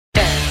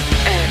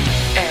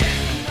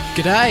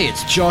G'day,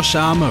 it's Josh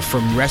Armour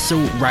from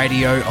Wrestle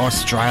Radio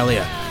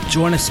Australia.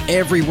 Join us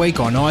every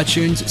week on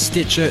iTunes,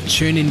 Stitcher,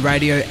 TuneIn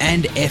Radio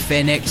and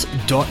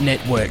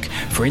FNX.network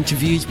for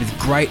interviews with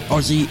great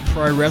Aussie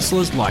pro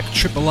wrestlers like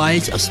Triple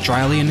A's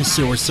Australian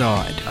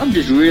Suicide. I'm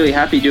just really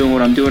happy doing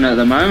what I'm doing at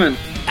the moment.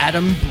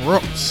 Adam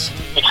Brooks.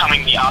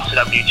 Becoming the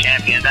RCW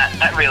champion,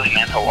 that really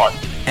meant a lot.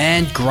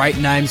 And great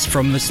names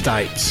from the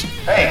States.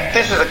 Hey,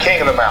 this is the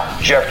King of the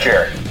Mountain, Jeff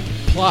Jarrett.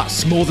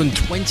 Plus, more than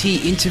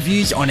 20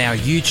 interviews on our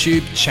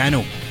YouTube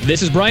channel.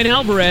 This is Brian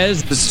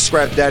Alvarez. This is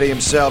Scrap Daddy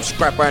himself,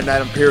 Scrap Iron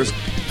Adam Pierce.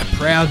 A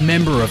proud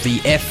member of the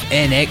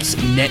FNX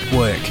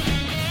network.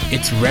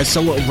 It's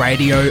Wrestle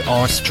Radio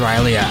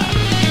Australia.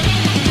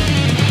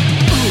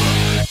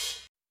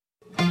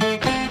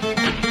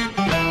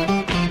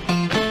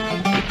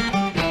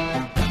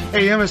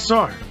 Hey,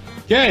 MSR.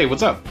 Hey,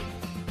 what's up?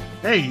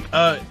 Hey,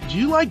 do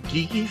you like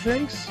geeky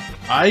things?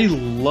 I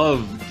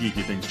love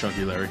geeky things,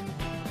 Chunky Larry.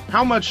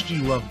 How much do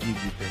you love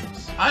geeky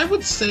things? I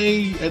would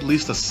say at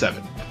least a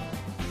 7.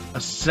 A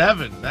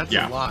 7? That's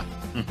a lot.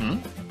 Mm-hmm.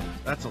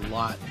 That's a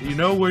lot. Do you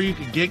know where you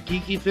can get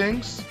geeky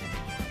things?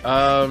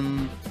 I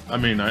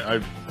mean, I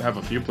have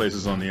a few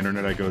places on the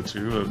internet I go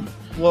to.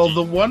 Well,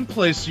 the one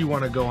place you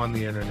want to go on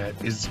the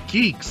internet is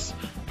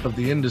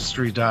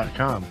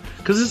geeksoftheindustry.com,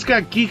 because it's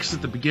got geeks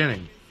at the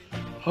beginning.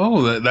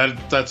 Oh,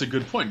 that's a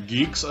good point.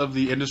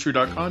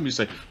 Geeksoftheindustry.com, you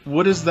say.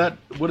 What is that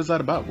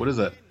about? What is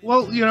that?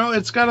 Well, you know,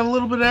 it's got a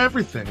little bit of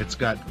everything. It's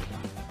got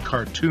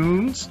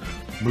cartoons,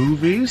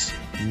 movies,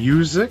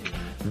 music,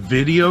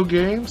 video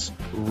games,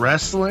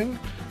 wrestling.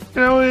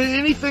 You know,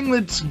 anything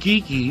that's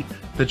geeky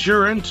that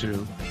you're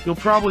into, you'll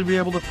probably be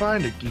able to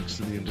find at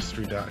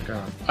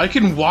geeksoftheindustry.com. I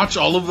can watch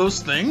all of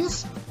those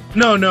things?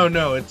 No.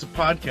 It's a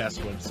podcast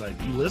website.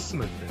 You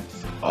listen to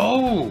things.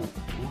 Oh. Ooh,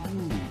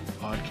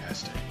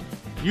 podcasting.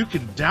 You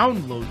can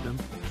download them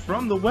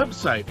from the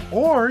website,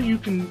 or you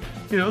can,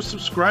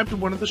 subscribe to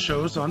one of the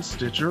shows on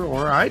Stitcher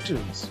or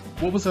iTunes.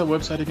 What was that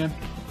website again?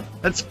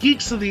 That's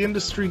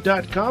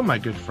geeksoftheindustry.com, my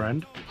good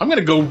friend. I'm going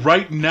to go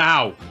right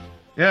now.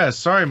 Yeah,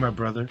 sorry, my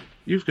brother.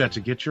 You've got to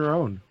get your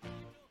own.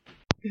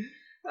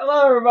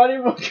 Hello, everybody.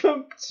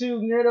 Welcome to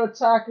Nerd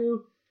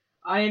Otaku.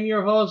 I am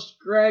your host,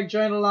 Greg,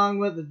 joined along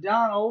with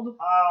Donald.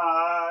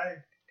 Hi.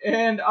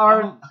 And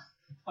our...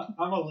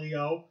 I'm a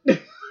Leo.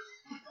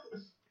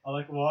 I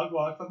like long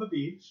walks on the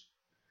beach.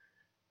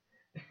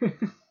 Get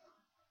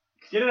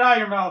it out of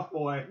your mouth,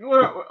 boy.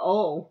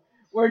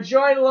 We're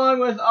joined along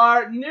with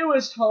our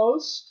newest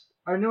co-host,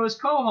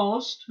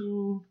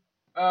 who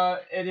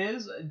it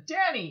is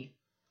Danny.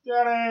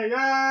 Danny,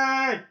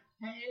 yay!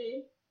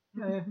 Hey.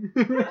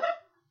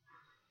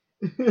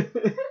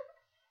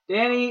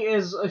 Danny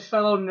is a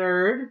fellow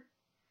nerd.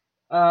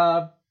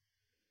 Yeah.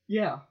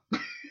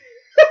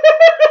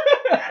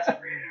 That's a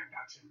great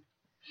introduction.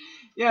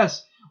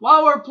 Yes.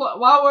 While we're recording,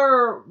 While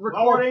we're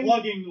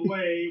plugging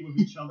away with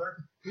each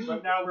other,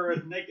 but now we're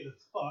as naked as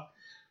fuck.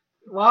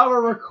 While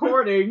we're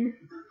recording,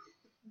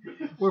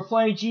 we're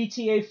playing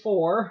GTA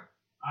 4.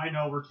 I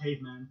know, we're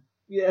cavemen.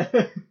 Yeah.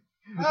 There's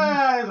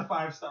a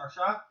 5-star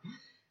shot.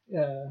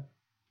 Yeah.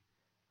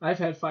 I've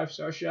had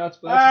 5-star shots,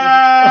 but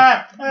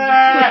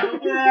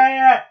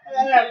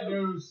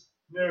News.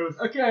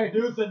 Okay.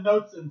 News and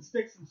notes and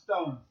sticks and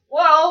stones.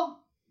 Well,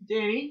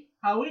 Danny,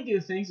 how we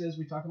do things is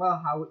we talk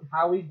about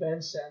how we've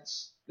been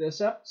since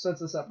this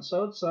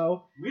episode.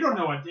 So we don't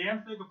know a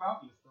damn thing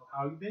about you. So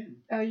how you been?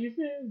 How you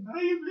been?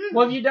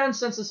 What have you done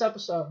since this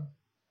episode?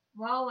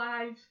 Well,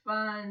 I've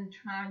been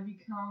trying to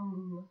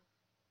become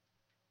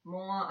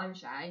more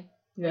unshy.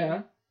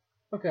 Yeah.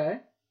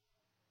 Okay.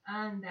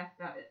 And that's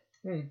about it.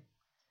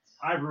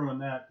 I ruined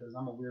that because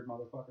I'm a weird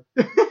motherfucker.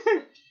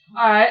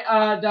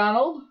 Alright,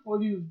 Donald, what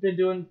have you been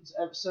doing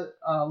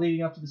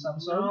leading up to this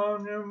episode? No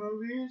new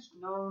movies,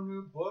 no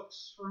new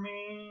books for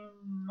me,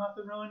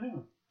 nothing really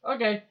new.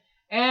 Okay,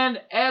 and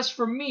as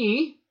for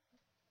me,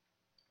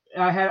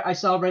 I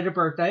celebrated a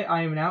birthday.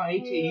 I am now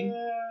 18.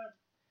 Yeah.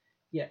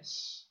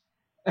 Yes.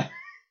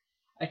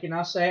 I can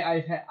now say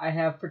I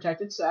have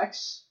protected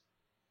sex.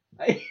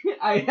 I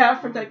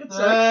have protected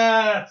sex.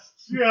 That's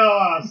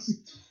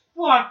just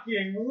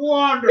fucking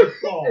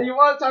wonderful. And you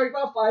want to talk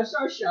about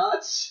 5-star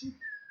shots?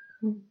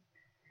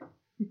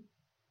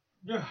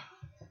 Okay,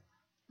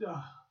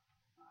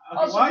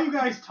 while you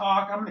guys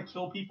talk, I'm gonna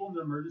kill people in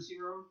the emergency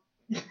room.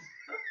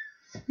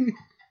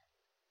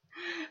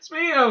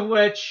 Speaking of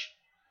which,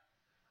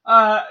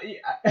 okay,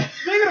 I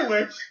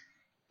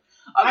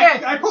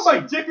put my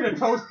dick in a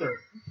toaster.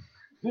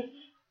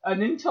 A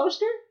Nin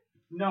toaster?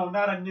 No,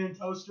 not a Nin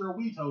toaster, a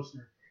Wii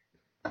toaster.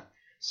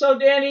 So,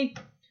 Danny,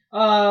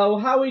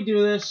 how we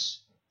do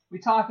this, we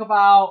talk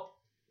about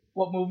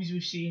what movies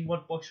we've seen,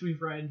 what books we've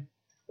read,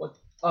 what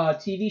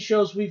TV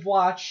shows we've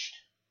watched,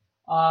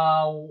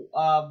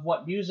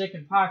 what music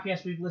and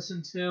podcasts we've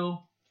listened to,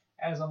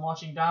 as I'm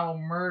watching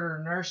Donald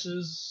murder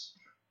nurses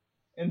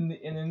in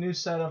the new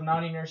set of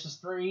Naughty Nurses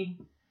 3.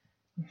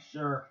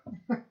 Sure.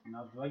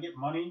 Now, do I get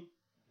money?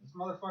 This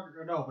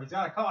motherfucker, no, but he's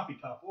got a coffee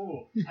cup.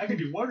 Ooh, I can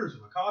do wonders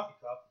with a coffee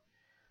cup.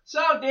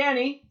 So,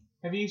 Danny,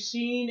 have you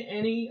seen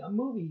any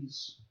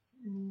movies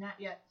Not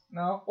yet.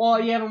 No? Well,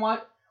 you haven't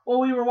watched... Well,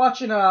 we were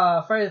watching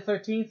Friday the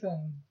 13th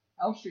and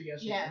Elm Street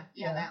yesterday.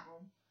 Yeah, that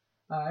one.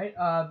 Alright,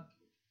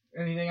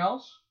 anything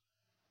else?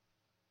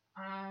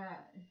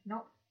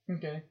 Nope.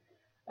 Okay.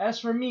 As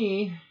for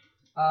me,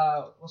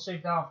 we'll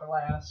save down for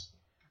last.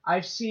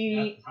 I've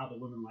seen... That's how the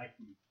women like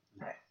me.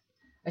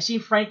 I've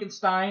seen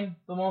Frankenstein,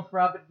 the one with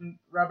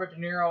Robert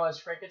De Niro as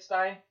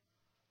Frankenstein.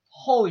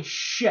 Holy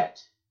shit.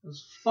 It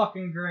was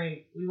fucking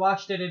great. We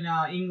watched it in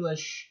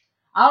English.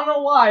 I don't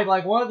know why, but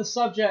like one of the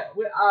subject...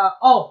 we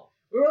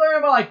were learning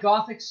about like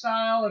Gothic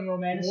style and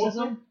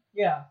Romanticism.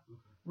 Yeah.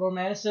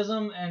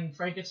 Romanticism, and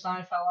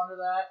Frankenstein fell under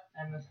that.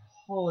 And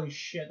holy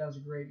shit, that was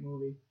a great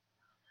movie.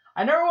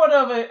 I never would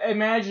have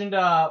imagined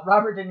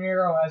Robert De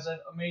Niro as an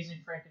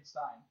amazing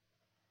Frankenstein.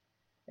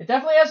 It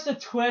definitely has the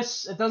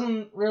twists. It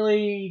doesn't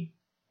really...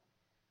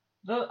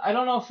 I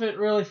don't know if it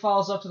really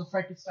follows up to the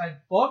Frankenstein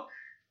book,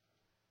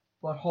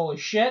 but holy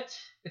shit.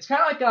 It's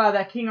kind of like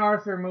that King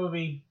Arthur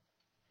movie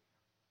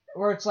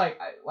where it's like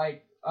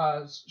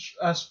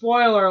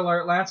spoiler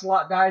alert,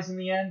 Lancelot dies in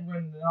the end, when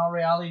in all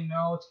reality,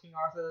 no, it's King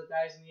Arthur that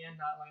dies in the end,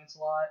 not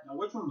Lancelot. Now,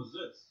 which one was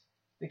this?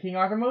 The King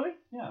Arthur movie?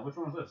 Yeah, which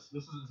one was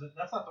this?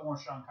 That's not the one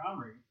with Sean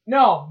Connery.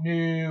 No.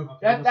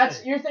 Okay,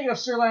 That's you're thinking of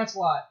Sir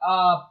Lancelot.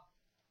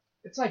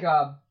 It's like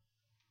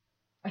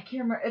I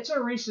can't remember. It's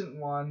a recent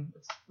one.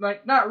 It's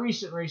like not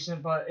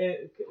recent, but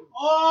it.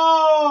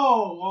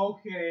 Oh,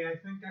 okay. I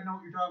think I know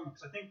what you're talking about.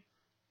 Because I think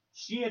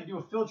she had to do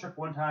a field trip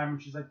one time,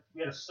 and she's like,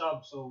 we had a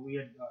sub, so we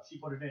had she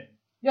put it in.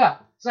 Yeah,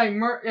 it's like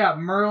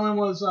Merlin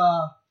was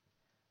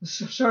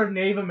sort of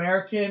Native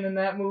American in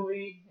that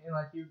movie, and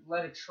like you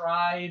led a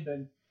tribe,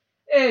 and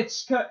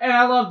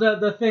I love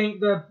the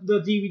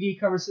DVD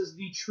cover says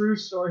the true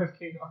story of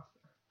King Arthur.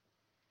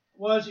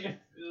 Well, as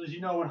you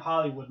know, in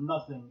Hollywood,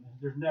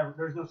 there's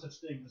no such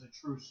thing as a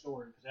true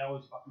story because they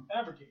always fucking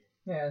fabricate it.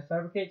 Yeah,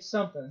 fabricate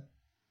something.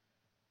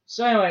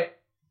 So anyway,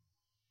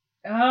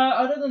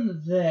 other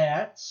than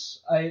that,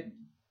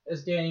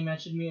 as Danny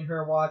mentioned, me and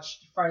her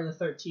watched Friday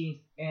the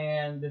 13th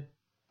and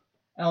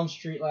Elm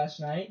Street last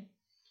night.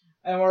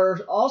 And we're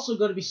also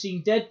going to be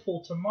seeing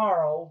Deadpool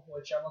tomorrow,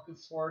 which I'm looking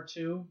forward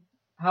to.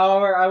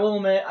 However, I will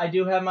admit, I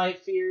do have my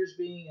fears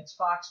being it's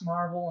Fox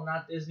Marvel and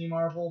not Disney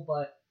Marvel,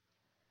 but...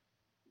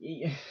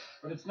 Yeah.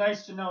 But it's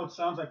nice to know it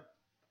sounds like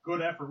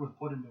good effort was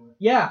put into it.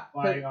 Yeah.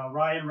 By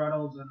Ryan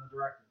Reynolds and the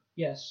director.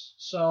 Yes.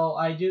 So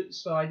I do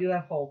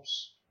have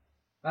hopes.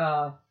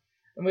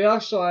 And we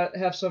also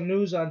have some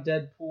news on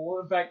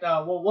Deadpool. In fact,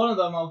 one of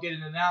them I'll get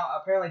into now.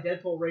 Apparently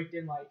Deadpool raked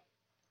in like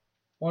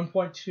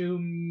 $1.2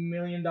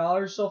 million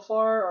so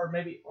far, or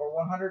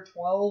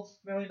 $112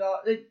 million.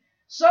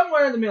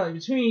 Somewhere in the middle,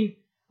 between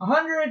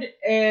 $100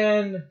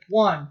 and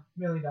 $1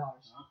 million. Okay.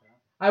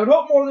 I would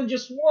hope more than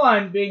just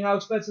one, being how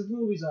expensive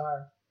movies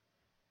are.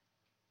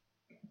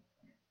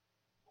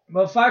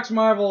 But Fox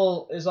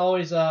Marvel is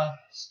always a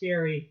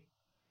scary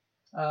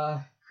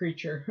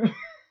creature.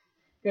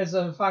 Because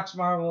Fox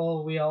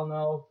Marvel, we all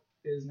know,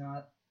 is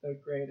not the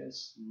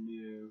greatest.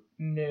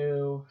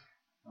 No.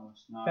 No,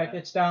 it's not. In fact,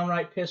 it's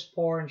downright piss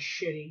poor and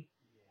shitty.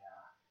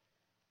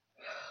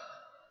 Yeah.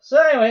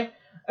 So anyway,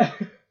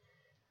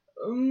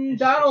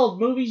 Donald,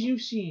 movies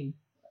you've seen?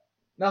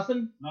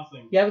 Nothing?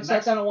 Nothing. You haven't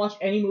sat down and watched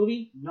any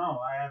movie? No,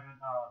 I haven't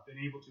been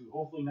able to.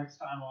 Hopefully next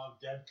time I'll have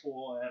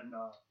Deadpool and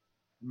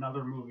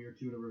another movie or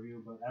two to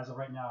review, but as of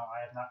right now,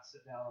 I have not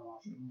sit down and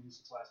watched a movie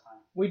since last time.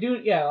 We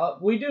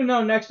do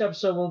know next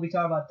episode we'll be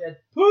talking about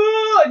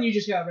Deadpool, and you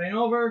just got ran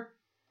over.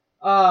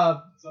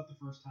 It's not the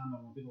first time, but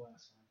it won't be the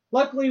last time.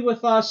 Luckily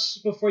with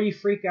us, before you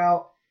freak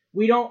out,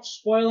 we don't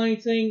spoil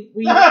anything.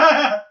 We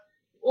don't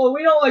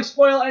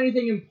spoil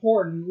anything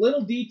important.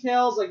 Little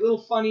details, like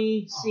little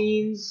funny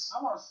scenes.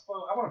 I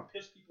want to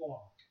piss people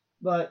off.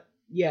 But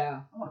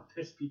yeah. I want to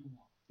piss people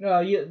off. No,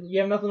 you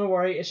have nothing to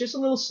worry. It's just a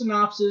little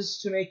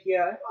synopsis to make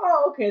you,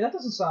 okay, that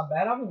doesn't sound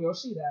bad. I'm gonna go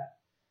see that.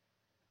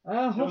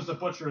 It was the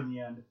butcher in the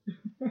end.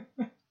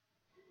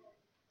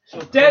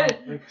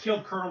 They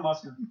killed Colonel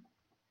Mustard.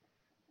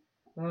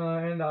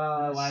 In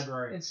the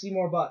library. And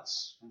Seymour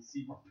Butts.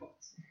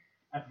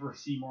 I prefer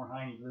Seymour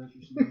Heine.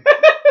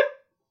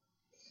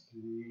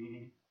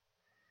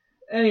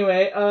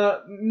 Anyway,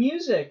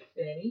 music,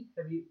 Danny.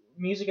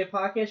 Music and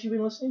podcasts you've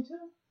been listening to?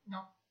 No.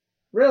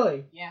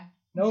 Really? Yeah.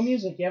 No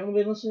music? You haven't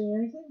been listening to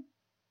anything?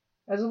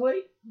 As of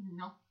late?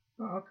 No.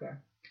 Oh, okay.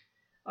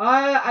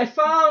 I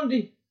found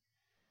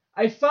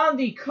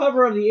the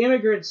cover of the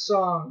Immigrant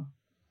Song,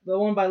 the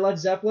one by Led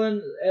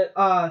Zeppelin.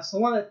 It's the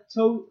one that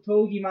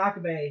Togi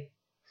Makabe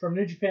from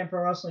New Japan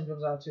Pro Wrestling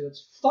comes out to.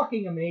 It's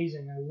fucking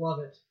amazing. I love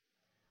it.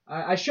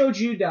 I showed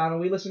you down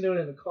and we listened to it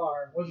in the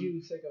car. What did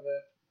you think of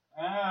it?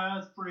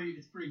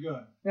 It's pretty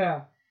good.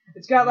 Yeah.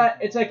 It's got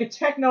it's like a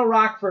techno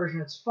rock version.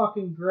 It's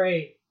fucking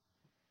great.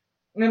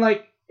 And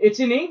then it's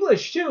in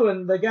English too,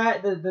 and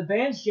the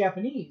band's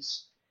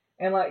Japanese.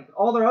 And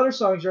all their other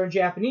songs are in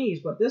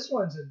Japanese, but this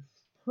one's in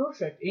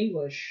perfect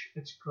English.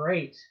 It's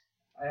great.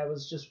 I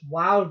was just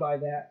wowed by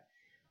that.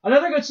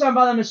 Another good song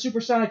by them is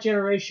Supersonic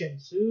Generation.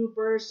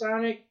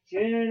 Supersonic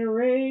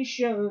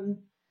Generation.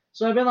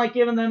 So I've been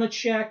giving them a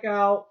check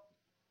out.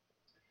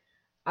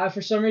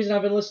 For some reason,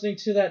 I've been listening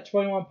to that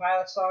 21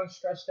 Pilots song,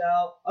 Stressed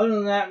Out. Other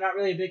than that, I'm not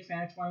really a big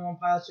fan of 21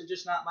 Pilots. They're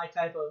just not my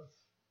type of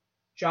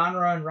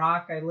genre and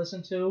rock I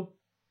listen to.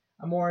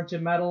 I'm more into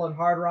metal and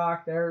hard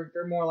rock. They're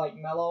more like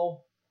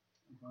mellow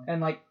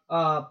and like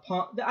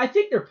punk. I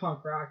think they're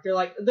punk rock.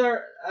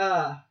 They're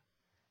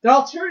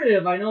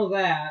alternative. I know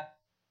that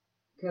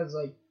because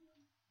like,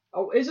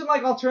 isn't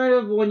like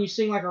alternative when you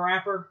sing like a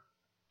rapper?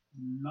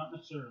 Not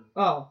necessarily.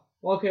 Oh,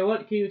 well, okay.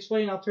 What can you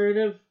explain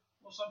alternative?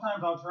 Well,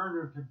 sometimes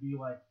alternative could be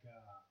like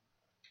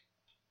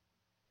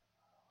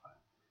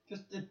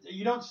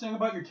you don't sing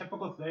about your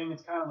typical thing.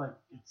 It's kind of like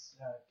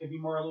it could be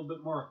a little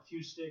bit more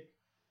acoustic.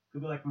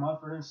 Could be like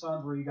Mumford and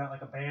Sons, where you got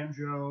like a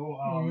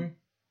banjo,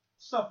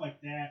 stuff like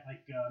that.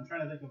 Like I'm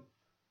trying to think of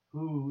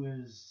who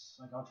is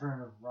like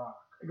alternative rock.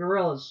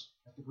 Gorillaz.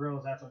 Like the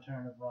Gorillaz, that's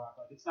alternative rock.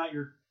 Like it's not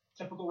your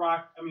typical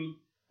rock. I mean,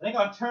 I think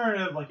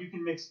alternative, like you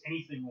can mix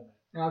anything with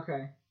it.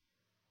 Okay.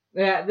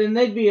 Yeah, then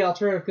they'd be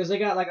alternative because they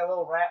got like a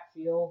little rap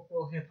feel, a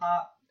little hip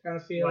hop kind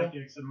of feel. Like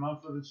it's a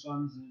Mumford and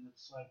Sons, and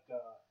it's like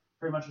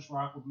pretty much just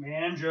rock with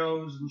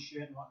banjos and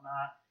shit and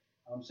whatnot.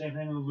 Same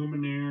thing with the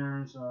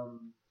Lumineers. Of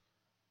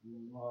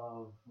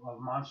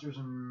Monsters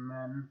and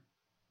Men.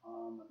 I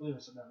believe I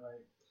said that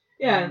right.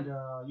 Yeah. And,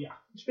 yeah.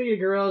 Speaking of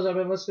Gorillaz, I've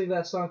been listening to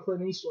that song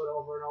Clint Eastwood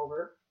over and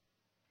over.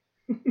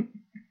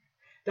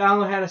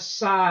 Donald had a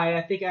sigh.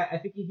 I think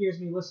he hears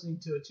me listening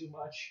to it too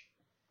much.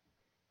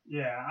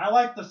 Yeah, I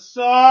like the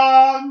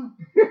song.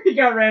 He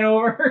got ran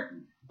over.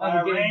 By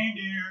a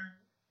reindeer.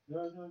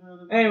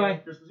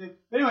 Anyway.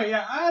 Anyway,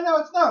 yeah, I know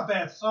it's not a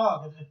bad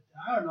song.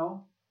 I don't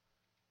know.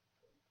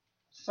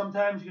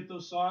 Sometimes you get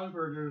those songs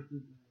where you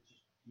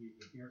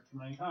hear it too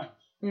many times.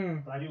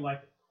 But I do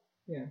like it.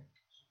 Yeah.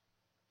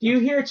 Do you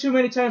hear it too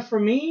many times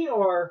from me,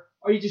 or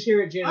you just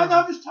hear it generally?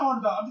 I'm just talking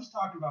about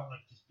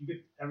like you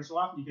get every so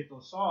often you get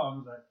those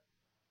songs that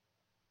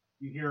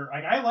you hear.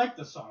 Like I like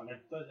the song.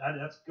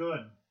 That's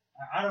good.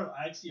 I don't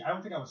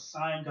think I was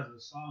signed because of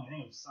the song. I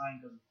think I was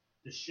signed because of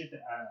the shit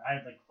that I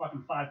had like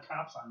fucking 5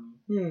 cops on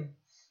me.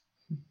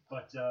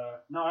 But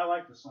no, I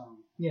like the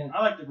song. Yeah.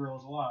 I like the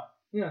Gorillaz a lot.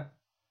 Yeah.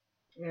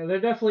 Yeah, they're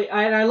definitely.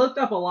 I looked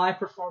up a live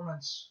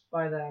performance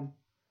by them.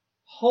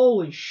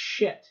 Holy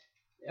shit!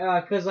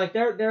 Cause like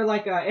they're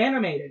like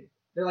animated.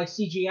 They're like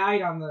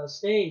CGI'd on the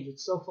stage.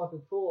 It's so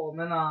fucking cool. And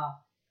then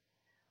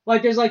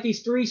like there's like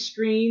these 3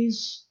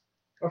 screens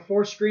or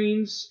 4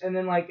 screens, and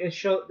then like they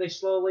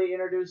slowly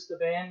introduce the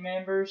band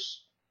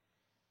members,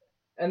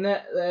 and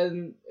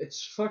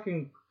it's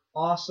fucking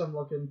awesome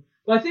looking.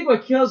 But I think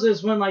what kills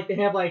is when like they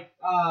have like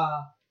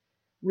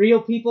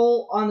real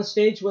people on the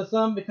stage with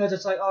them, because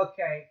it's like,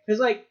 okay, because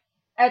like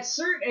at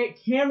certain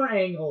camera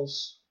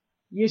angles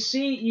you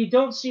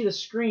don't see the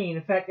screen.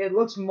 In fact, it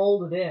looks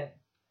molded in,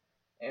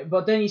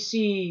 but then you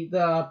see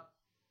the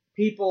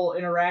people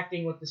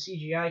interacting with the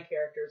CGI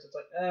characters. It's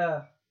like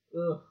ugh.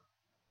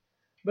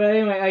 But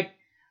anyway,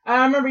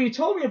 I remember you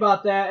told me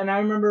about that, and I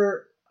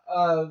remember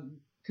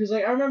because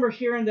like I remember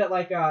hearing that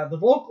like the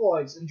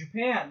Vocaloids in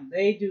Japan,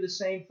 they do the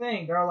same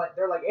thing. They're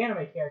like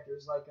anime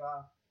characters. Like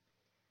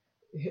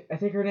I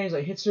think her name's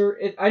like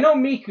Hitsuri. I know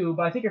Miku,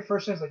 but I think her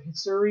first name's like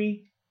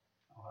Hitsuri.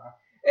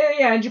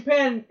 Yeah, in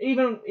Japan,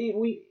 even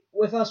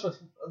with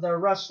the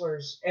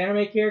wrestlers,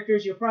 anime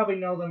characters, you'll probably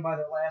know them by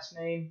their last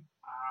name.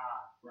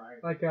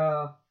 Right. Like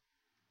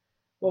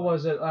what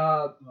was it?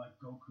 Like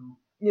Goku.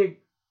 Yeah.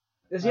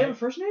 Does he have a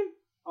first name?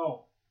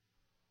 Oh.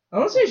 I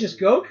want to say it's just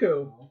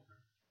Goku.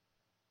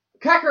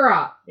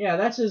 Kakarot. Yeah,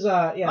 that's his.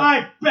 Yeah.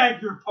 I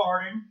beg your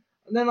pardon.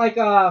 And then like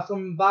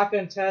from Baka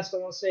and Test, I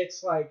want to say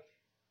it's like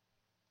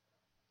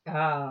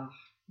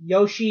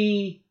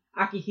Yoshi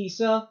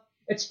Akihisa.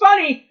 It's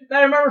funny that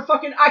I remember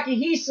fucking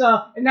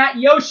Akihisa and not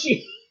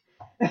Yoshi.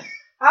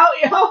 How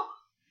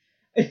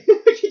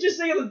you just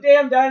think of the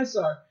damn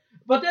dinosaur.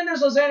 But then there's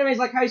those animes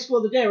like High School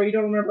of the Day where you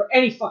don't remember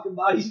any fucking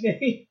body's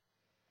name.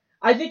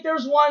 I think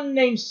there's one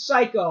named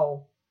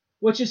Psycho,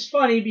 which is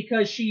funny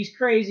because she's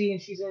crazy and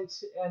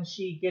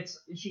she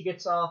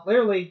gets off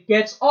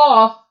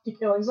to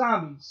killing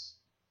zombies.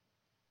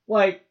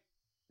 Like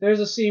there's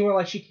a scene where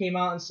like she came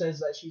out and says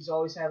that she's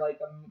always had like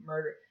a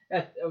murder.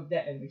 That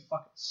anime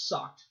fucking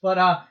sucked.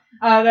 But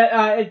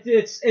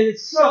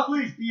it's so.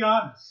 Please be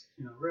honest.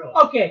 Really.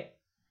 Okay.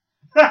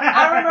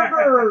 I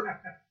remember.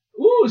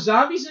 Ooh,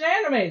 zombies and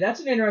anime. That's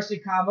an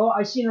interesting combo.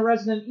 I seen a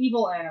Resident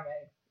Evil anime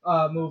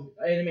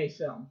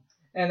film,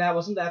 and that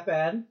wasn't that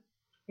bad.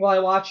 Well, I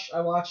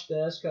watched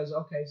this because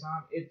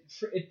it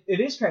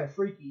is kind of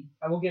freaky.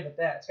 I will give it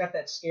that. It's got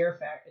that scare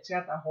factor. It's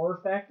got that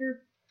horror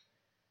factor.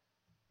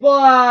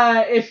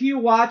 But if you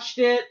watched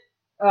it,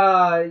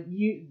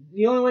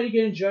 the only way to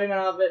get enjoyment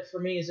out of it for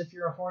me is if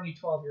you're a horny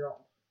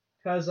 12-year-old.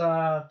 Because I'm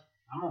a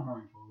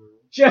horny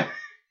 12-year-old.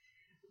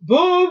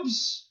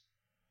 Boobs,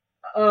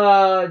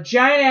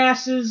 giant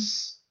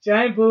asses,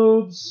 giant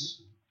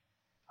boobs.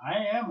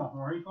 I am a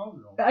horny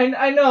 12-year-old.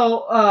 I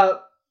know.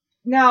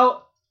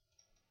 Now,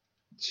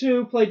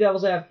 to play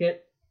devil's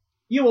advocate,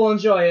 you will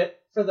enjoy it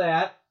for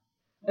that,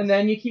 and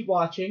then you keep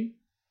watching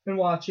and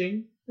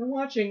watching and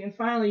watching, and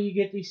finally you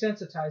get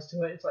desensitized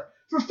to it. It's like,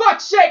 for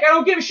fuck's sake, I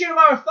don't give a shit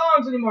about her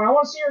thongs anymore. I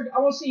want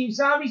to see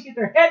zombies get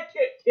their head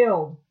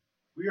killed.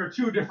 We are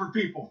two different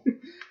people.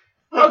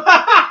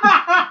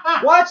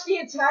 Watch the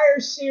entire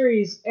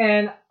series,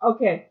 and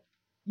okay,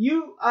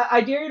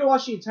 I dare you to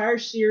watch the entire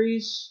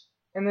series,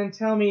 and then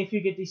tell me if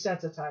you get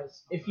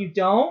desensitized. If you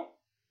don't,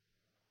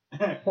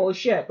 holy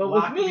shit! But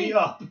Lock with me,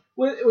 up.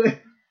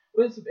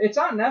 with it's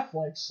on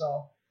Netflix,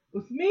 so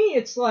with me,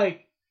 it's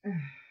like,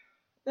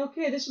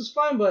 okay, this is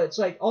fun, but it's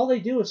like all they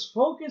do is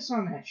focus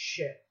on that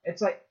shit.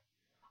 It's like,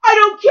 I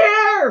don't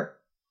care.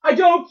 I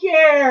don't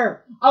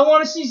care! I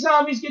want to see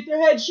zombies get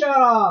their head shot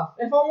off.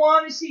 If I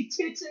want to see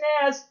tits and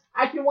ass,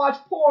 I can watch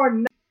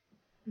porn.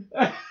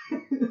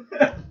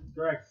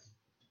 Greg,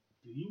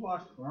 do you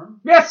watch porn?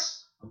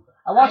 Yes!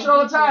 I watch it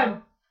all the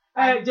time.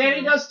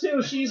 Danny does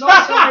too. She's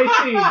also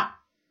 18.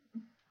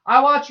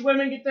 I watch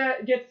women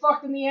get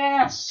fucked in the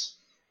ass.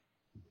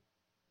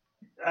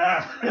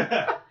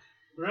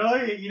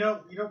 Really? You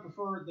don't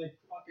prefer the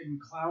fucking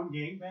clown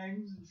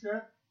gangbangs and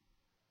shit?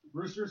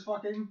 Roosters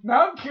fucking?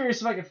 Now I'm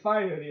curious if I can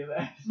find any of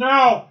that.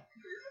 No,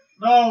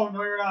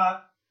 you're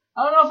not.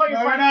 I don't know if I can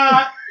No, find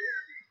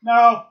you're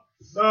not.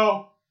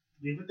 No.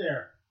 Leave it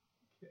there.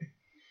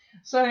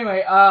 So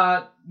anyway,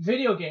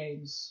 video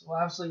games. Well,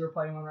 obviously we're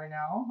playing one right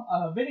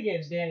now. Video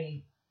games,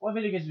 Danny. What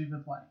video games have you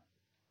been playing?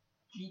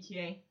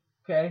 GTA.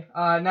 Okay.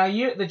 Now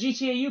the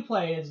GTA you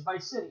play is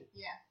Vice City.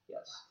 Yeah.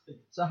 Yes.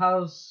 So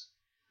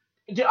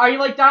are you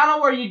like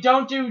Donald, where you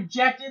don't do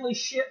jack diddly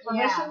shit for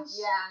missions?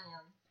 Yeah, I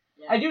am.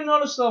 Yeah. I do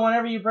notice though,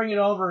 whenever you bring it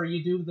over,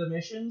 you do the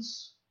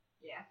missions.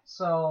 Yeah.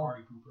 So.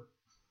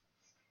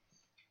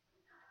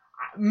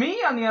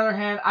 Me, on the other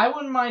hand, I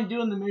wouldn't mind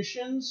doing the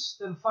missions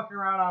than fucking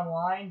around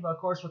online, but of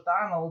course with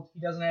Donald, he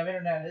doesn't have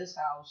internet at his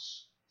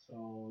house.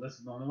 So this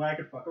is the only way I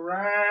can fuck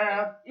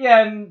around.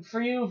 Yeah, and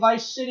for you,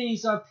 Vice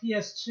City's on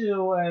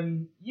PS2,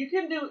 and you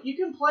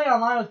can play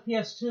online with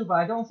PS2, but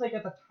I don't think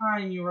at the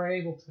time you were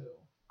able to.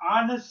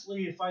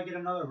 Honestly, if I get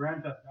another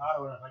Grand Theft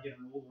Auto and if I get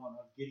an old one,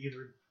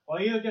 I'll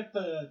either get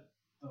the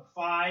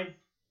 5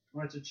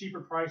 when it's a cheaper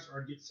price,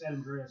 or I'd get San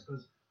Andreas,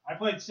 because I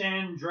played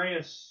San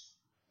Andreas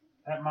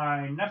at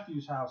my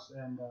nephew's house,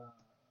 and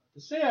to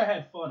say I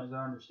had fun is an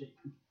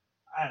understatement.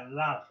 I had a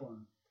lot of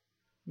fun.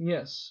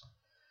 Yes.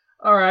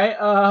 All right.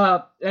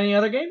 Any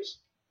other games?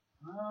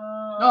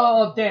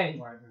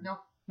 Danny.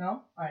 No.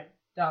 All right,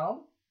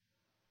 Donald.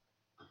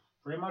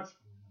 Pretty much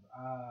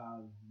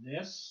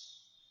this,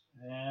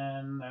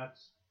 and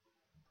that's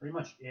pretty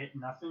much it.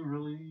 Nothing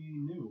really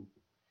new.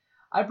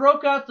 I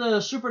broke out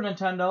the Super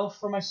Nintendo.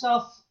 For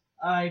myself,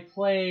 I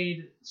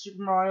played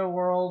Super Mario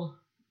World,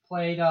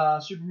 played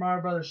Super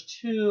Mario Brothers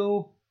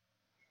 2,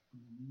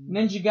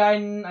 Ninja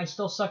Gaiden. I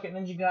still suck at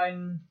Ninja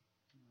Gaiden.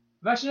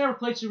 I've actually never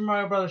played Super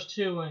Mario Brothers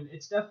 2, and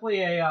it's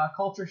definitely a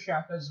culture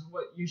shock, because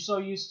what you're so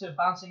used to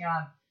bouncing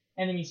on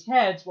enemies'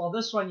 heads, well,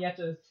 this one you have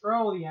to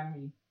throw the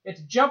enemy. You have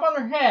to jump on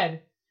their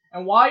head,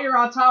 and while you're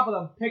on top of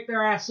them, pick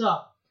their ass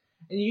up.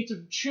 And you get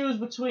to choose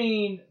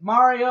between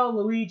Mario,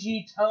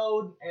 Luigi,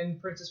 Toad, and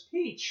Princess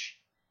Peach.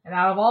 And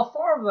out of all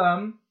 4 of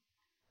them,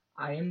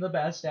 I am the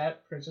best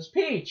at Princess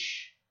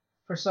Peach.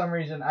 For some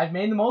reason, I've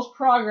made the most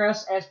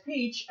progress as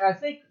Peach, and I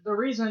think the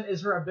reason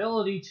is her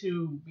ability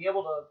to be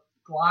able to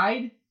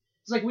glide.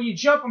 It's like when you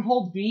jump and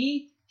hold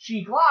B,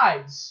 she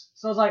glides.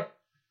 So I was like,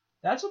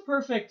 that's a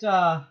perfect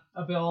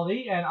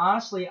ability, and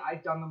honestly,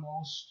 I've done the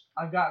most.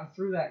 I've gotten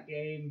through that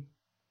game.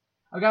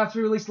 I've gotten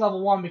through at least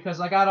level 1 because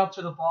I got up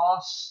to the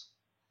boss.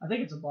 I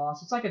think it's a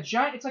boss. It's like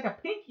a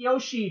pink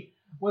Yoshi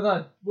with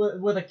a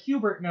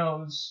Cubert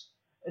nose.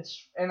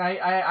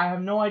 I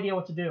have no idea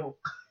what to do.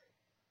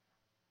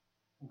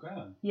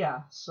 Okay.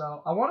 Yeah,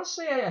 so I want to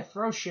say I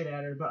throw shit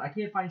at her, but I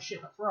can't find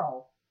shit to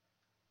throw.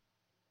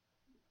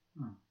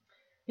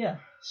 Yeah.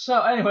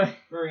 So anyway.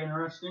 Very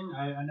interesting.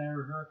 I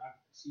never heard.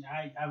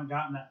 I haven't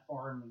gotten that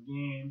far in the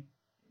game.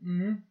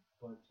 Mm-hmm.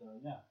 But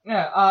yeah.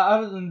 Yeah.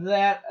 Other than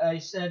that, I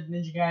said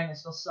Ninja Gaiden. I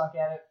still suck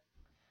at it.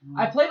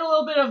 I played a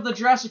little bit of the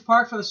Jurassic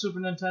Park for the Super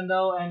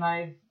Nintendo, and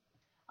I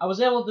was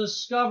able to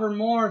discover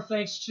more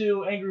thanks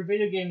to Angry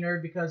Video Game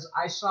Nerd, because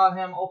I saw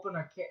him open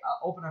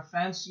a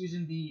fence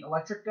using the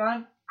electric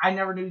gun. I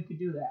never knew you could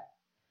do that.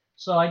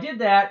 So I did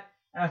that,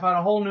 and I found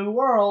a whole new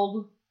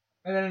world,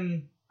 and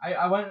then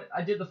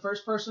I did the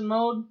first person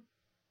mode.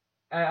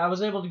 I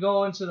was able to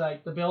go into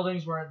like the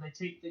buildings where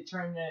they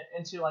turn it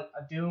into like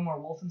a Doom or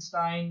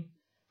Wolfenstein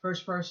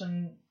first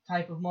person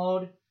type of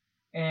mode,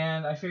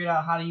 and I figured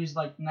out how to use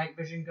like night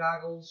vision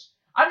goggles.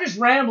 I'm just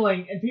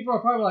rambling, and people are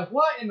probably like,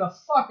 "What in the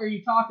fuck are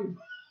you talking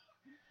about?"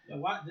 Yeah,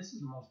 what? This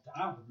is the most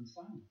Donald we've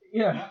seen.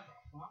 Yeah. What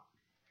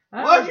the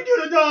fuck? What'd you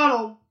do to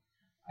Donald?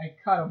 I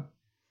cut him.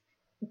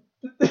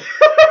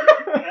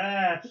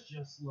 That's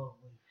just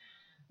lovely.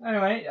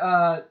 Anyway,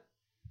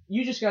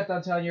 you just got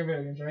done telling your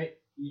video games, right?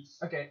 Yes.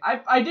 Okay,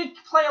 I did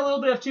play a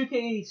little bit of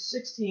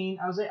 2K16.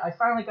 I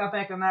finally got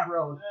back on that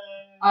road.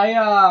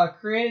 I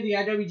created the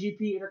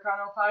IWGP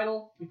Intercontinental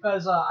title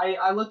because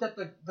I looked at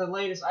the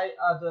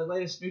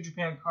latest New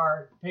Japan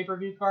card,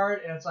 pay-per-view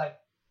card, and it's like,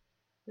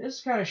 this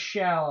is kind of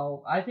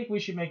shallow. I think we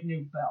should make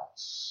new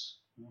belts.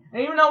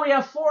 And even though we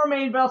have 4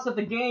 main belts that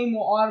the game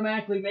will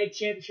automatically make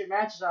championship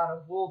matches out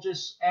of, we'll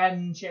just add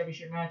in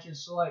championship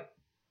matches. So, like,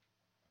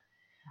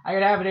 I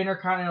gotta have an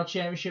Intercontinental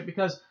Championship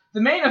because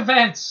the main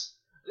events,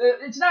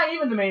 it's not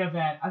even the main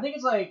event. I think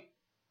it's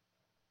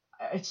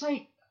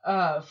like,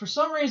 for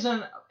some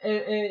reason,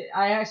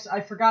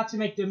 I forgot to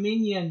make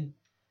Dominion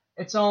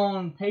its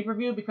own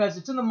pay-per-view because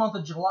it's in the month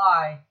of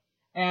July,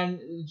 and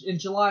in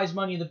July is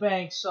Money in the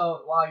Bank,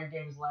 so, wow, your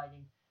game is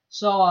lagging.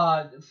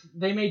 So,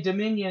 they made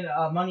Dominion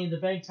a Money in the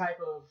Bank type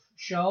of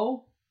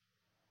show,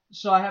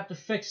 so I have to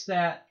fix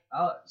that.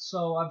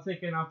 So I'm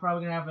thinking I'm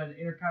probably going to have an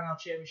Intercontinental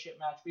Championship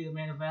match be the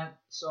main event.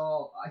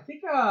 So I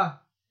think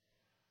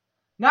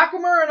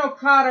Nakamura and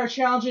Okada are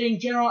challenging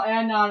General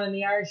Adnan and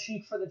the Iron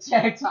Sheik for the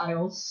tag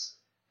titles.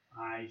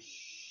 I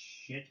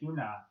shit you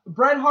not.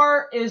 Bret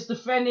Hart is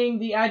defending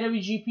the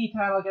IWGP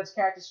title against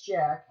Cactus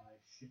Jack. I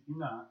shit you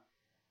not.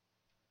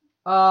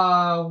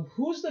 I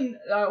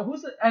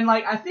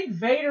think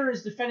Vader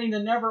is defending the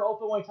Never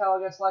Openweight title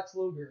against Lex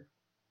Luger.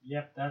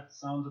 Yep, that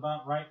sounds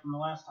about right from the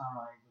last time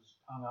I was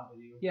hung out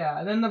with you. Yeah,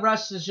 and then the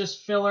rest is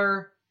just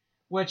filler,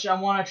 which I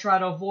want to try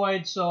to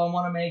avoid, so I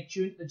want to make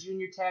the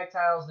junior tag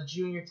titles, the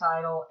junior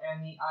title,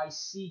 and the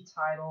IC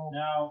title.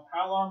 Now,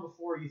 how long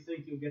before you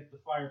think you'll get the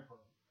Fire Pro?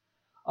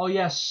 Oh,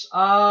 yes.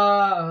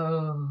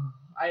 I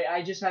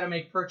just had to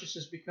make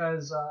purchases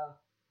because, I'm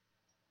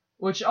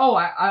going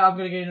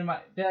to get into my,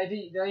 did I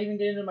even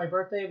get into my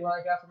birthday, what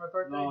I got for my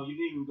birthday? No, you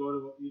didn't even go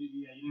to,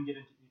 you didn't get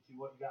into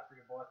what you got for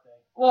your birthday.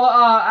 Well,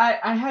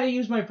 I had to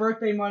use my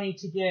birthday money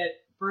to get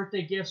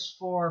birthday gifts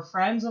for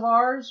friends of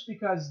ours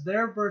because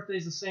their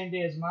birthday's the same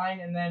day as mine,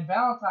 and then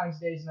Valentine's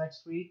Day's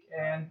next week,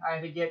 and I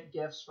had to get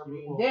gifts for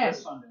me and Dan.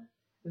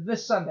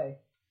 This Sunday.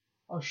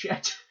 Oh,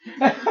 shit.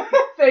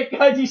 Thank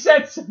God you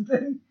said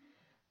something.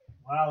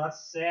 Wow,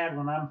 that's sad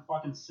when I'm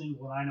fucking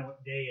single and I know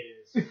what day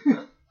it is.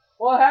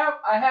 Well,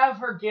 I have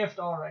her gift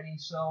already,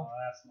 so. Oh,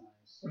 that's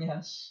nice.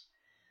 Yes.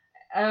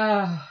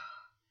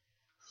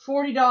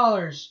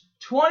 $40.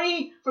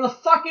 $20 for the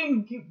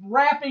fucking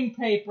wrapping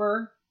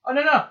paper. Oh,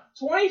 no.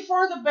 $20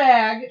 for the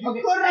bag. You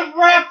could have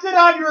wrapped it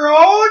on your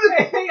own?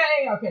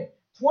 Yeah, okay.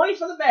 $20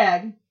 for the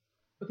bag.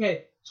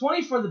 Okay,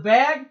 $20 for the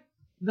bag,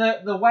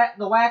 the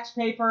wax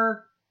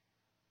paper,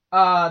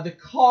 the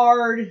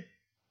card,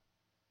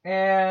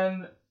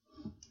 and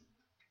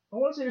I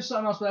want to say there's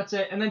something else, but that's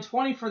it. And then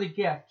 $20 for the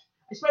gift.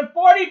 I spent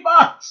 $40.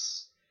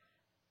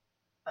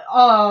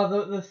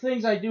 The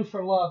things I do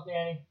for love,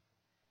 Danny.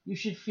 You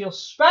should feel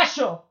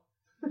special.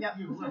 Yep.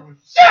 You little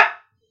shit.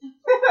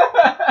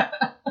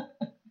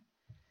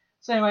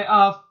 So anyway,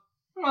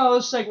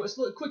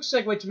 quick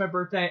segue to my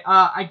birthday.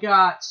 I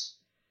got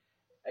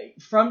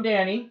from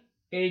Danny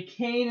a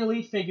Kane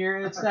Elite figure.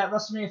 It's that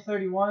WrestleMania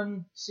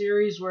 31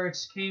 series where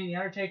it's Kane and the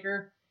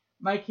Undertaker.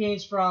 My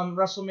Kane's from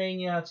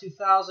WrestleMania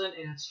 2000,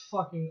 and it's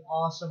fucking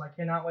awesome. I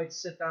cannot wait to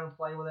sit down and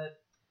play with it.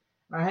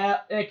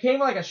 It came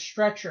like a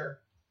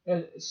stretcher,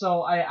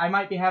 so I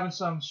might be having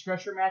some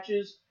stretcher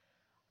matches.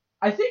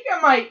 I think I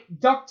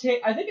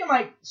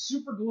might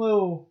super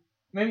glue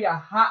maybe a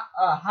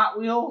Hot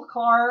Wheel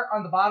car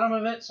on the bottom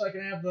of it, so I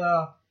can have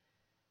the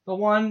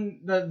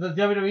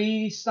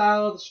WWE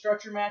style of the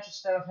stretcher match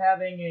instead of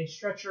having a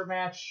stretcher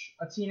match,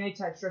 a TNA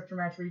type stretcher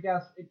match where you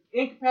gotta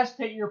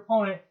incapacitate your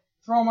opponent,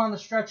 throw them on the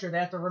stretcher. They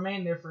have to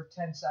remain there for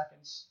 10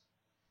 seconds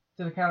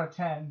to the count of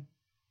 10.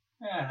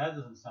 Yeah, that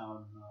doesn't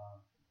sound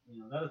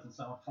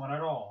fun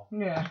at all.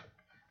 Yeah,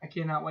 I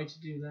cannot wait to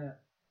do that.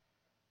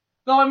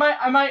 Though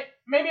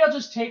maybe I'll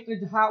just take the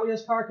Hot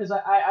Wheels car because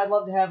I'd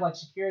love to have like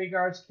security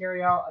guards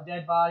carry out a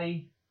dead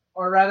body,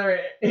 or rather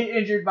an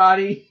injured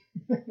body.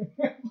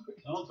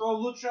 Don't throw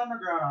Lucha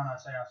Underground on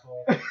us,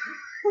 asshole.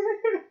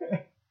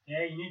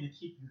 Yeah, you need to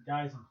keep your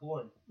guys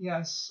employed.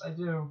 Yes, I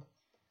do.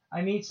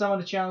 I need someone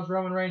to challenge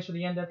Roman Reigns for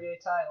the NWA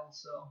title,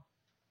 so.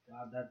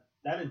 God,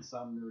 that didn't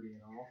sound nerdy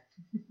at all.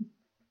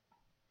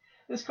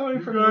 This coming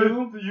from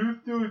you.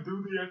 You do the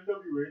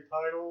NWA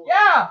title?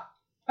 Yeah!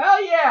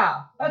 Hell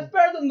yeah! That's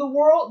better than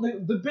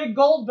the big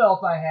gold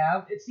belt I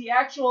have. It's the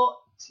actual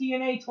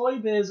TNA Toy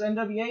Biz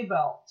NWA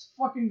belt. It's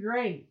fucking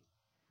great.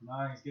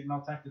 Nice, getting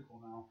all technical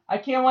now. I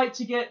can't wait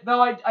to get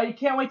I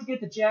can't wait to get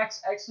the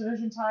Jax X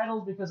Division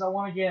titles because I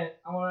want to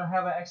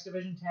have an X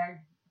Division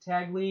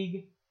tag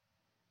league,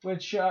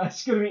 which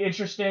is gonna be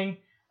interesting.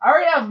 I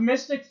already have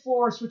Mystic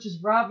Force, which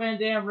is Rob Van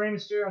Dam, Rey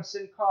Mysterio, and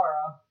Sin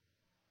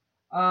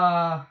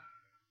Cara.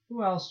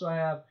 Who else do I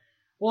have?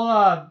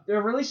 Well,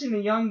 they're releasing the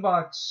Young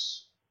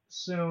Bucks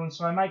soon,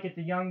 so I might get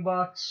the Young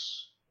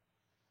Bucks.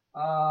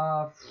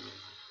 And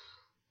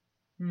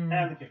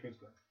the kick is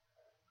good.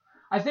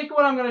 I think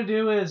what I'm going to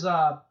do is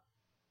I'm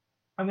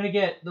going to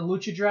get the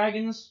Lucha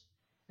Dragons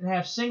and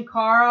have Sin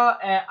Cara,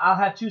 and I'll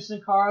have 2 Sin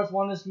Caras.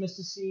 One is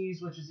Mr.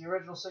 C's, which is the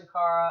original Sin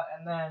Cara,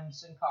 and then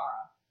Sin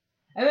Cara.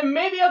 And then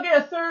maybe I'll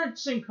get a 3rd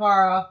Sin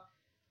Cara,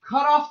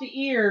 cut off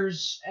the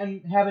ears,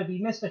 and have it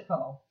be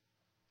Mystico.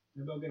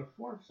 Maybe I'll get a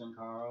 4th Sin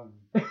Cara and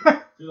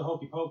do the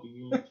hokey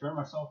pokey, turn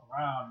myself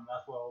around, and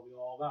that's what it'll be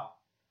all about.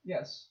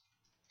 Yes.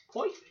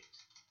 Perfect.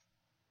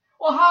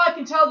 Well, how I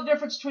can tell the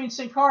difference between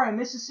Sin Cara and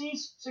Mrs.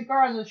 C's? Sin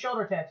Cara has a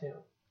shoulder tattoo.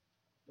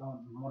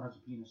 One has a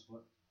penis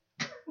foot.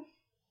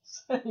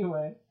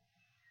 Anyway.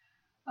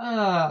 We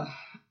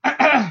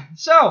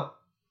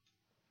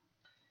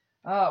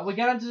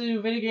got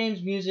into video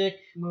games, music,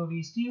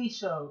 movies, TV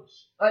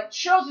shows. Like,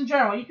 shows in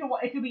general. It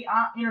could be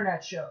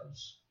internet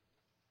shows.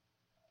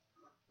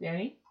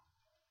 Danny?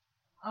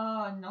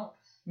 No.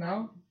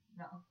 No?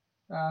 No.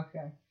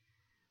 Okay.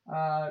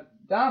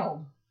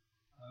 Donald?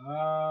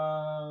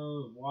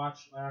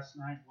 Watch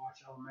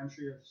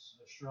Elementary. It's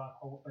about Sherlock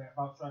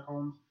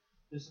Holmes.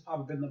 This has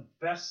probably been the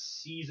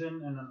best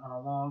season in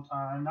a long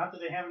time. Not that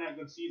they haven't had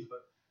good seasons,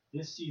 but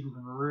this season's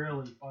been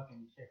really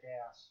fucking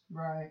kick-ass.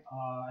 Right.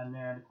 And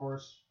then, of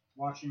course,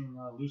 watching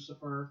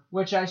Lucifer.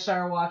 Which I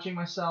started watching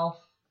myself.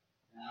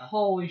 Yeah.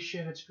 Holy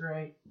shit, it's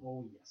great.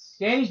 Oh, yes.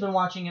 Danny's been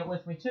watching it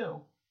with me,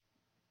 too.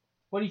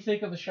 What do you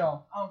think of the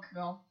show? Oh,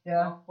 cool.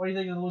 Yeah? What do you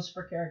think of the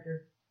Lucifer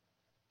character?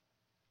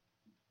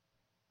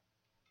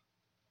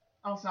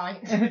 Oh, sorry.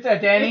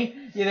 Danny,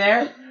 you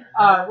there?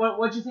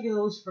 What'd you think of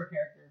the Lucifer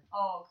character?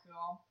 Oh,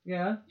 cool.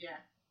 Yeah? Yeah.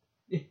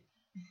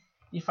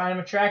 You find him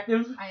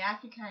attractive? I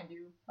actually kind of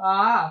do.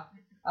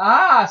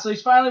 So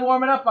he's finally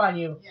warming up on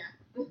you. Yeah.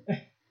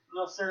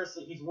 No,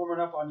 seriously, he's warming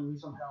up on you.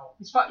 Need some help.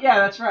 Yeah,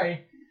 that's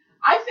right.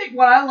 I think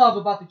what I love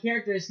about the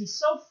character is he's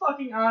so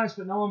fucking honest,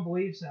 but no one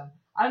believes him.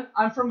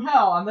 I'm from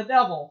hell. I'm the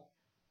devil.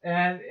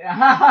 And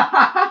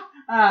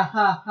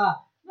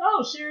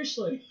no,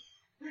 seriously.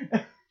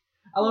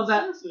 I love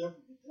that.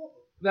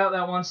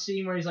 That one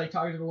scene where he's like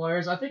talking to the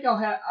lawyers. I think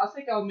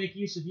I'll make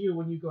use of you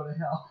when you go to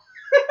hell.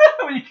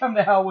 When you come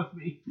to hell with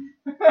me.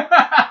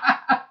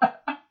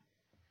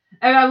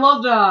 And I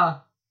loved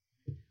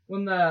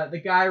when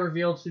the guy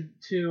revealed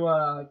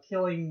to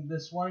killing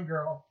this one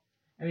girl,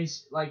 and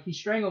he's like he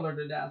strangled her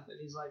to death, and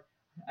he's like,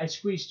 I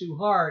squeezed too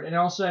hard, and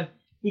all of a sudden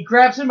he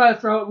grabs him by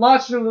the throat,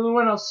 launches him through the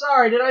window.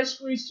 Sorry, did I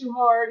squeeze too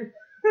hard?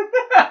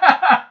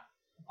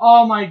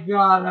 Oh my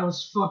god, that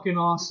was fucking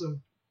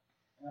awesome.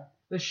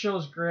 This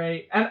show's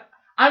great. And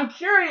I'm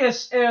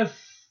curious if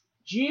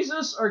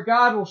Jesus or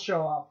God will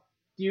show up.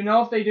 Do you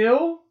know if they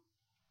do?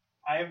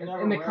 I have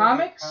never in the read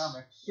comics? The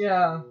comics.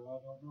 Yeah. So I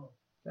don't know.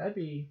 That'd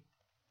be.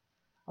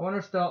 I wonder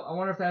if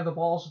they have the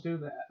balls to do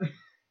that.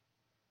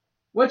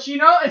 Which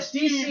it's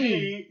DC.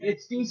 TV.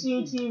 It's DC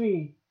and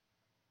TV.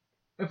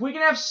 If we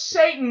can have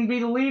Satan be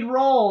the lead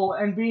role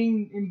and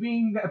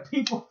being that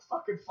people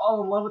fucking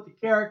fall in love with the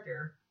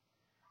character,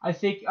 I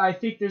think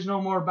there's no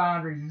more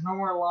boundaries. There's no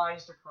more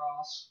lines to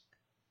cross.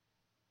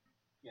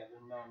 Yeah,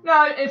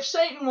 Now, if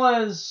Satan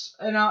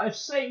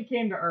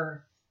came to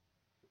Earth,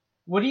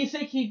 what do you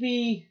think he'd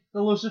be?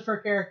 The Lucifer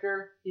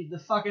character, the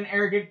fucking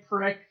arrogant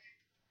prick,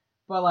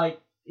 but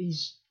like he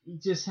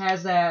just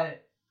has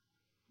that.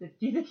 Do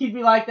you think he'd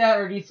be like that,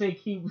 or do you think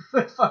he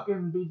would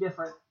fucking be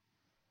different?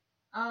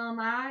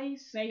 I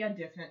say a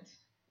different.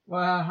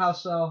 Well, how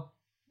so?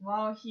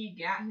 Well, he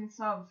got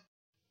himself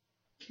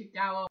kicked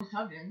out of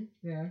heaven.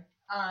 Yeah.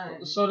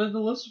 So did the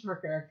Lucifer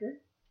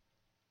character.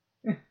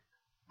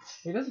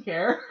 He doesn't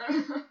care.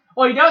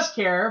 Well, he does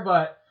care,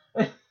 but.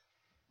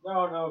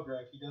 No,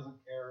 Greg, he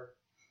doesn't care.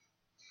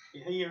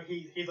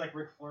 He's like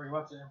Ric Flair. He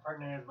wants to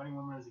impregnate as many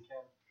women as he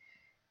can.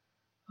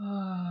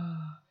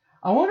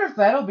 I wonder if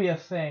that'll be a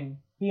thing.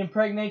 He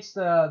impregnates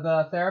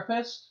the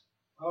therapist.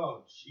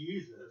 Oh,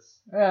 Jesus.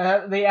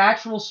 The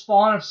actual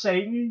spawn of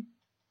Satan.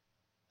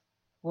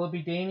 Will it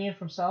be Damien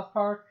from South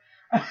Park?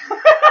 No,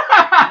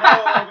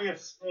 it'll be a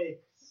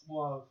snake.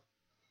 Swab.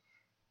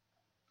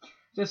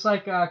 Just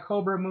like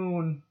Cobra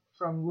Moon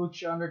from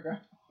Lucha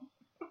Underground.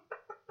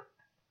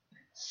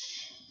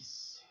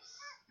 Jesus.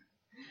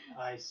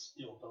 I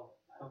still don't.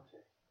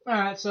 Okay.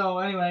 Alright, so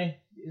anyway,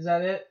 is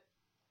that it?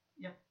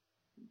 Yep.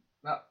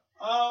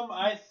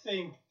 I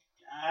think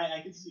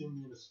I could see him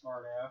being a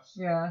smart ass.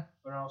 Yeah.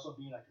 But also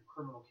being like a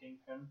criminal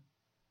kingpin.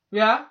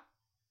 Yeah?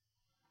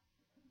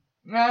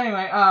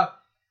 Anyway,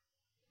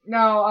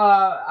 now,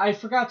 I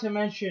forgot to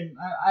mention,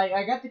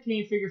 I got the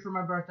Kane figure for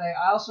my birthday.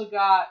 I also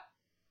got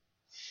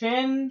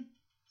Finn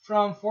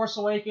from Force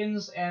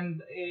Awakens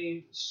and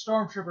a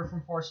Stormtrooper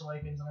from Force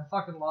Awakens, and I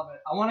fucking love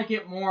it. I want to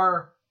get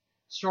more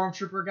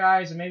Stormtrooper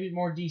guys and maybe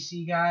more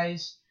DC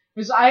guys.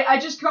 Because I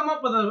just come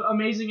up with an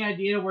amazing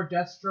idea where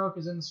Deathstroke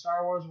is in the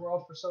Star Wars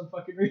world for some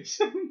fucking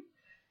reason.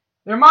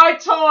 They're my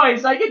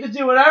toys! I get to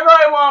do whatever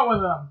I want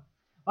with them.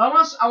 I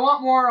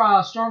want more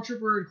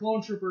Stormtrooper and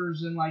Clone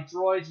Troopers and like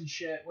droids and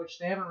shit, which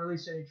they haven't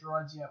released any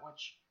droids yet,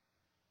 which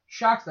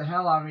shocks the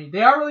hell out of me.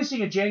 They are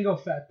releasing a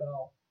Jango Fett,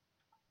 though.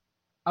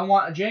 I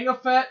want a Jango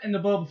Fett and the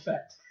Boba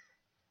Fett.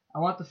 I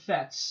want the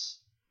Fetts.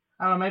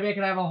 I don't know, maybe I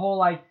could have a whole,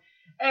 like...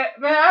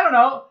 man, I don't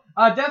know.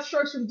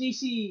 Deathstroke's from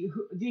DC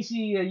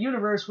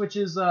Universe, which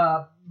is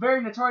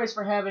very notorious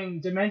for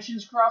having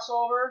dimensions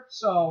crossover,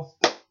 so...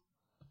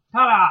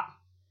 Ta-da!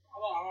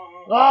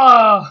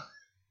 Oh!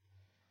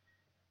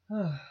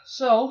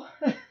 So...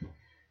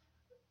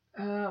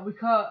 we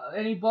caught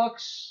any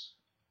books?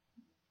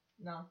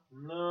 No.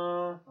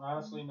 No,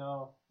 honestly,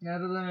 no.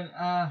 Other than,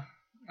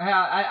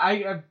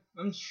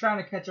 I'm just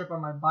trying to catch up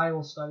on my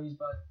Bible studies,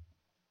 but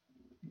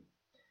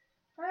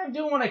I'm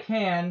doing what I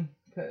can.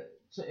 'Cause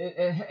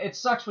it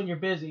sucks when you're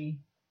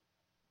busy.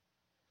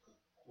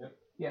 Yep.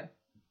 Yeah.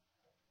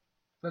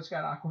 That's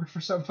got awkward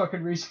for some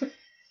fucking reason.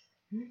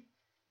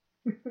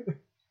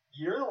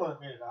 You're the one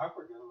that made it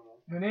awkward,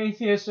 An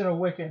atheist and a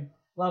Wiccan.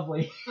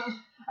 Lovely.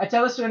 I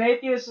tell this to an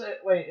atheist.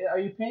 Wait, are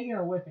you pagan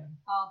or Wiccan?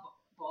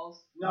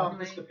 Balls. No, I'm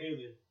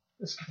Episcopalian.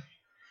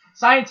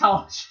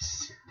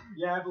 Scientologist.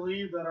 Yeah, I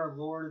believe that our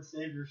Lord and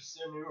Savior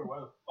Sinu, or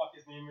whatever the fuck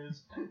his name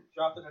is,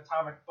 dropped an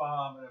atomic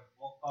bomb in a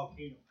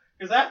volcano.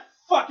 Because that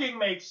fucking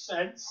makes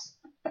sense.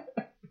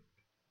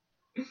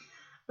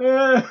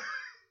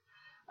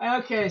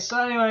 Okay,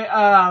 so anyway,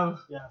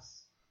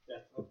 Yes.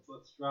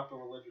 Let's drop the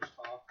religious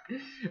talk.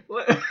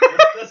 What?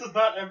 This is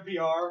not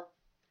NPR.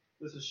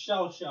 This is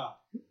Shell Shock.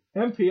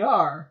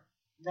 NPR.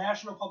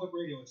 National Public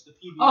Radio. It's the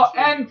PBS. Oh,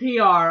 radio.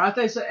 NPR. I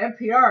thought you said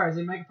NPR. Is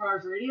it Mega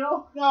Powers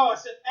Radio? No, I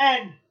said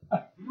N.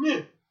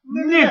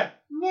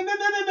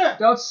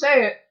 Don't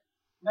say it.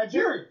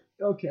 Nigeria.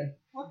 Okay.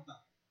 What the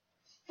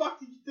fuck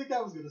did you think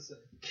I was gonna say?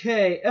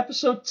 Okay,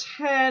 episode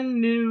 10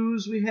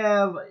 news. We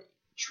have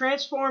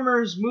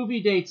Transformers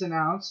movie dates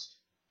announced.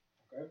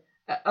 Okay.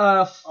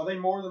 Are they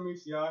more than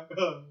meets the eye?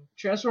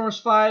 Transformers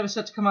 5 is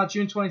set to come out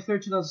June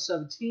 23rd,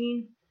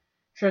 2017.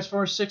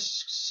 Transformers 6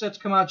 is set to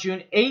come out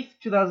June 8th,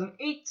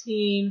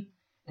 2018.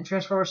 And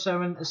Transformers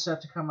 7 is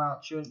set to come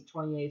out June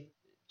 28th,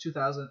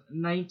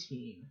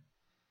 2019.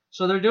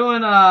 So they're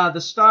doing the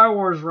Star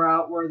Wars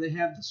route where they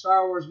have the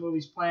Star Wars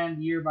movies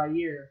planned year by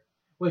year.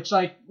 Which,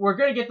 like, we're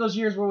going to get those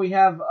years where we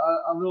have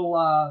a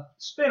little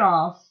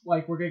spin-off.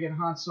 Like, we're going to get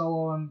Han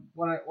Solo and,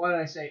 what did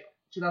I say,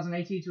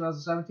 2018,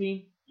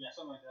 2017? Yeah,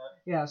 something like that.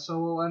 Yeah, so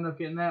we'll end up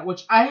getting that.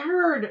 Which I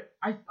heard,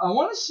 I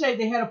want to say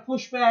they had to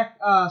push back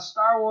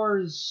Star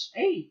Wars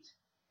 8.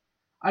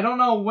 I don't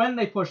know when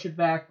they pushed it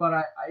back, but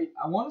I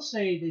want to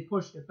say they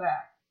pushed it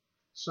back.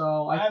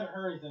 So I haven't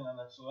heard anything on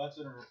that, so that's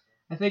interesting.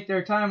 I think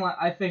their timeline,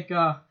 I think,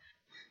 I'm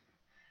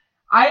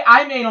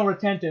anal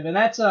retentive, and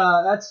that's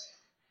a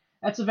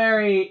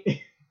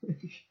very,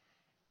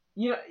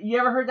 you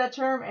ever heard that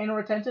term, anal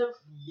retentive?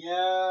 Yeah,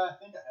 I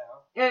think I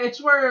have. Yeah,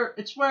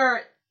 it's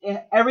where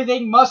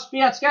everything must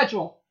be on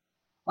schedule.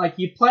 Like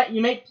you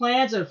make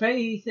plans, and if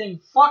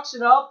anything fucks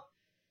it up,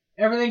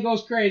 everything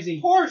goes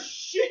crazy. Poor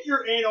shit,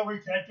 you're anal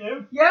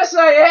retentive. Yes,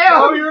 I am.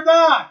 No, you're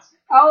not.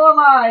 How am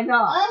I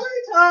not? How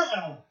many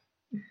times?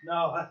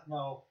 No.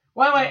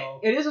 Wait, No.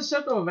 it is a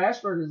symptom of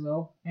Asperger's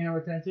though, anal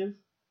retentive.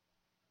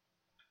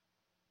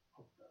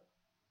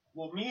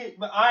 Well,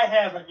 but I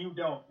have it, you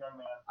don't, young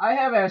man. I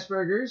have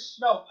Asperger's.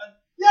 No,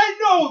 yeah, I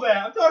know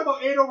that. I'm talking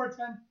about anal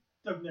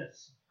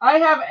retentiveness. I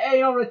have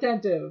anal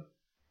retentive.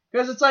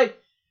 Because it's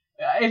like,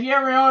 if you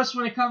ever notice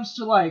when it comes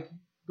to like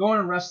going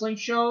to wrestling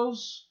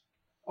shows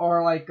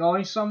or like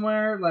going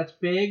somewhere that's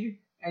big,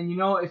 and you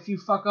know if you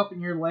fuck up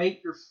and you're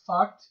late, you're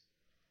fucked.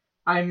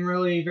 I'm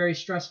really very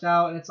stressed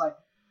out, and it's like,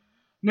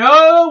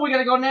 no, we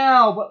gotta go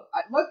now. But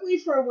luckily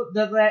for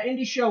that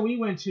indie show we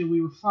went to,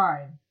 we were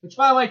fine. Which,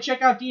 by the way,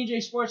 check out D&J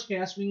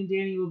Sportscast. Me and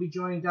Danny will be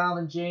joining Donald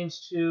and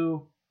James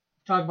to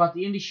talk about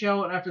the indie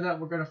show, and after that,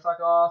 we're gonna fuck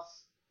off.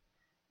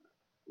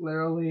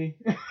 Literally.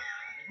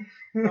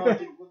 No,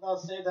 I'll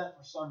save that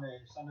for Sunday.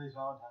 Sunday's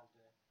Valentine's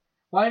Day.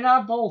 Why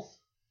not both?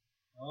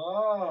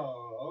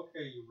 Oh,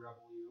 okay, you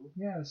rebel, you.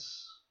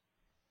 Yes.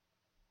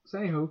 So,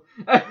 anywho.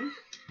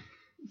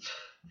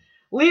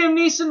 Liam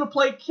Neeson to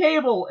play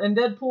Cable in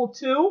Deadpool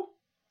 2.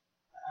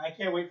 I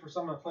can't wait for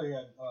someone to play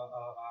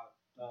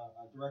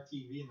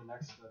DirecTV in the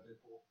next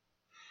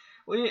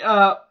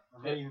Deadpool.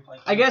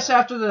 I guess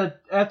after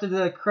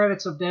the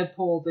credits of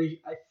Deadpool,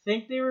 I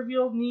think they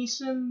revealed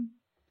Neeson.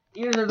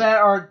 Either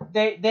that or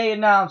they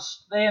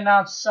announced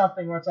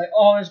something where it's like,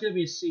 oh, there's gonna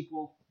be a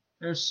sequel.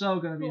 There's so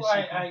gonna be a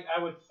sequel. I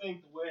would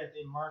think the way that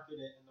they market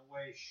it and the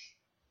way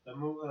the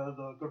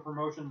good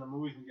promotion the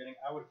movie's been getting,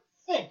 I would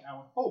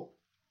hope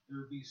there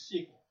would be a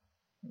sequel.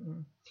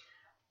 Mm-hmm.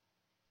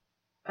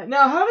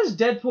 Now, how does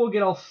Deadpool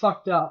get all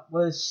fucked up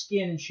with his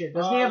skin and shit?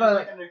 Doesn't he have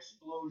like an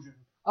explosion?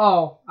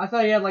 Oh, I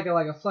thought he had like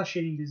a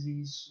flesh-eating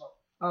disease. No.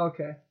 Oh,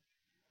 okay.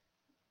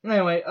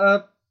 Anyway,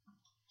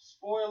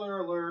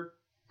 spoiler alert.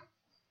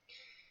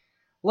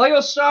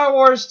 Lego Star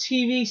Wars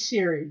TV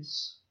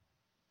series.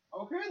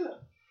 Okay then.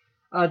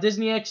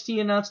 Disney XD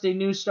announced a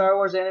new Star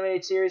Wars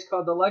animated series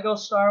called The Lego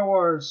Star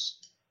Wars,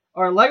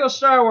 or Lego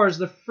Star Wars: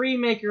 The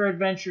Freemaker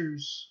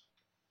Adventures.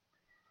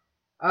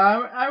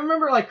 I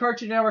remember like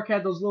Cartoon Network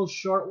had those little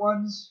short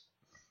ones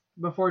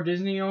before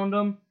Disney owned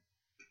them.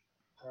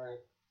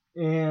 Alright.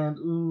 And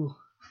ooh.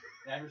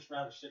 I'd just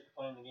rather stick to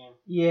playing the game.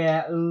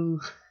 Yeah,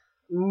 ooh.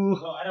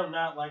 No, I do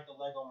not like the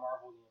Lego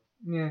Marvel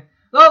game. Yeah.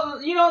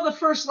 Well, you know, the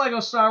first Lego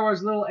Star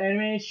Wars little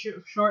anime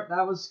short,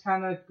 that was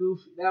kind of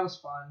goofy. That was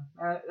fun.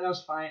 That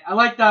was fine. I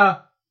liked when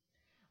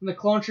the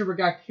clone trooper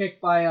got kicked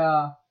by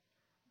a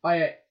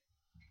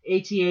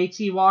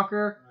AT-AT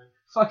walker. Right.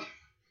 Fuck.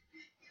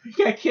 He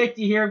got kicked,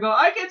 you hear him go,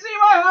 I can see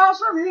my house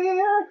from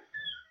here!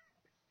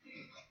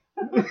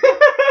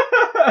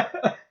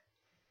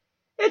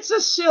 It's a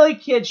silly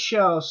kid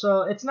show,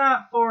 so it's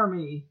not for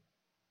me.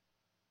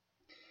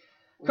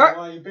 Why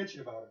are you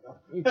bitching about it, though?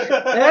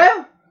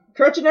 Yeah?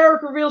 Cartoon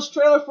Network reveals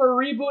trailer for a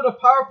reboot of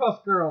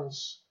Powerpuff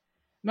Girls.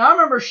 Now, I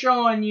remember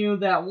showing you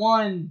that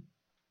one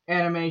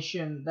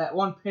animation, that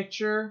one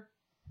picture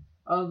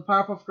of the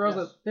Powerpuff Girls.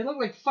 Yes. They look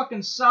like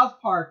fucking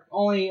South Park,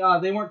 only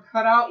they weren't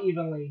cut out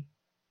evenly.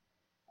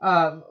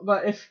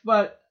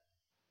 But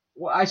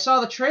I saw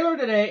the trailer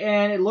today,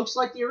 and it looks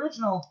like the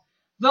original.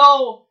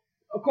 Though,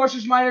 of course,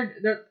 there's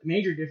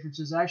major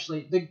differences,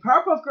 actually. The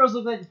Powerpuff Girls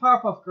look like the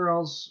Powerpuff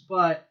Girls,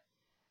 but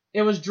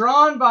it was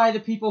drawn by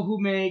the people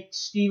who make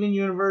Steven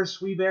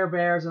Universe, We Bare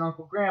Bears, and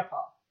Uncle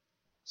Grandpa.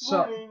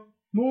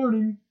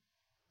 Morning.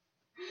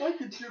 I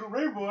can shoot a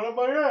rainbow out of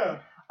my ass.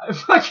 I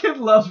fucking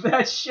love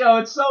that show.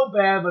 It's so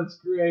bad, but it's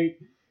great.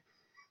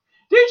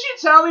 Didn't you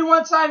tell me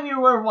one time you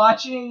were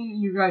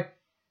watching, you were like,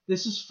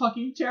 this is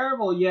fucking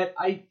terrible, yet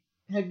I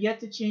have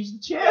yet to change the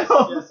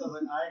channel. Yes, I was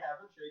like, I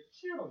haven't changed the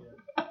channel yet.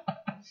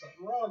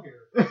 Something wrong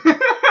here.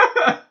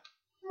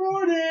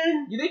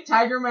 Morning! You think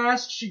Tiger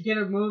Mask should get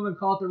a move and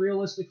call it the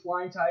Realistic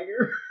Flying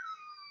Tiger?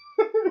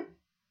 I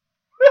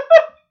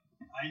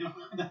know,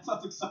 that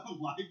sounds like something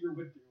Liger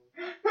would do.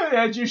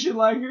 Yeah, Jushin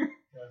Liger.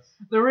 Yes.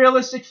 The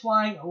Realistic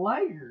Flying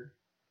Liger.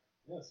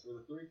 Yes,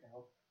 with a 3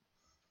 count.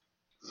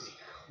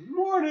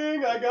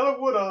 Morning, I got a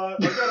woody.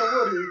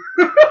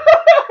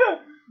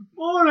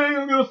 Morning,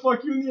 I'm gonna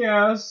fuck you in the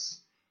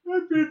ass. Hey,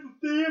 Pizza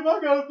Steve, I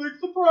got a big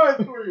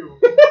surprise for you.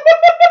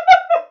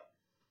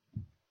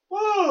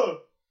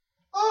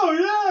 Oh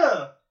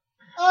yeah.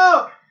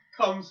 Oh,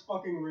 comes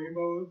fucking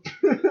rainbows.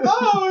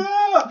 Oh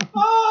yeah.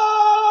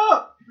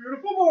 Oh,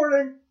 beautiful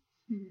morning.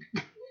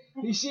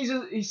 He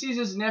sees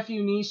his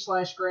nephew, niece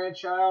 /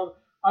 grandchild.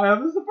 I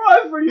have a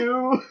surprise for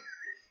you.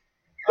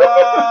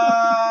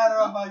 I don't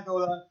know if I go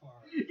that far.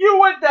 You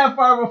went that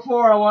far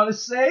before, I want to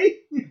say.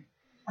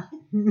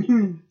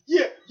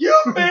 Yeah,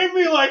 you made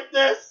me like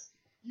this,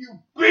 you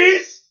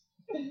beast.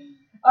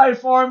 I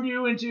formed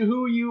you into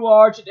who you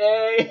are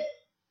today.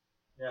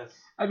 Yes.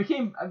 I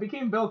became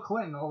Bill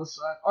Clinton all of a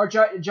sudden, or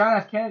John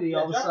F. Kennedy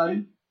all of a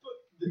sudden.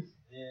 This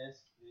is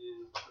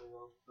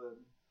Bill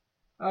Clinton.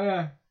 Oh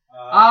yeah.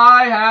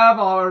 I have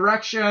an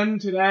erection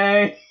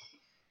today.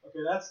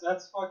 Okay, that's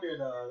fucking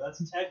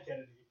that's Ted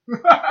Kennedy.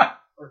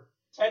 Or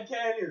Ted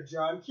Kennedy or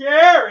John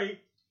Kerry.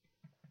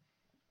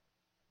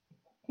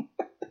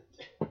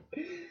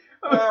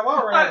 While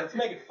we're at it, let's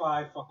make it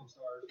 5 fucking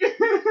stars.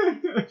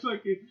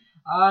 Fucking,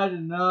 I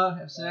did not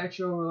have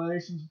sexual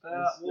relations with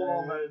that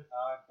woman.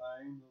 I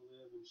banged the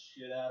living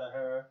shit out of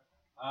her.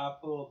 I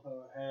pulled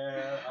her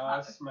hair.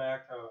 I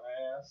smacked her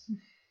ass.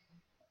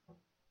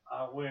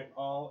 I went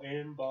all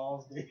in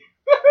balls deep.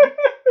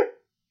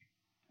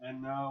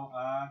 And no,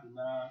 I did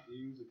not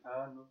use a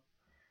condom.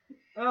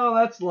 Oh,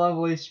 that's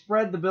lovely.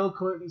 Spread the Bill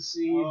Clinton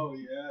seed. Oh,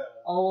 yeah.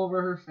 All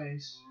over her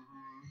face.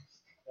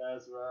 Mm-hmm.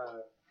 That's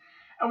right.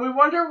 And we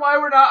wonder why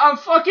we're not on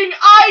fucking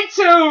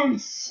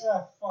iTunes!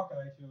 Yeah, fuck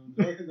iTunes.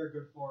 The only thing they're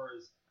good for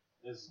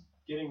is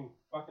getting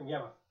fucking,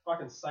 a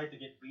fucking site to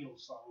get Beatles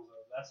songs of.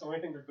 That's the only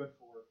thing they're good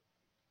for.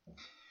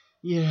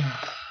 Yeah.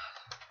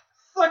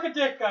 Suck a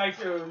dick,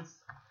 iTunes.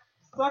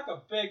 Suck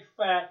a big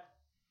fat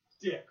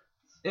dick.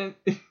 The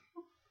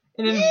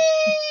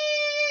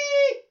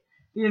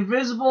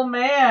Invisible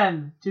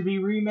Man to be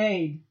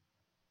remade.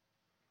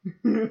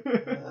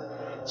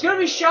 It's gonna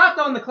be shot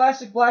though in the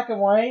classic black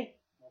and white.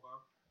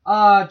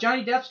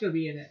 Johnny Depp's gonna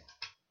be in it.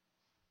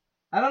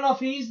 I don't know if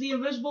he's the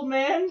Invisible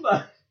Man,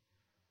 but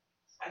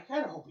I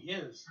kind of hope he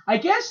is. I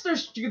guess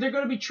they're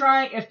gonna be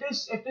trying. If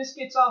this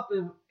gets off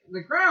the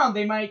ground,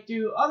 they might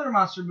do other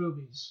monster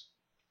movies.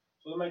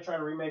 So they might try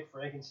to remake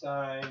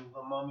Frankenstein,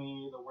 The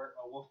Mummy, the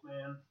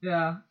Wolfman.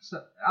 Yeah.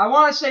 So I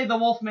want to say the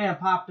Wolfman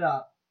popped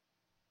up.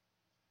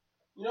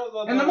 You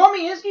know, and the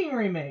Mummy is getting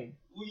remade.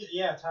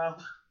 Yeah, Tom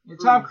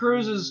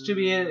Cruise is to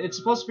be. It's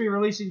supposed to be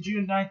releasing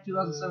June 9th,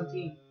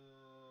 2017.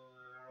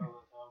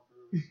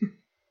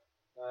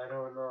 I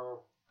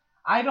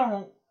don't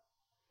know.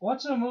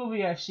 What's a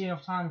movie I've seen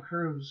of Tom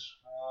Cruise?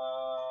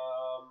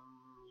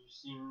 You've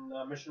seen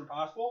Mission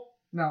Impossible?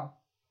 No.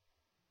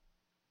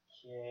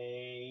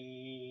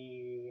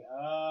 Okay.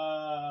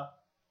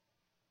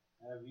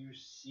 Have you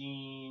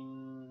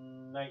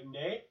seen Night and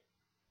Day?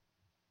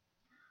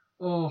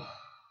 Oh,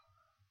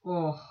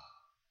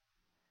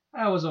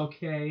 that was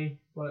okay,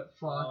 but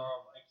fuck.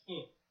 I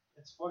can't.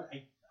 It's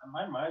funny.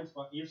 My mind's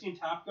fucked. You've seen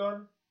Top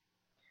Gun?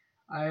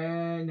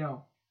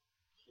 No.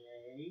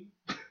 Okay.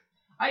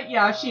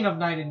 I've seen of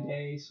Night and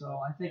Day, so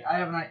I think I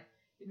have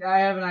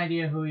an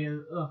idea who he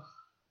is.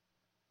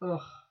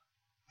 Ugh.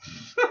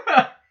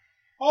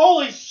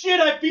 Holy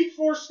shit! I beat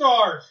 4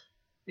 stars.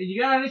 And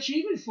you got an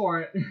achievement for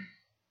it.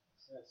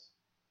 Yes.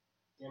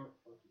 Damn it.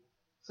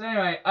 So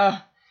anyway,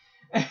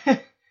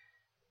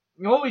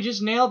 well, we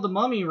just nailed the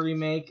Mummy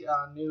remake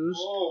news.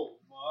 Oh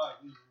my,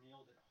 you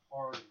nailed it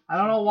hard. I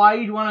don't know why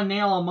you'd want to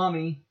nail a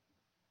mummy.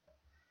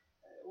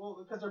 Well,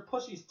 because their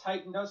pussy's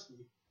tight and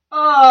dusty.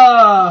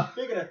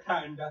 Speaking of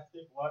tight and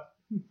dusty, what?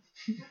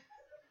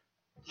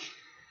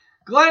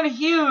 Glenn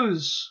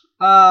Hughes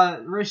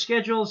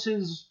reschedules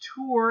his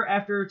tour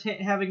after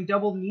having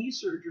double knee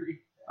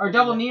surgery. or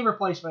double knee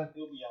replacement.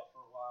 He'll be out for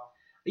a while.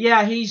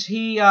 Yeah,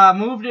 he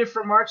moved it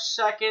from March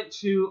 2nd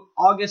to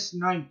August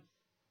 9th.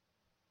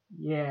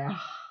 Yeah.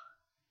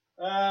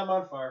 I'm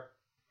on fire.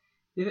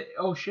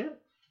 Oh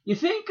shit. You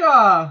think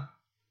I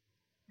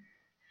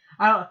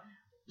don't.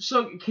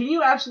 So can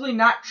you absolutely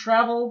not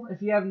travel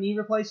if you have knee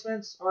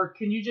replacements, or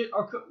can you just,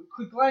 or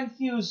could Glenn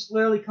Hughes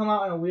literally come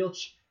out in a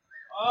wheelchair?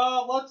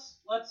 Let's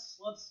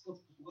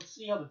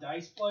see how the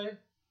dice play.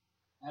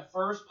 At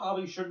first,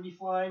 probably shouldn't be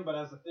flying, but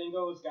as the thing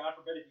goes, God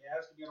forbid if he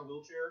has to be in a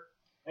wheelchair.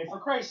 And for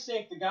Christ's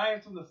sake, the guy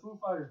from the Foo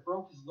Fighters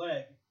broke his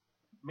leg,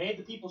 made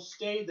the people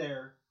stay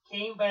there,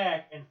 came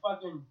back, and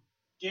fucking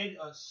did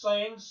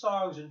sang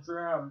songs and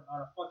drowned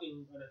on a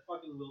fucking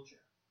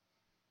wheelchair.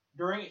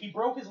 He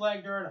broke his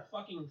leg during a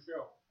fucking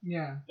show.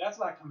 Yeah. That's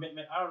not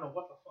commitment. I don't know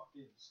what the fuck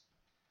is.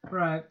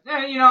 Right.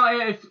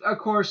 And, if, of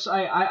course,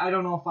 I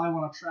don't know if I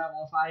want to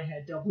travel if I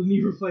had double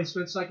knee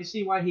replacement, so I can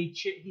see why he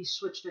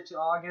switched it to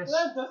August.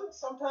 Well, doesn't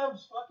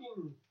sometimes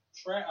fucking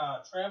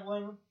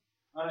traveling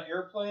on an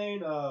airplane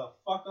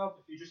fuck up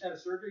if you just had a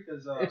surgery?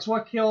 Cause, it's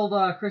what killed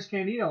Chris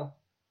Candido.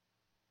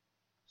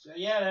 So,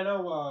 yeah, I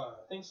know,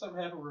 I think something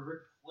happened with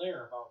Ric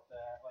Flair about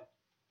that. Like,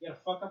 he had a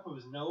fuck up of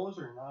his nose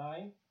or an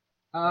eye.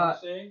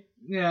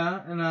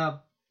 Yeah, and I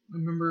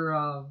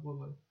remember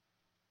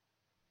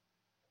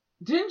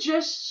didn't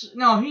Jesse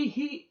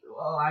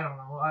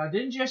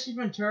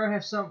Ventura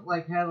have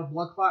have a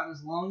blood clot in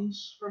his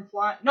lungs from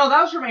flying? No,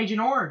 that was from Agent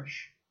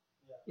Orange.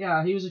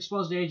 Yeah, he was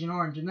exposed to Agent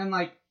Orange, and then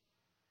I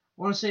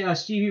want to say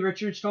Stevie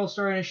Richards told a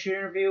story in a shoot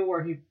interview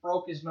where he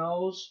broke his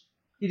nose.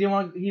 He didn't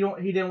want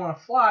to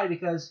fly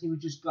because he would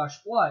just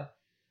gush blood.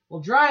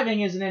 Well,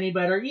 driving isn't any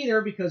better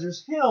either because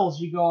there's hills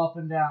you go up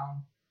and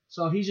down.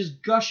 So he's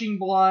just gushing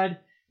blood.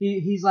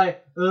 He's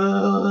like,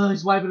 ugh,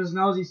 he's wiping his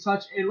nose. He's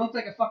touching. It looked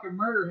like a fucking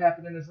murder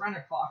happened in his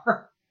rental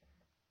car.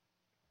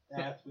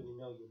 That's when you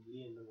know you're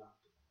being the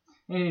doctor.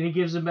 And he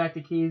gives him back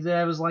the keys.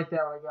 Yeah, it was like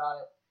that when I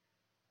got it.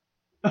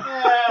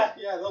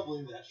 Yeah, they'll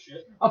believe that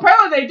shit.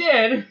 Apparently they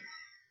did.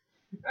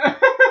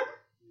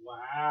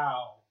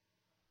 Wow.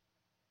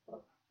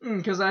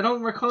 Because I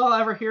don't recall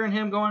ever hearing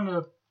him going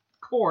to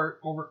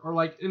court or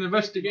an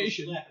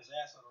investigation. Go slap his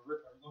ass on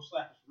go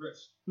slap his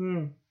wrist.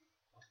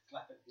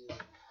 Slap it good.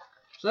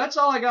 So that's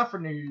all I got for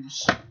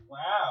news.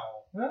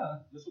 Wow. Yeah.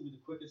 This will be the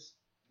quickest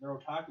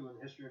Neurotaku in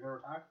the history of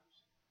Neurotakus.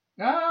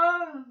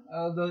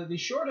 The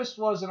shortest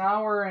was an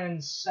hour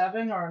and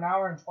 7 or an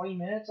hour and 20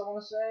 minutes, I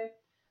want to say.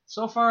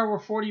 So far, we're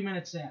 40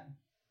 minutes in.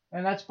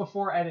 And that's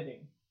before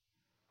editing.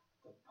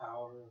 The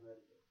power of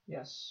editing.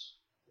 Yes.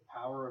 The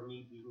power of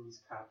me beating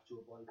these cops to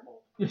a blank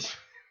hole.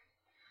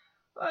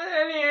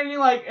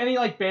 Any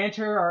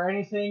banter or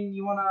anything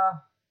you want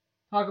to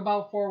talk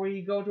about before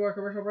we go to our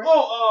commercial break?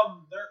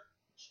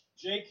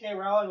 J.K.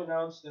 Rowling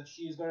announced that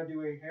she's going to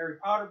do a Harry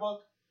Potter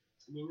book.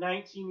 It's going to be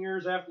 19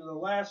 years after the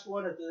last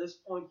one. At this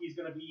point, it's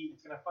going to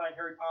find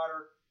Harry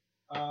Potter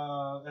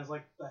as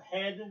like the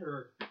head,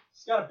 or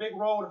he's got a big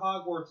role in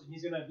Hogwarts, and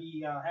he's going to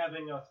be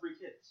having 3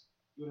 kids.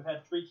 He would have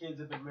had 3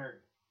 kids and been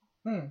married.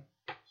 So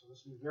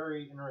this will be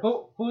very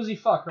interesting. Who's he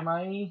fuck?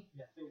 Hermione?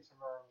 Yeah, I think it's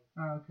Hermione.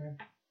 Oh, okay.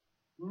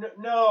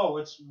 No,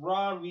 it's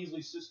Ron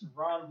Weasley's sister.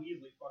 Ron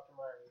Weasley fucked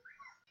Hermione.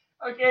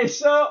 Okay,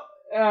 so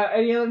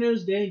any other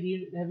news,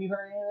 Danny? Have you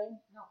heard anything?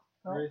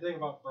 No. Anything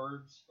about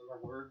birds?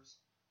 About words?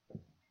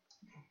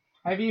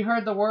 Have you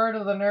heard the word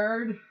of the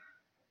nerd?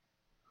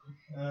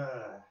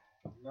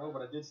 No,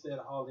 but I did stay at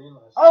a Holiday Inn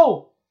last night.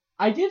 Oh,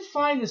 I did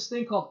find this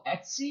thing called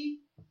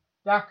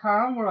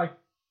Etsy.com where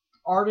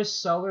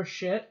artists sell their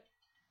shit,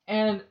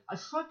 and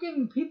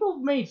people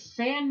made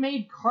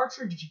fan-made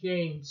cartridge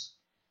games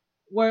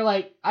where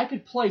I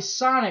could play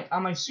Sonic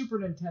on my Super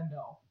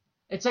Nintendo.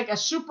 It's like a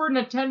Super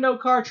Nintendo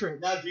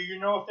cartridge. Now, do you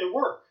know if they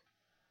work?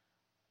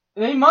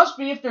 They must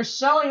be if they're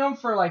selling them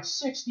for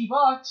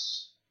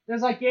 $60.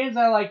 There's games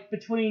that are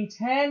between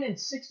 $10 and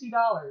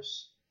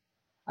 $60.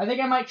 I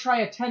think I might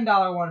try a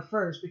 $10 one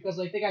first because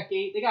they got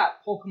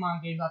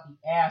Pokemon games out the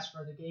ass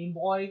for the Game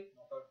Boy.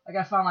 Okay.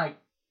 I found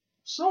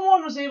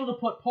someone was able to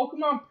put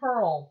Pokemon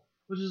Pearl,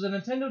 which is a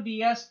Nintendo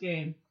DS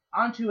game,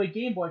 onto a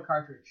Game Boy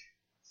cartridge.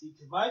 See,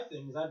 because my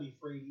thing is I'd be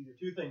afraid either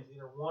 2 things.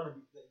 Either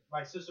one,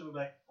 my sister would be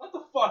like, what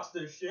the fuck's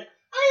this shit?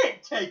 I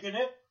ain't taking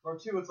it. Or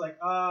 2, it's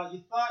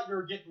you thought you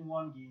were getting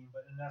one game,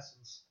 but in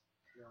essence,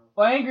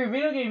 Well, Angry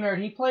Video Game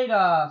Nerd, he played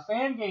a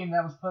fan game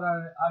that was put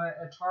on an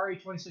Atari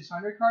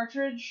 2600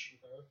 cartridge.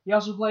 Okay. He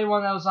also played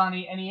one that was on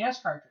the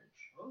NES cartridge.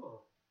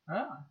 Oh.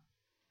 Yeah.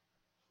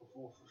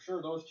 Well, for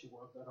sure those 2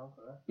 work then,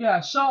 okay.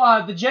 Yeah, so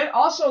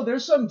also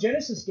there's some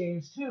Genesis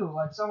games too.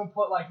 Someone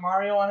put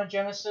Mario on a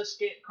Genesis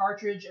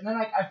cartridge, and then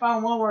I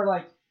found one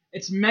where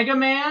it's Mega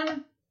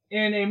Man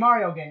in a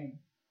Mario game.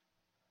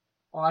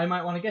 Well, I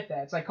might want to get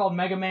that. It's called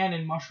Mega Man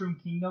in Mushroom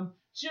Kingdom.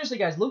 Seriously,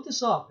 guys, look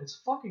this up. It's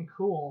fucking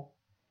cool.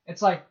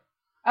 It's I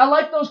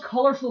like those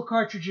colorful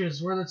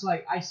cartridges where it's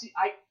I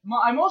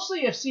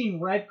mostly have seen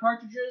red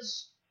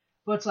cartridges,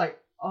 but it's I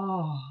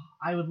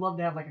would love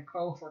to have a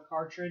colorful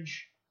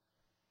cartridge.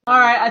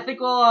 Alright, I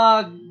think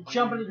we'll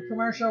jump into the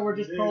commercial. We're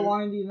just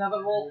prolonging the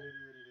inevitable.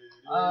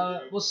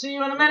 We'll see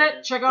you in a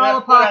minute. Check out all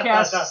the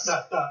podcasts.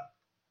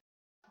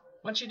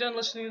 Once you're done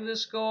listening to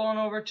this, go on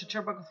over to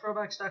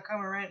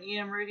turnbucklethrowbacks.com or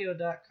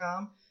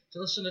rantemradio.com to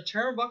listen to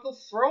Turnbuckle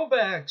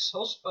Throwbacks,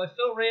 hosted by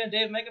Phil Ray and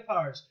Dave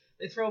Megapowers.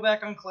 They throw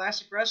back on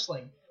classic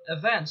wrestling,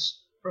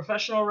 events,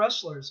 professional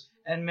wrestlers,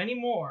 and many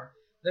more.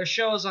 Their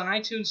show is on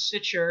iTunes,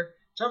 Stitcher,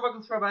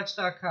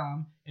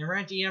 turnbucklethrowbacks.com, and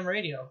Rant EM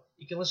Radio.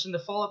 You can listen to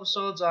full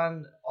episodes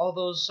on all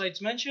those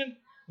sites mentioned.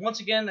 Once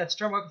again, that's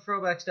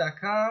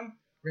turnbucklethrowbacks.com,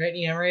 Rant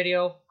EM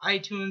Radio,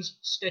 iTunes,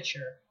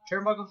 Stitcher.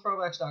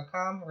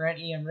 Turnbucklethrowbacks.com, Rant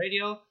EM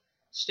Radio,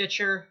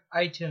 Stitcher,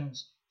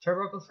 iTunes.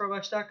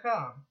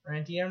 Turnbucklethrowbacks.com,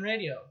 Rant EM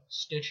Radio,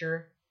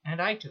 Stitcher, and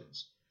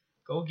iTunes.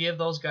 Go give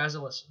those guys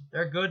a listen.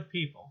 They're good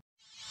people.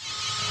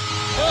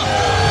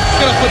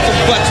 Gonna put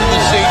some butts in the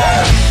seat.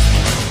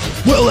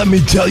 Well, let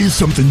me tell you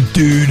something,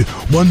 dude.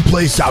 One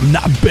place I'm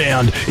not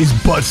banned is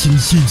Butts in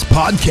Seats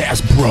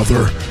Podcast,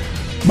 brother.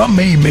 My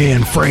main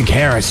man, Frank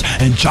Harris,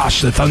 and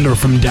Josh the Thunder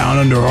from Down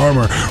Under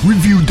Armour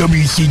review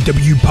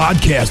WCW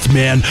podcasts,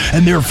 man,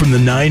 and they're from the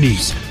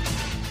 90s.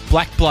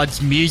 Black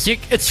Blood's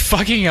music, it's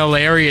fucking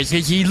hilarious.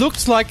 He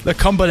looks like the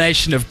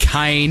combination of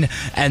Kane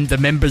and the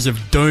members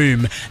of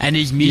Doom, and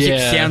his music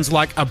sounds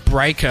like a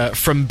breaker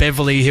from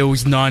Beverly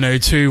Hills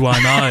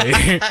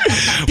 90210.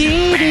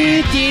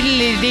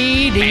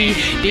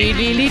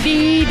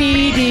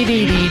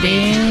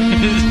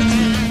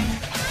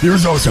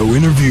 There's also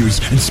interviews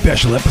and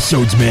special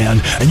episodes,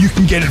 man, and you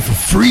can get it for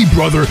free,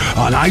 brother,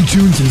 on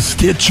iTunes and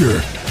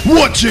Stitcher.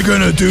 What you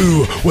gonna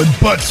do when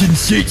Butts in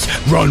Seats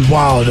run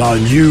wild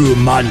on you,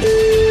 man?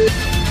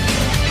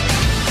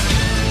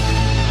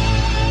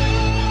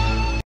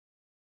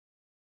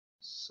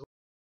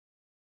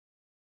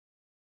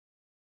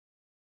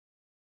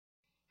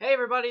 Hey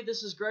everybody,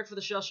 this is Greg for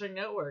the Shellshock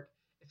Network.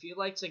 If you'd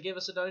like to give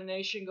us a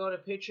donation, go to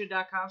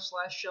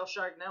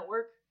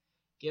patreon.com/ShellshockNetwork.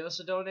 Give us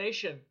a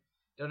donation.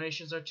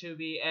 Donations are to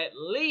be at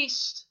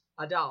least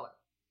 $1.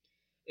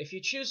 If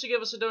you choose to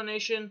give us a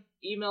donation,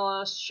 email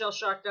us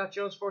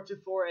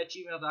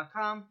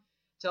shellshock.jones424@gmail.com.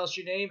 Tell us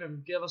your name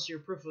and give us your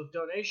proof of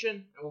donation,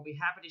 and we'll be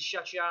happy to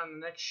shut you out on the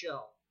next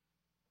show.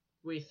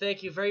 We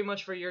thank you very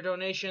much for your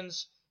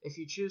donations. If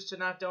you choose to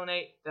not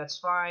donate, that's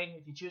fine.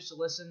 If you choose to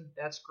listen,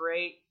 that's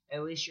great.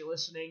 At least you're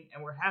listening,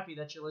 and we're happy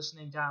that you're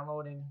listening,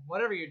 downloading,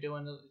 whatever you're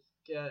doing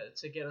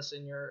to get us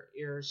in your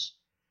ears.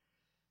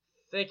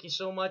 Thank you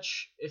so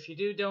much if you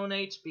do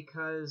donate,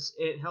 because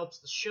it helps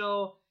the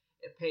show.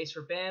 It pays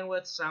for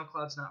bandwidth.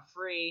 SoundCloud's not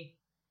free.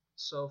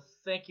 So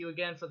thank you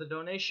again for the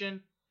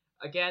donation.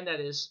 Again, that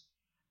is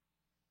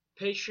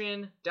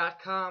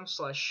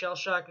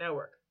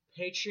patreon.com/ShellshockNetwork.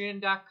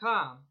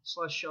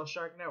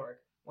 Patreon.com/ShellshockNetwork.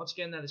 Once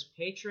again, that is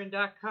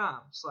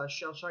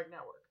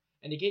patreon.com/ShellshockNetwork.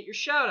 And to get your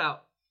shout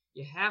out,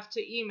 you have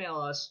to email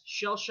us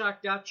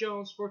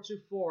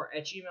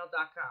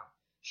shellshock.jones424@gmail.com.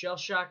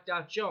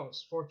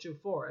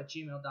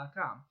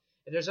 shellshock.jones424@gmail.com.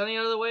 If there's any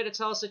other way to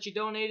tell us that you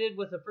donated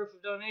with a proof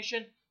of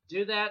donation,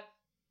 do that.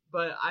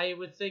 But I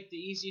would think the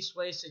easiest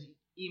way is to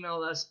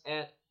email us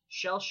at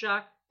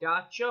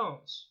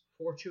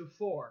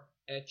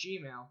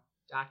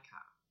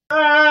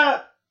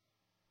shellshock.jones424@gmail.com.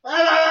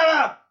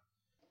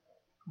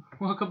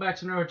 Welcome back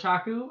to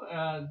Neurotaku.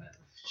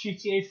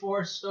 GTA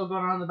 4 is still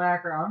going on in the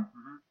background.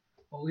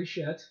 Holy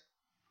shit.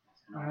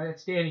 Alright,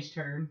 it's Danny's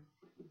turn.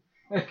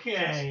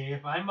 Okay,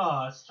 if I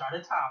must try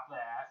to top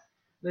that.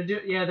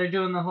 They're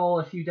doing the whole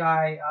if you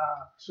die,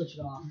 switch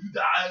it off. You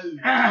die.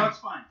 No, it's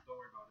fine. Don't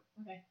worry about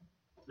it. Okay.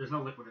 There's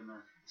no liquid in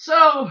there.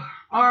 So,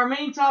 our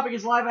main topic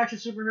is live-action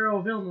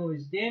superhero villain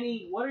movies.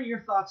 Danny, what are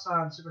your thoughts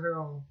on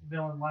superhero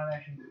villain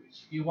live-action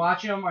movies? Do you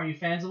watch them? Are you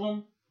fans of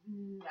them?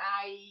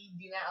 I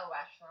do not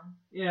watch them.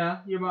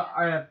 Yeah.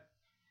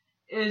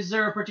 Is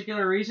there a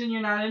particular reason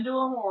you're not into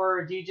them,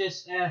 or do you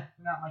just,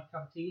 not my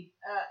cup of tea?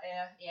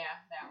 Yeah,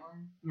 that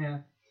one.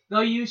 Yeah. Though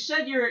you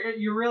said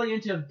you're really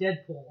into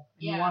Deadpool.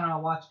 You want to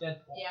watch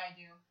Deadpool. Yeah, I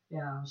do.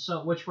 Yeah,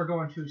 so which we're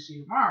going to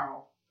see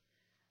tomorrow.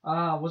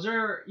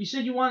 You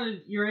said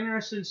you're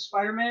interested in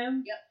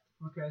Spider-Man? Yep.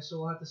 Okay, so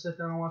we'll have to sit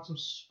down and watch some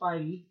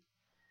Spidey.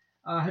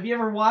 Have you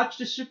ever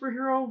watched a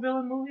superhero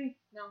villain movie?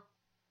 No.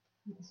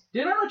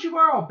 Did I let you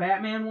borrow a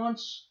Batman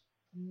once?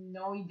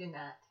 No, you did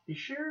not. You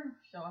sure?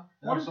 Sure.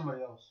 That was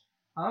somebody else.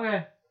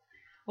 Okay.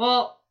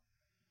 Well,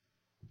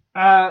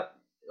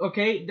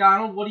 okay,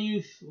 Donald,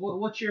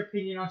 what's your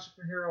opinion on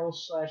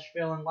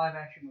superhero/villain live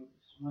action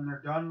movies? When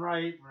they're done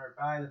right, when they're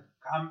by the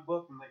comic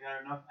book, when they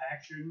got enough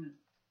action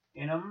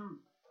in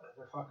them,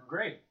 they're fucking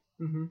great.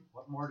 Mm-hmm.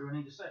 What more do I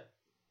need to say?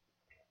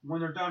 When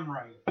they're done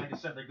right, like I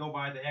said, they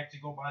actually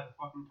go by the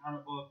fucking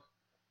comic book,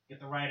 get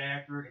the right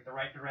actor, get the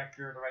right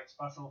director, the right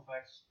special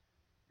effects,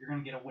 you're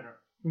gonna get a winner.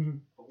 Mm-hmm.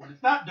 But when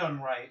it's not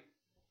done right,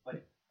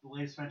 like the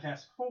latest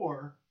Fantastic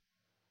Four.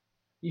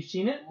 You've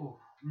seen it? Oof,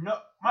 no,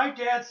 my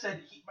dad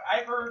said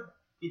I heard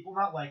people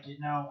not like it.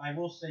 Now I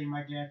will say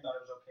my dad thought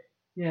it was okay.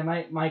 Yeah,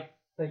 Mike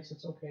thinks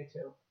it's okay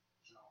too.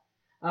 So.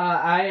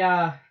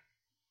 I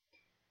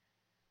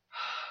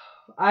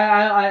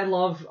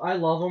love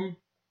them.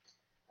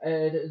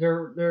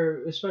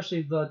 They're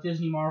especially the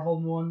Disney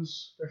Marvel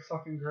ones. They're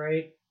fucking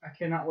great. I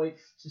cannot wait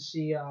to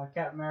see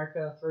Captain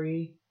America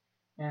 3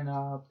 and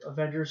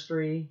Avengers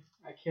 3.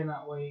 I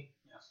cannot wait.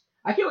 Yes.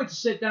 I can't wait to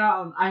sit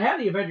down. I have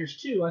the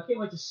Avengers 2. I can't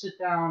wait to sit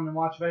down and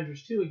watch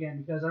Avengers 2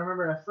 again because I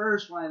remember at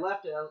first when I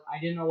left it, I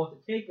didn't know what to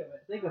think of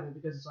it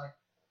because it's like,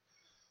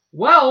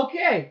 well,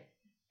 okay.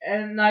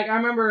 And like I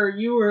remember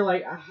you were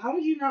like, how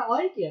did you not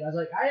like it? I was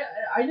like,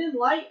 I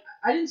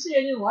didn't say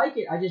I didn't like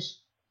it. I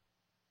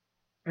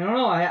don't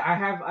know.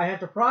 I have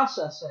to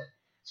process it.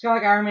 It's kind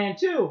of like Iron Man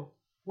 2.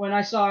 When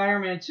I saw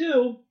Iron Man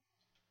 2,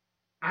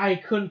 I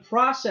couldn't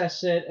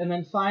process it, and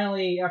then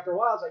finally, after a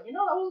while, I was like, that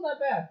wasn't that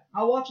bad.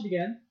 I'll watch it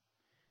again.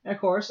 And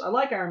of course, I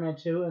like Iron Man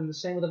 2, and the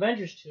same with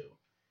Avengers 2.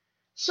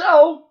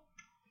 So,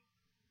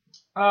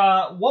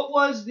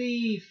 what's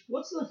the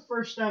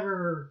first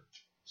ever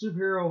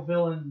superhero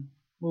villain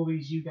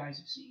movies you guys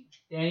have seen?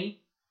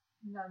 Danny?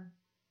 None.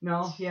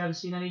 No, you haven't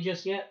seen any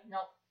just yet?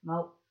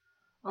 Nope.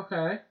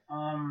 Okay.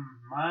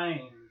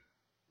 Mine,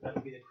 that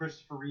would be the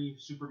Christopher Reeve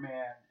Superman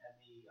and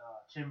the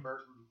Tim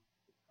Burton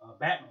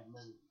Batman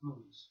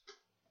movies.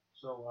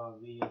 So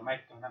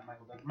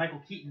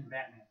Michael Keaton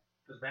Batman.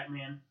 Because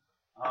Batman.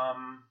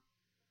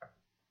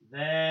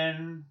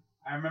 Then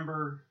I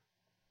remember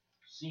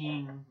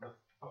seeing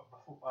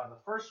the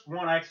first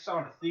one I actually saw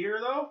in a theater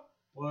though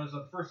was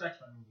the first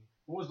X-Men movie.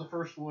 What was the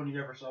first one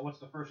you ever saw? What's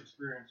the first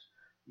experience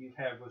you've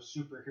had with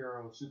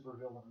superhero,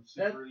 supervillain,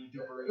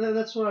 super-duper?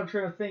 That's what I'm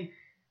trying to think.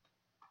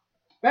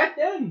 Back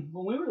then,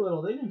 when we were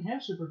little, they didn't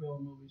have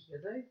supervillain movies,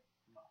 did they?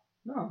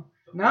 No.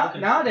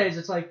 Nowadays,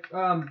 it's like,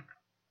 I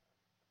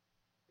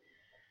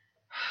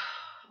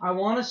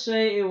want to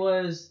say it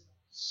was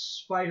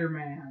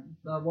Spider-Man,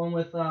 the one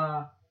with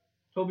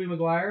Tobey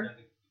Maguire.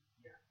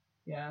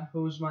 Yeah,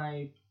 who's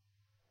my...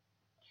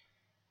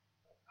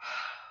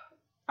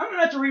 I'm going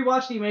to have to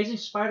rewatch The Amazing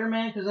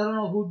Spider-Man because I don't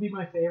know who would be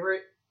my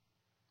favorite.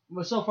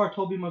 But so far,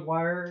 Tobey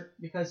Maguire,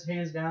 because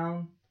hands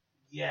down.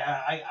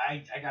 Yeah,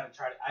 I got to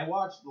try it. I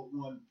watched the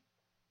one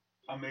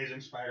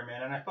Amazing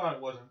Spider-Man, and I thought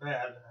it wasn't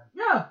bad.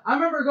 Yeah, I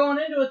remember going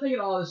into it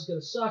thinking, oh, this is going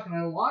to suck, and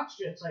I watched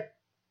it. It's like...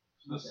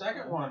 The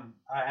second one,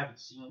 I haven't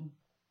seen.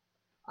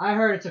 I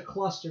heard it's a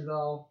cluster,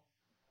 though.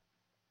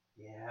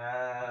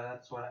 Yeah,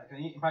 that's what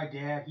my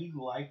dad, he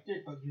liked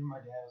it, but even my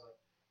dad was like,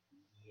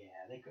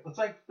 yeah, it's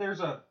like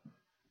there's a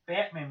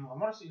Batman, I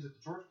want to say, is it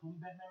the George Clooney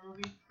Batman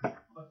movie?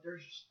 But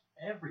there's just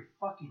every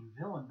fucking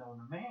villain known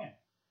to man.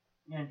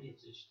 And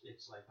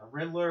it's like a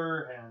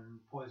Riddler and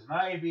Poison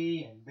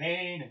Ivy and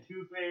Bane and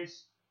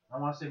Two-Face. I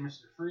want to say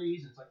Mr.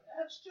 Freeze. It's like,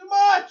 that's too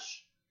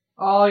much!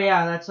 Oh,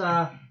 yeah, that's,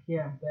 Batman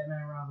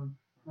and Robin.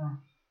 Yeah.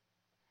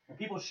 And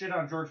people shit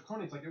on George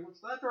Clooney. It's like,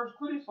 it's not George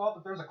Clooney's fault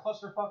that there's a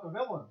clusterfuck of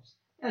villains.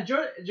 Yeah,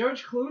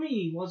 George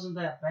Clooney wasn't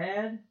that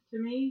bad to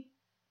me.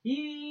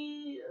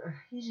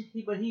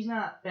 But he's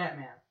not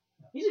Batman.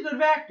 He's a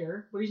good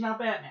actor, but he's not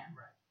Batman.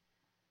 Right.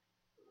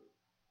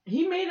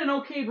 He made an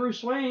okay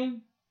Bruce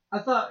Wayne. I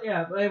thought,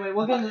 yeah, but anyway,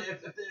 we'll get into...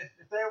 If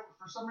they,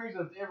 for some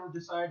reason, if they ever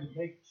decide to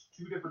make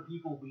two different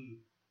people be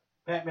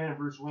Batman and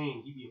Bruce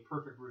Wayne, he'd be a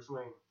perfect Bruce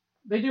Wayne.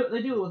 They do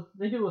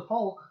it with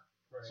Hulk.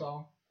 Right.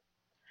 So,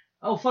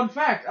 oh, fun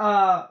fact,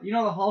 you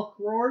know the Hulk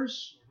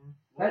roars?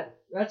 Mm-hmm.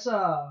 That's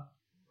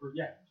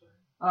yeah.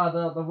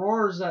 The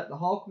roars that the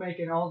Hulk make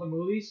in all the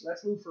movies,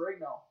 that's Lou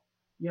Ferrigno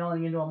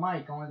yelling into a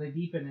mic, only they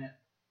deepen it.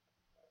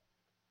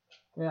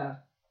 Yeah.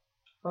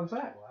 Fun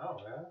fact. Wow,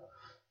 yeah.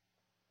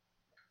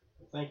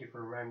 Well, thank you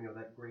for reminding me of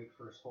that great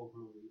first Hulk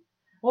movie.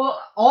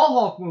 Well, all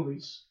Hulk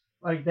movies.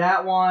 Like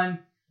that one,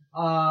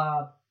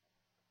 the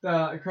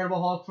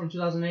Incredible Hulk from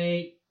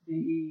 2008,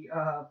 the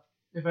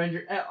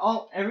Avenger,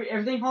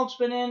 everything Hulk's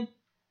been in,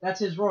 that's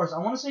his roars. I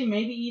want to say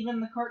maybe even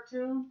the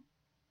cartoon.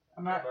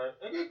 I'm not...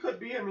 It could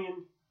be, I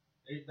mean...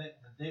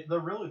 They're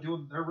really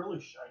doing. They're really.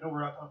 I know we're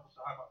not supposed to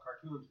talk about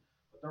cartoons,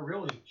 but they're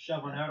really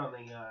shoving out on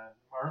the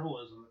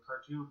Marvelism, the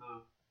cartoon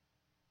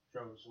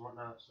shows and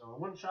whatnot. So it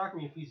wouldn't shock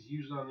me if he's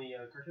used on the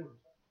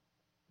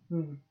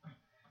cartoons.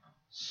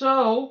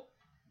 So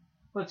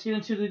let's get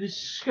into the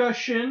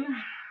discussion.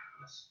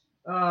 Yes.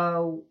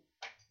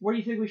 Where do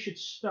you think we should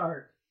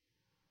start?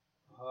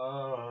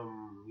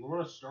 You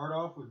want to start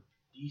off with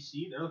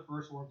DC? They're the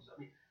first ones. I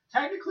mean,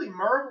 technically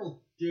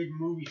Marvel did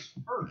movies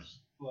first,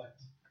 but.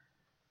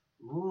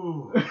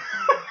 Ooh.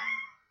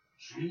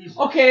 Jesus.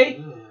 Okay,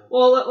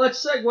 well,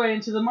 let's segue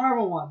into the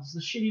Marvel ones,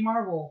 the shitty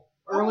Marvel,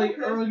 early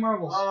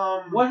Marvels.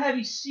 What have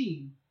you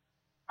seen?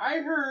 I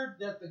heard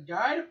that the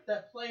guy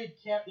that played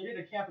they did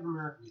a Captain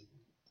America movie.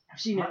 I've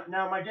seen it.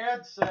 Now, my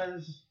dad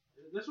says,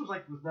 this was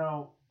like,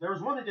 there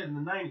was one they did in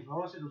the 90s, but I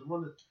want to say there was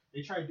one that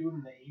they tried doing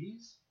in the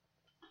 80s.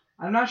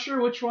 I'm not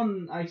sure which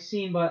one I've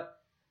seen, but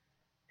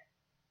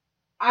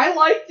I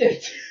liked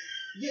it.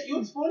 Yeah,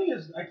 what's funny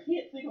is I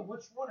can't think of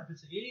which one, if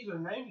it's the 80s or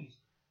 90s,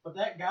 but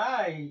that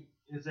guy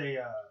is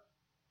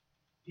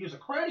he was a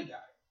karate guy.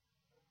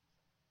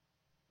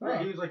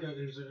 Right. He was a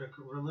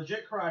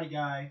legit karate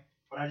guy,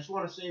 but I just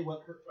want to say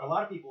what a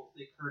lot of people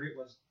think hurt it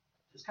was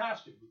his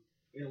costume.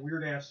 He had a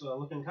weird ass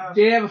looking costume.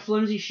 Did he have a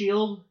flimsy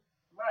shield?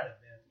 Might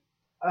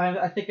have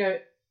been. I think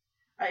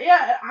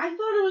Yeah, I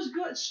thought it was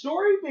good.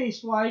 Story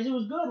based wise, it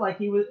was good. Like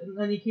and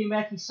then he came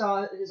back. He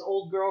saw his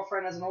old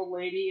girlfriend as an old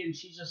lady, and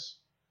she's just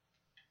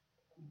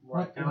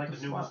right, kind of like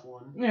the newest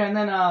one. Yeah, and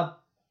then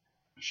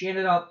she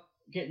ended up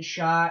getting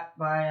shot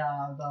by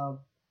the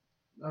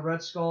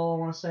Red Skull, I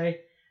want to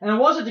say, and it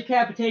was a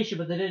decapitation,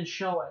 but they didn't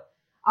show it.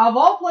 Of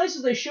all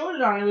places they showed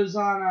it on, it was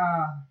on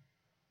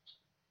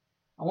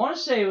I want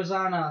to say it was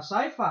on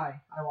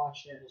Sci-Fi. I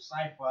watched it.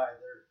 Sci-Fi,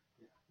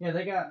 yeah,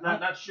 they got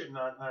not shitting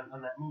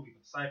on that movie,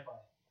 but Sci-Fi.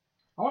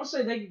 I want to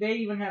say they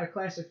even had a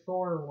classic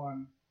Thor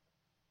one.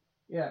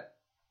 Yeah,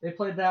 they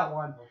played that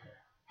one. Okay.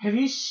 Have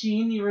you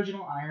seen the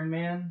original Iron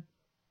Man?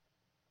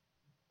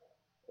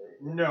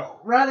 No.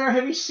 Rather,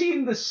 have you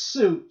seen the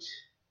suit?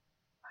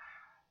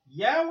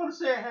 Yeah, I want to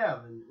say I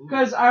have.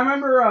 Because I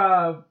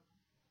remember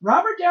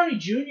Robert Downey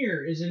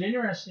Jr. is an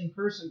interesting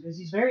person because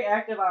he's very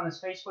active on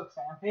his Facebook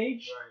fan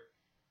page. Right.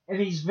 And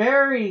he's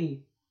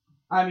very,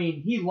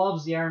 he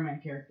loves the Iron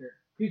Man character.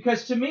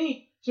 Because to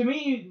me, I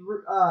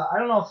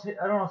don't know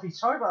if he's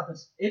talking about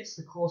this. It's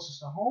the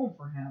closest to home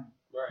for him.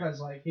 Right. Because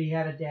like he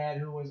had a dad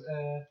who was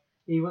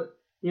he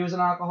was an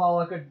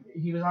alcoholic.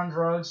 He was on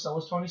drugs. So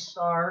was Tony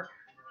Stark.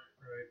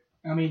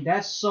 Right.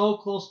 That's so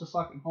close to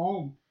fucking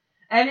home.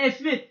 And I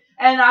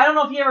don't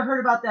know if you ever heard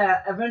about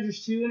that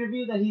Avengers 2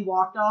 interview that he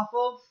walked off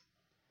of.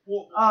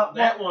 Well,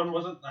 that one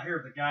wasn't. I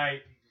heard the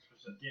guy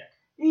was a dick.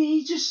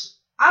 He just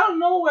out of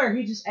nowhere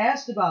he just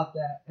asked about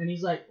that, and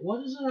he's like,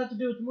 "What does it have to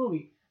do with the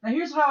movie?" Now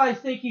here's how I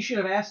think he should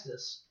have asked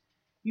this.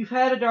 You've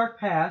had a dark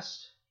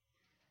past,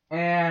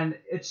 and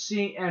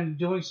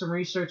doing some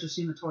research, I've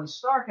seen that Tony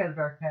Stark had a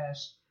dark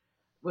past,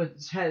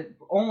 which had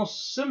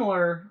almost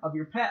similar of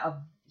your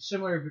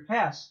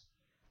past.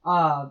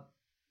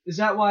 Is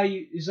that why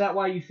you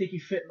think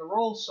you fit in the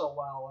role so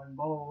well and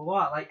blah blah blah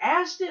blah? Like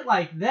asked it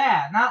like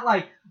that, not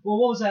like, well,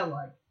 what was that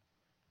like?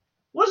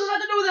 What does that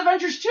have to do with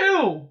Avengers 2?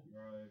 Right.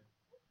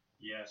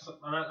 Yeah, so,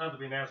 not to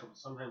be an asshole, but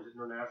sometimes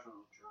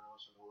international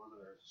journalists are the ones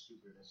that are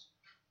stupidest.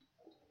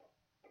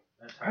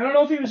 I don't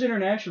know if he was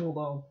international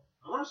though.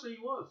 I want to say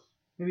he was.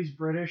 Maybe he's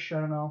British. I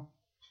don't know.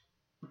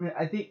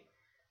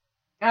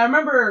 I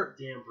remember.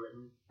 Damn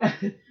Britain.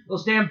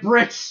 Those damn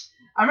Brits.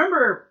 I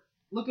remember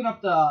looking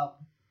up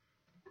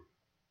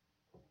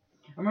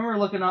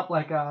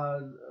like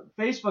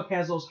Facebook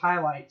has those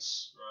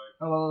highlights,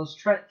 right. Those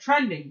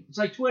trending. It's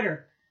like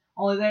Twitter,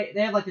 only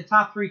they have like the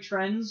top 3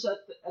 trends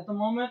at the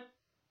moment,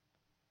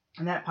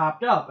 and that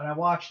popped up, and I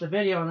watched the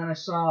video, and then I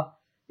saw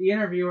the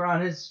interviewer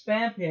on his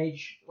fan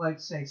page like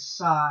say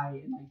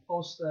sigh and like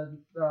post the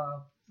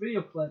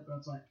video clip, and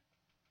it's like,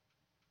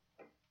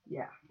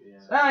 yeah.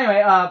 So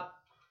anyway,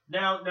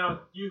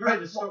 now you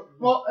heard the story.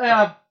 Well,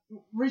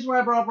 reason why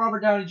I brought up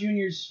Robert Downey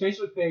Jr.'s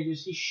Facebook page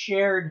is he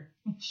shared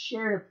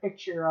a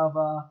picture of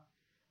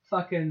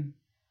fucking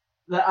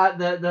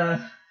the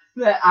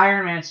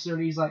Iron Man suit.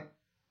 He's like,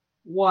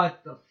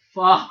 what the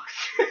fuck?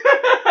 Yeah.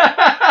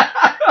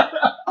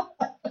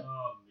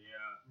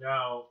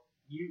 Now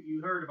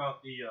you heard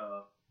about the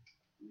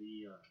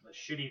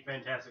shitty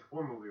Fantastic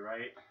Four movie,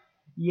 right?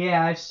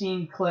 Yeah, I've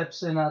seen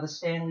clips in the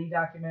Stan Lee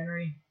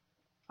documentary.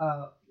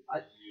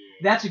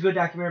 That's a good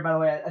documentary, by the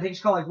way. I think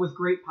it's called like With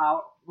Great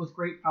Power,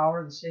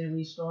 the Stan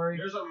Lee story.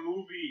 There's a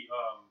movie,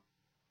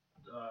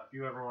 if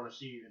you ever want to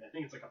see it, I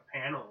think it's like a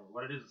panel.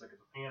 What it is, it's like a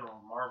panel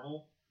of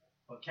Marvel,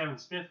 but Kevin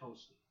Smith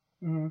hosted.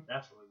 Mm-hmm.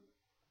 That's really good.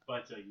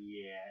 But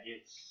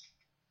it's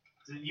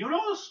you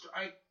know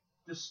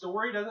the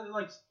story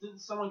didn't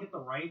someone get the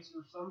rights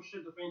or some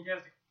shit? The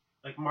Fantastic,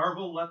 like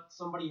Marvel let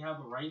somebody have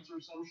the rights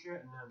or some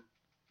shit, and then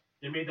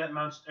they made that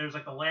monster. It was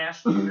like the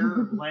last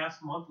year,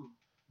 last month of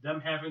them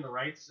having the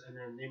rights, and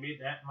then they made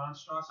that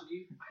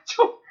monstrosity.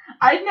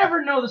 I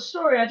never know the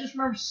story. I just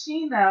remember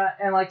seeing that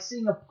and like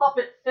seeing a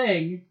puppet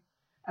thing,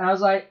 and I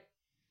was like,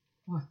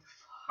 "What the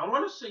fuck?" I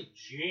want to say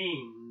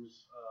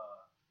James.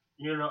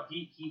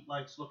 He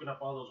likes looking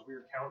up all those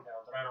weird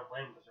countdowns, and I don't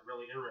blame him because they're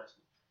really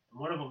interesting. And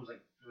one of them was like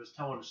it was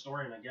telling a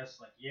story, and I guess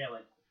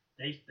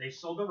they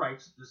sold the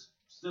rights.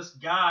 This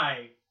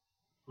guy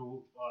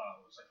who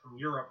was like from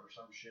Europe or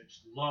some shit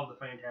just loved the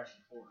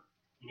Fantastic Four,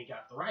 and he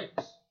got the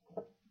rights.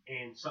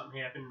 And something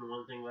happened, and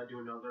one thing led to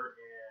another,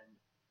 and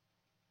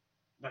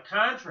the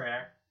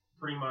contract,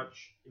 pretty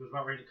much, it was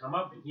about ready to come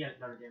up, and he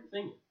hadn't done a damn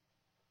thing yet.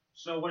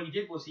 So what he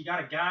did was he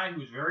got a guy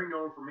who's very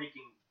known for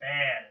making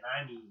bad, and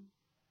I mean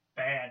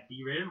bad,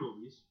 B-rated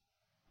movies.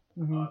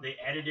 Mm-hmm. They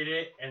edited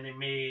it, and they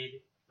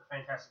made the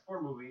Fantastic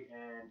Four movie,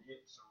 and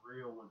it's a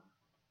real winner.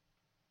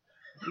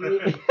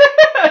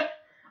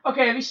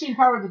 Okay, have you seen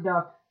Howard the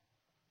Duck?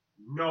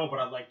 No, but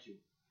I'd like to.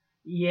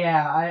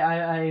 Yeah,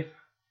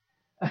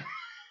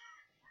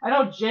 I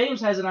know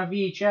James has it on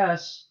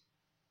VHS.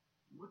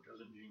 What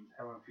doesn't James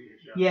have on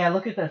VHS? Yeah,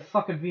 look at that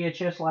fucking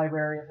VHS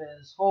library of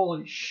his.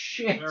 Holy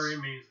shit. Very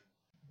amazing.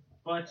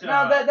 But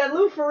now, that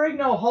Lou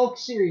Ferrigno Hulk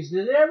series,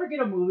 did it ever get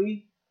a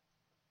movie?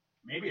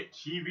 Maybe a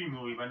TV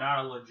movie, but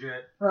not a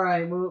legit.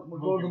 Alright, we'll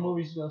go to the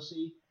movies to go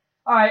see.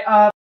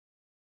 Alright,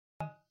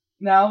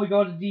 now we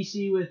go to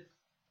DC with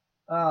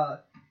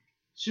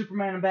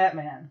Superman and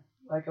Batman.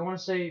 Like, I want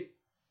to say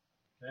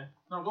Okay.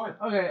 No, go ahead.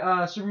 Okay,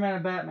 Superman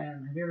and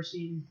Batman. Have you ever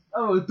seen?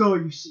 Oh, duh,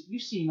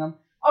 you've seen them.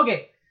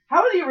 Okay,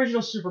 how are the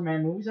original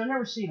Superman movies? I've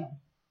never seen them.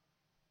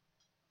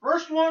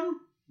 First one,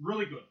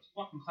 really good. It's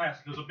fucking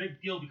classic. It was a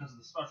big deal because of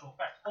the special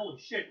effects. Holy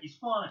shit, he's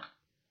flying.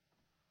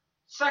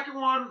 Second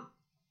one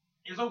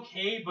is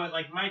okay, but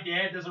like my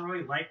dad doesn't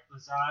really like the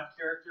Zod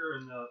character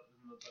in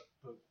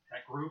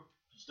that group.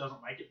 He just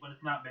doesn't like it, but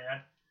it's not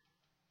bad.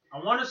 I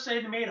want to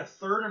say they made a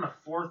third and a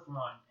fourth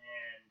one,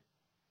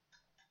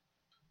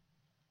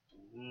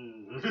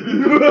 and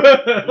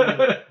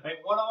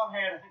like one of them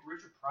had I think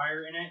Richard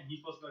Pryor in it, and he's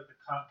supposed to be like the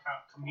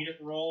comedic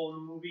role in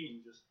the movie,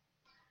 and just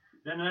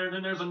then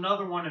there's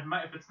another one.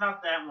 If it's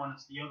not that one,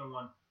 it's the other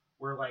one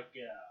where like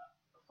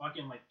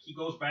fucking like he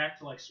goes back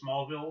to like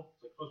Smallville,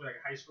 it's like supposed to be like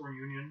a high school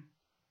reunion.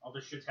 All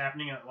this shit's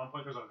happening, and at one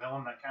point there's a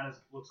villain that kind of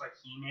looks like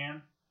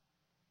He-Man.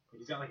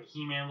 He's got like a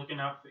He-Man looking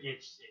outfit.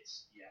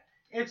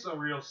 It's a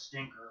real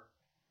stinker.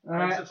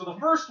 Right. So the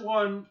first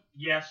one,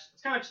 yes,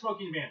 it's kind of like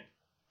Smokey and the Bandit.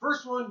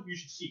 First one, you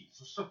should see.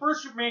 So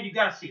first Superman, you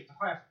gotta see it. It's a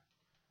classic.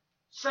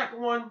 Second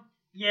one,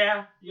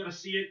 yeah, you gotta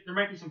see it. There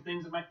might be some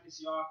things that might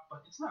piss you off,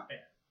 but it's not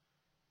bad.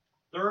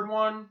 Third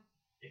one,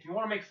 if you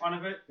want to make fun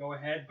of it, go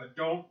ahead, but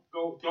don't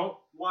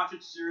watch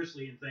it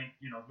seriously and think,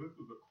 this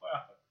is a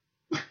classic.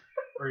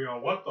 Or,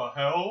 what the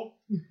hell?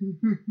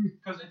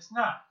 Because it's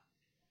not.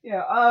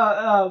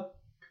 Yeah,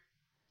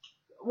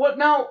 what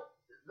now,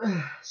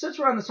 since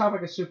we're on the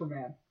topic of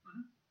Superman,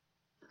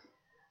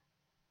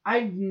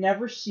 I've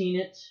never seen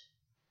it,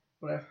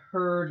 but I've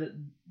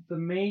heard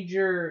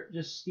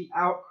the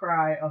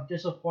outcry of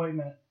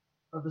disappointment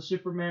of the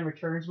Superman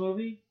Returns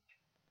movie.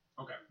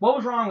 Okay. What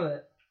was wrong with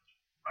it?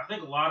 I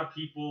think a lot of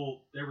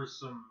people, there was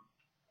some...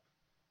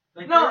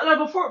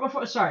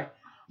 Before, sorry.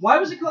 Why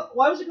was it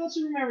called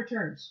Superman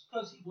Returns?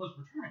 Because he was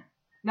returning.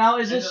 Now,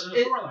 is the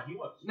storyline, he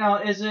was.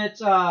 Now, is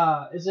it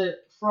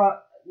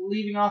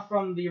leaving off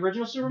from the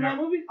original Superman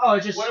movie? Oh,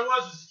 it's just... What it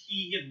was is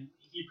he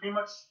pretty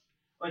much,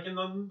 like in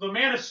the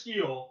Man of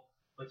Steel,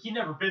 like he'd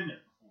never been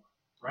there before,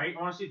 right?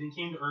 Honestly, then he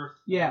came to Earth.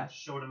 Yeah. And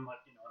showed him, like,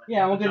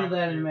 Yeah, we'll get into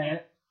that in a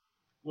minute.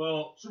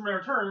 Well, Superman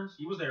Returns,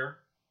 he was there.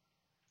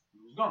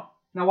 He was gone.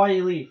 Now, why did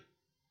he leave?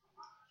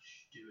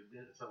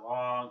 Dude, it's a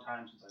long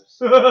time since I've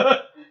seen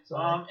it.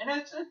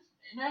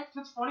 And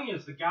what's funny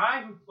is the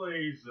guy who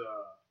plays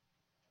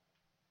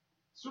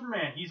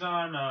Superman, he's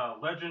on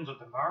Legends of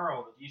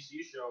Tomorrow, the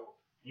DC show.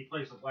 He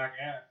plays the Black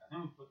Adam. I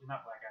think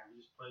not Black Adam.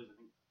 He just plays. I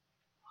think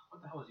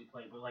what the hell does he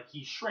play? But like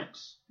he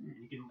shrinks.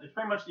 It's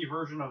pretty much their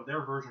version of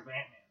Ant-Man.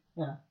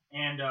 Yeah.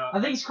 And I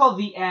think it's called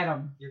the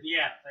Atom. Yeah, the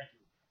Atom. Thank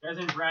you. That's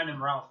in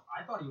Brandon Ralph.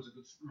 I thought he was a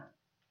good Superman.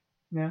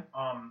 Yeah.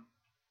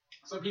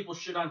 Some people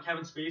shit on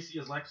Kevin Spacey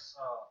as Lex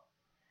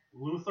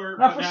Luthor.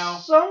 Now,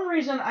 for some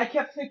reason, I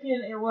kept thinking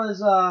it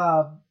was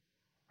I'm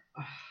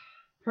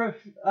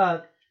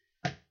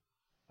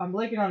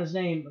blanking on his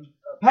name.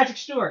 Patrick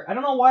Stewart. I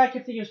don't know why I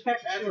kept thinking it was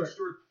Patrick Stewart.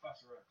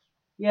 Professor X.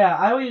 Yeah,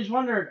 I always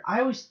wondered.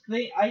 I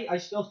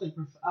still think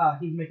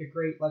he'd make a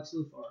great Lex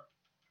Luthor.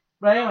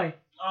 But anyway.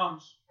 And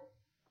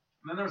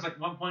then there was like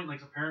one point,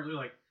 like apparently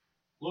like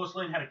Lois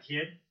Lane had a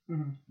kid.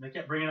 Mm-hmm. And they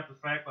kept bringing up the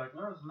fact like,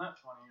 no, isn't that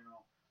funny?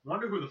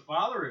 Wonder who the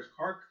father is.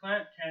 Clark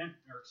Kent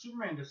or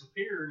Superman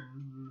disappeared,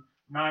 and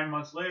 9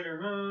 months later,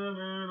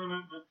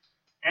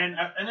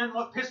 and then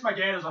what pissed my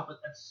dad off is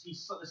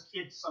this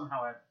kid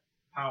somehow had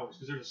powers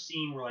because there's a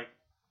scene where like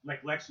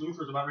Lex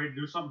Luthor's about ready to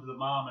do something to the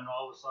mom, and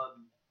all of a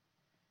sudden,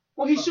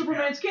 well, he's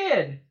Superman's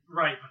kid,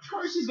 right? Of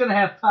course, he's gonna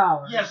have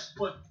powers. Yes,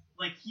 but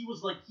he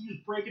was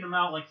breaking them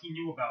out like he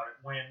knew about it.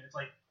 When it's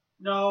like,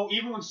 no,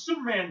 even when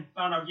Superman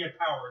found out he had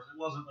powers, it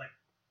wasn't like.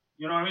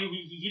 You know what I mean?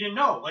 He didn't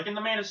know. Like in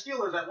the Man of Steel,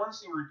 there's that one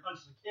scene where he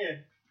punches a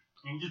kid,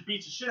 and he just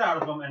beats the shit out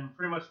of him, and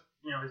pretty much,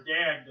 his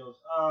dad goes,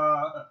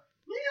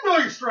 you know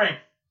your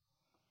strength.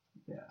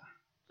 Yeah.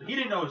 So he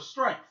didn't know his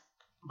strength.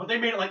 But they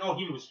made it like, oh,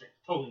 he knew his strength.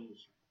 Totally knew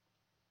his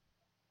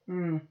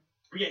strength.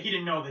 But yet he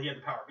didn't know that he had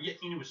the power, but yet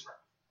he knew his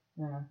strength.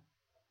 Yeah.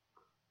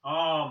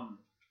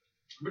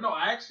 But no,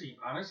 honestly,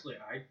 I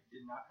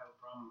did not have a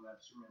problem with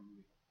that Superman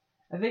movie.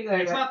 I think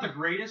it's not the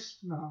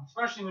greatest, no.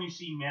 Especially when you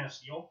see Man of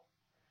Steel.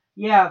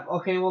 Yeah,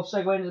 okay, we'll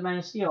segue into the Man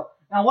of Steel.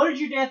 Now, what did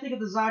your dad think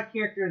of the Zod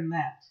character in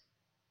that?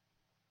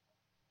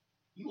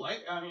 He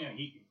Zod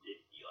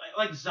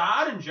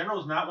in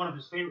general is not one of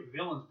his favorite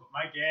villains, but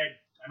my dad,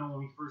 I know when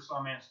we first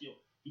saw Man of Steel,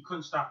 he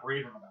couldn't stop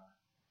raving about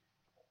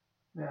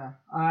it. Yeah,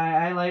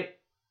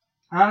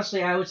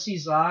 honestly, I would see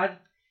Zod,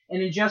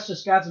 and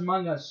Injustice, Gods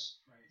Among Us,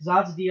 right.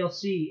 Zod's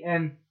DLC,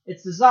 and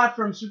it's the Zod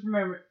from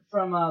Superman,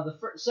 from the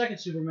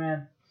second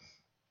Superman.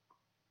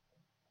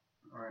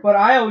 Right. But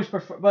I always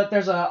prefer. But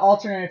there's an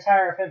alternate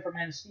attire of him from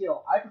Man of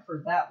Steel. I prefer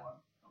that one.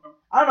 Okay.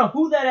 I don't know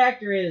who that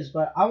actor is,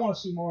 but I want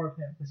to see more of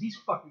him because he's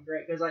fucking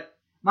great. Because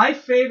my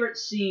favorite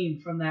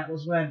scene from that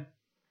was when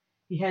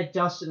he had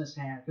dust in his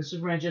hand because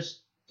Superman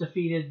just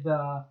defeated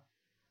the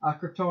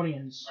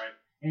Kryptonians, right.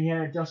 And he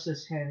had dust in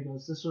his hand. He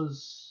goes, "This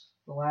was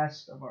the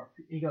last of our."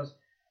 He goes,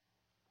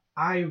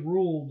 "I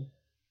ruled.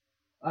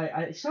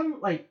 I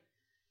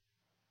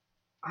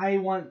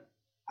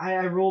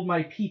ruled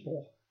my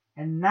people,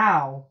 and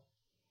now."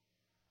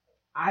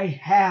 I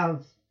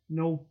have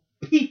no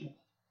people.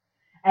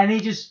 And he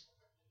just,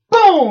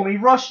 boom, he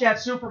rushed at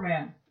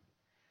Superman.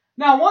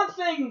 Now, one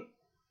thing,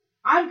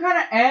 I'm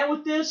kind of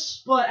with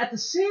this, but at the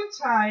same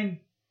time,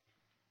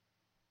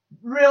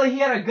 really, he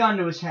had a gun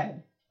to his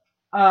head.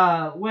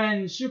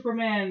 When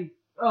Superman,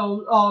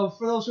 for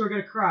those who are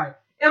going to cry,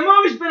 the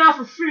movie's been out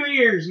for a few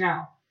years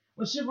now.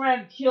 When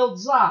Superman killed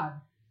Zod.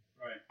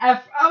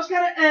 Right. I was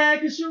kind of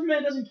because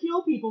Superman doesn't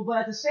kill people, but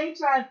at the same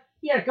time,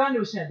 he had a gun to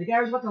his head. The guy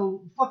was about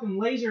to fucking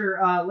laser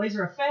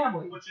a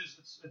family. Which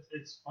is,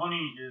 it's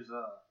funny is,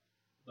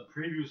 the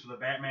previews of the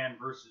Batman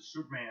versus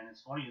Superman,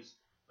 it's funny is,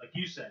 like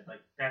you said,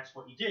 like, that's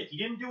what he did. He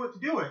didn't do it to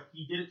do it.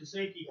 He did it to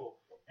save people.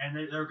 And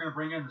they're going to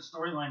bring in the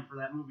storyline for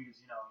that movie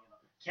is, you know,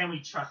 can we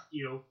trust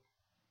you?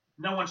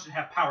 No one should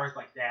have powers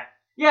like that.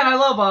 Yeah, and I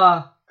love,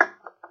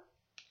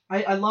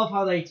 I love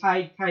how they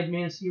tied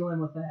Man of Steel in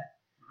with that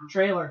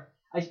trailer.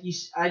 I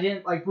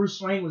didn't, like, Bruce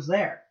Wayne was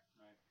there.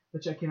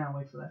 Which I cannot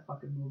wait for that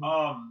fucking movie.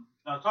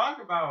 Now talk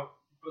about,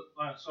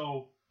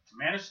 so,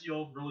 Man of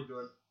Steel, really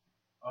good.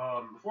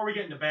 Before we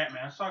get into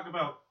Batman, let's talk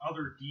about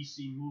other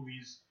DC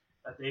movies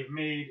that they've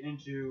made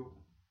into,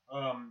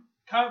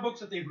 comic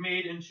books that they've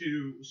made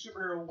into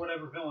superhero,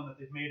 whatever villain that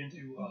they've made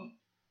into,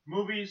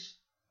 movies.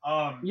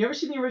 You ever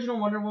seen the original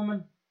Wonder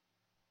Woman?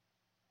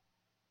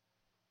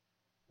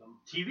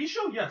 The TV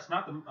show? Yes,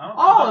 not the, I don't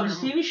Oh, it was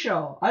a TV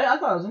show. I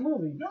thought it was a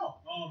movie. No,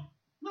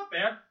 not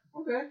bad.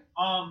 Okay.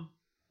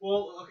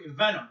 Well, okay,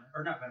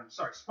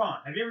 Spawn.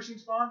 Have you ever seen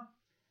Spawn?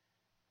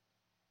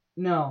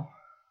 No.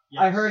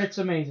 Yes. I heard it's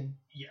amazing.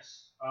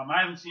 Yes. I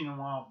haven't seen it in a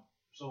while,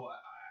 so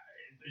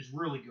it's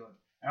really good.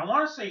 And I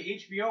want to say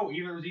HBO,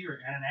 it was either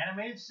an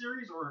animated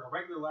series or a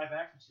regular live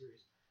action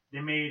series. They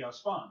made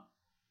Spawn.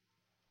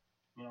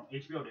 You know,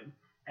 HBO did.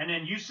 And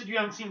then you said you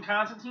haven't seen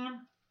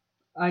Constantine?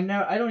 I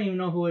don't even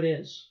know who it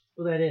is.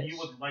 Who that is. You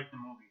wouldn't like the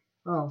movie.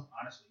 Oh.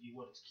 Honestly, you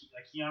would. It's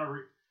like Keanu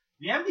Reeves.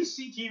 The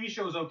NBC TV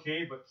show is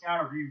okay, but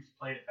Keanu Reeves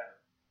played it better.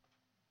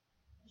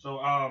 So,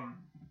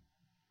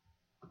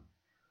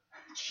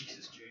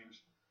 Jesus,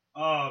 James.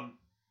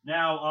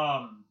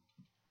 Now,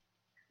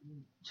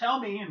 tell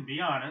me and be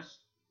honest,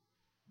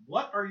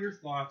 what are your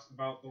thoughts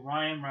about the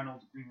Ryan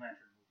Reynolds Green Lantern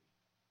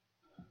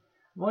movie?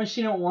 I've only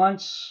seen it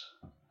once.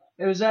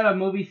 It was at a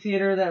movie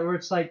theater where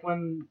it's like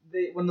when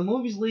the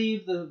movies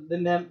leave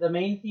the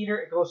main theater,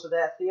 it goes to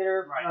that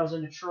theater. Right. When I was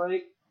in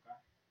Detroit.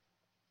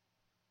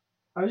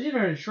 I was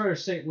either in Detroit or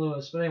St.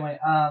 Louis, but anyway,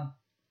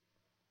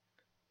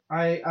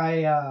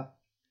 I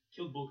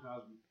killed Bill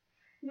Cosby.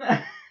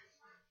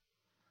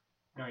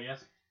 No,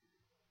 yes.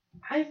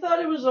 I thought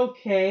it was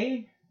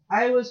okay.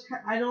 I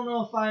don't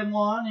know if I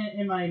want it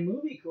in my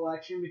movie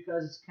collection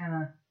because it's kind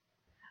of.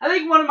 I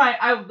think one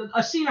of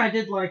a scene I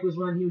did like was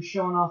when he was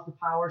showing off the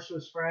powers to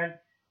his friend.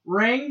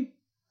 Ring,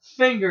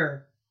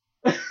 finger.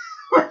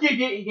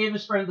 he gave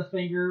his friend the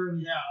finger.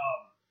 And... Yeah.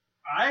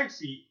 I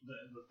actually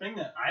the thing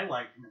that I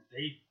liked, and if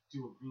they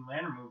do a Green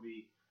Lantern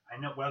movie,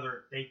 I know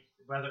whether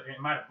it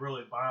might have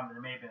really bombed and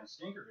it may have been a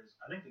stinker. Is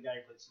I think the guy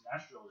who played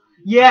Sinestro.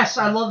 Yes,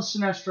 I love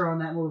Sinestro in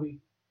that movie,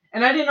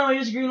 and I didn't know he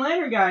was a Green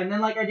Lantern guy. And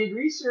then I did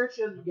research,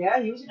 and yeah,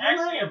 he was a Green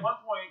Lantern. Actually, at one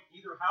point,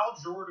 either Hal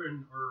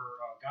Jordan or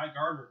Guy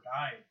Gardner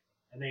died,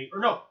 and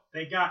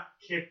they got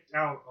kicked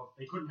out of.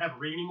 They couldn't have a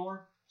ring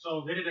anymore,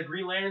 so they did a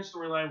Green Lantern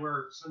storyline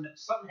where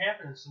something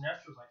happened, and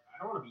Sinestro's like,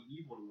 I don't want to be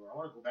evil anymore. I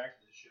want to go back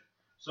to this shit.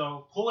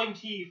 So, pulling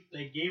teeth,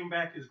 they gave him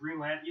back his Green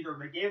Lantern. Either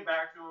they gave it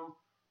back to him,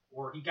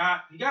 or he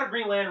got a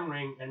Green Lantern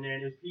ring, and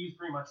then he's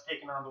pretty much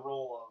taken on the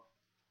role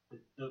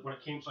of when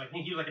it came. So I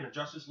think he was like in a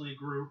Justice League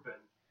group,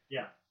 and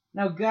yeah.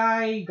 Now,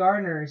 Guy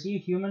Gardner, is he a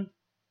human?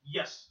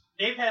 Yes,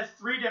 they've had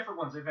 3 different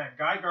ones. They've had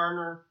Guy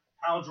Gardner,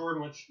 Hal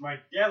Jordan, which my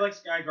dad likes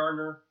Guy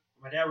Gardner.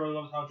 My dad really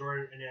loves Hal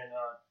Jordan, and then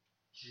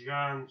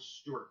John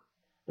Stewart.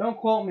 Don't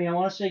quote me. I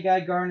want to say Guy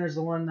Gardner is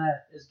the one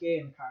that is gay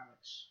in the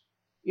comics.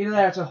 Either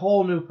that, or it's a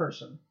whole new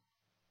person.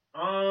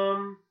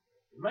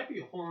 It might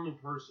be a whole new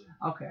person.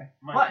 Okay,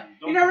 but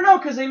you never know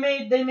because they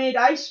made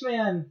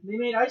Iceman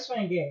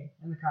gay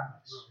in the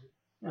comics.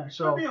 Yeah,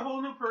 so it could be a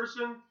whole new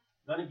person.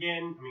 Then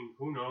again, I mean,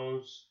 who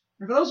knows?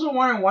 And for those who are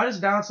wondering why does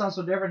Don sound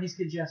so different, he's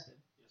congested.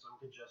 Yes, I'm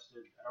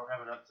congested. I don't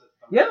have enough.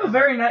 You have a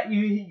very nice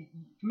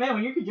man.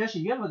 When you're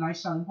congested, you have a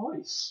nice sounding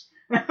voice.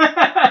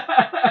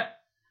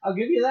 I'll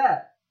give you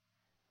that.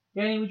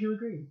 Danny, would you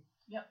agree?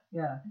 Yep.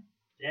 Yeah.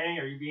 Danny,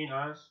 are you being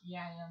honest? Yeah,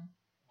 I am.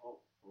 Oh,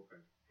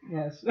 okay.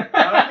 Yes.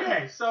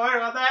 Okay, so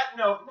anyway, on that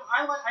note,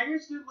 I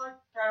used to like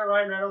kind of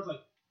Ryan Reynolds,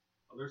 like,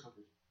 oh, there's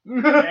something.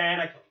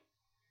 And I killed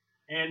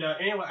him. And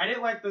anyway, I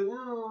didn't like the,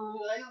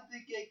 I don't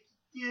think I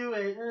can do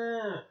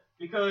it,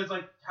 because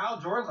like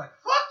Hal Jordan's like,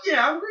 fuck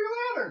yeah, I'm Green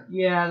Lantern.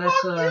 Yeah, that's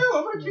fuck you,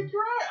 I'm gonna kick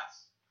your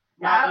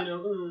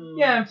ass.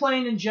 Yeah, and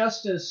playing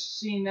Injustice,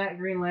 seeing that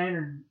Green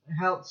Lantern,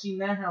 seeing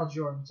that Hal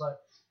Jordan, it's like,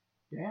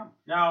 damn.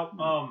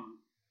 Now,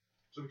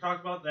 so we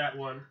talked about that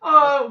one.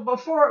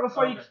 Before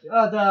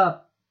okay.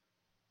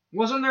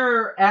 Wasn't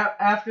there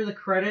after the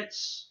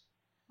credits,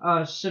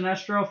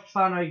 Sinestro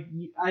found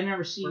I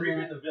never seen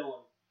Where that. the villain.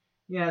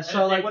 Yeah, and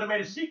so they like would have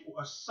made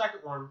a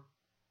second one.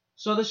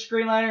 So this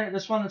Green Lantern,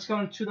 this one that's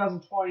coming in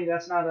 2020,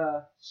 that's not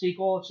a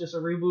sequel. It's just a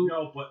reboot.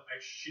 No, but I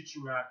shit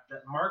you not.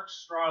 That Mark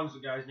Strong's the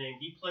guy's name.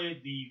 He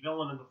played the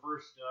villain in the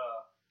first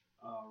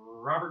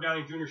Robert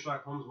Downey Jr.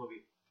 Sherlock Holmes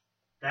movie.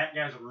 That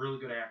guy's a really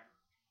good actor.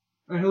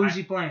 And who is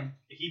he playing?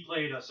 He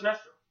played Sinestro.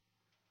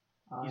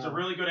 He's a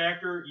really good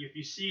actor. If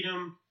you see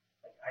him,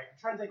 I'm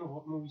trying to think of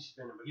what movie he's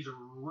been in, but he's a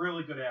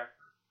really good actor.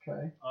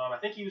 Okay. I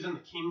think he was in The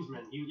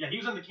Kingsman. He was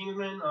in The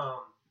Kingsman.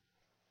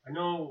 I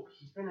know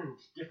he's been in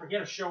different. He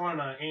had a show on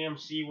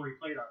AMC where he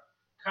played a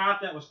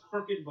cop that was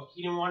crooked, but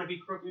he didn't want to be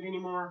crooked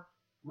anymore.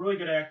 Really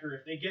good actor.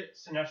 If they get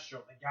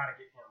Sinestro, they gotta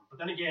get him. But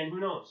then again, who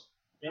knows?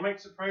 They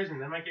might surprise him.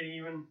 They might get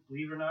even,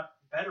 believe it or not,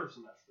 better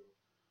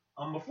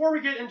Sinestro. Before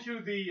we get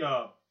into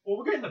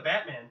we're getting to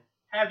Batman.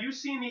 Have you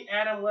seen the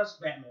Adam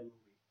West Batman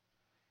movie?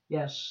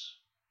 Yes.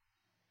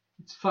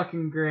 It's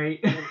fucking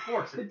great. Well, of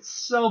course. It's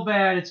so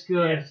bad, it's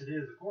good. Yes, it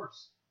is, of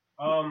course.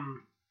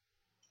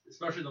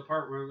 Especially the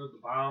part where the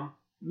bomb.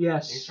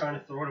 Yes. He's trying to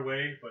throw it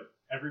away, but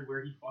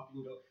everywhere he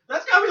fucking goes.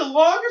 That's gotta be the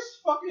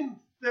longest fucking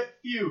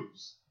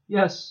fuse.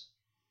 Yes.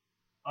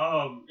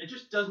 It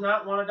just does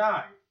not want to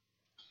die.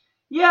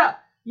 Yeah.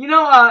 You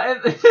know,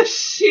 the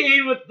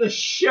scene with the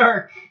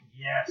shark.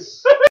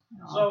 Yes.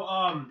 So,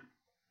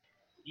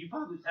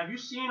 have you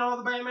seen all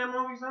the Batman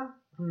movies then?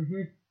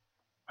 Mm-hmm.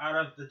 Out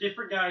of the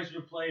different guys who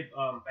played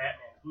Batman,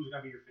 who's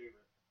gotta be your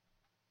favorite?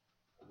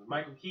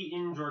 Michael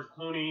Keaton, George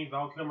Clooney,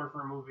 Val Kilmer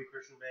for a movie,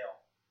 Christian Bale.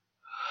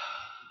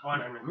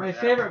 My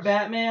favorite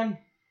Batman?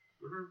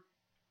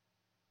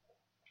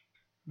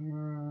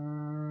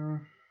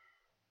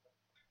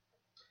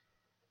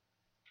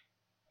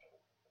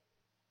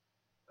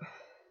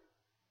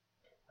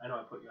 I know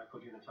I put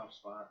you in a tough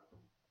spot.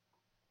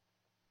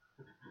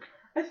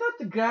 I thought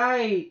the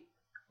guy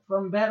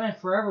from Batman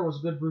Forever was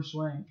good Bruce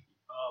Wayne.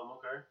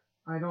 Okay.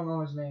 I don't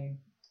know his name.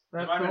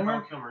 Val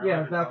Kilmer?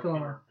 Yeah, Val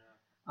Kilmer.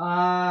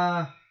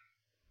 Yeah.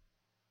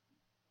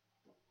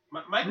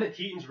 Michael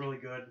Keaton's really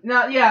good.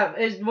 Now, yeah,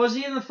 was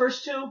he in the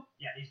first two?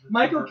 Yeah, he's the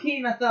Michael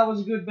Keaton, I thought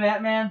was a good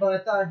Batman, but I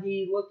thought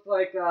he looked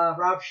like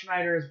Rob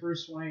Schneider as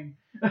Bruce Wayne.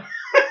 It's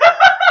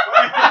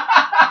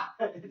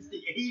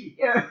the 80s.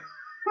 Yeah.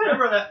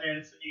 Remember that, man?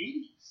 It's the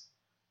 80s.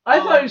 I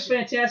thought he was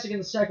fantastic in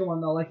the second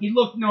one, though. Like, he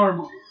looked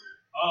normal.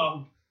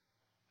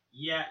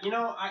 Yeah,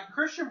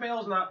 Christian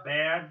Bale's not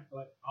bad,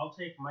 but I'll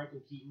take Michael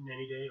Keaton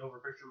any day over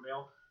Christian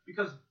Bale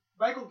because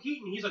Michael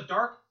Keaton, he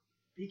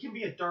can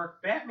be a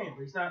dark Batman,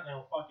 but he's not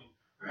fucking.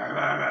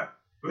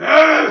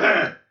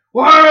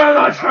 Where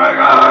the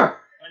trigger?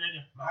 And then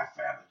my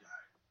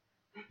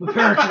family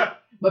died.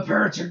 My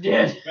parents are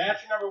dead.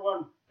 Bachelor number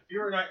one.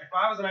 If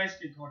I was an ice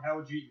kid going, how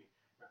would you eat me?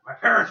 My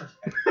parents are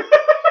dead.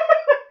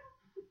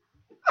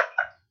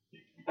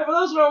 And for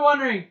those who are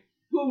wondering,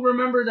 who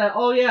remember that,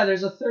 oh yeah,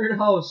 there's a third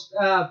host.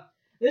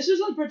 This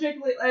isn't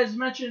particularly, as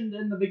mentioned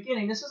in the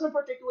beginning, this isn't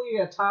particularly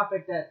a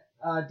topic that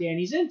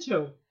Danny's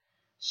into.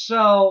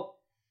 So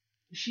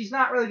she's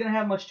not really going to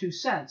have much 2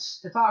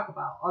 cents to talk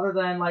about, other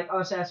than like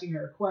us asking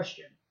her a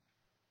question.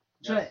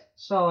 Yes.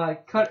 So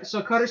cut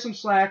her some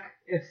slack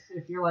if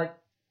you're like,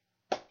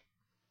 because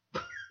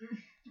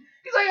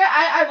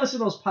I listen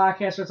to those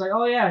podcasts where it's like,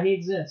 oh yeah, he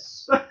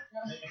exists.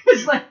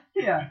 It's like,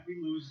 yeah. If we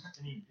lose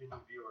any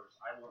viewers,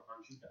 I will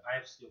hunt you down. I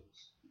have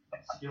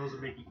skills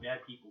of making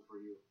bad people for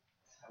you.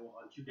 I will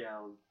hunt you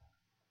down.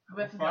 I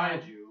will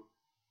find you.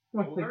 I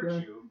will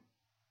hurt you.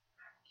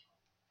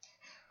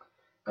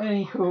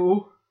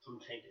 Anywho. So I'm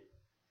taken.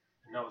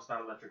 No, it's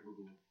not Electric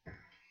Boogaloo.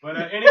 But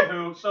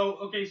anywho,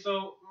 so we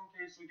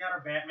got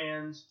our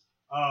Batmans.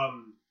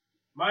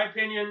 My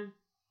opinion,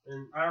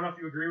 and I don't know if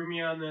you agree with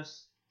me on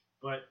this,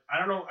 but I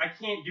don't know. I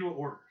can't do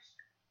orders.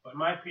 But in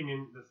my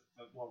opinion, the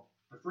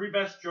 3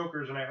 best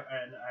Jokers, and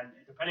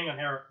depending on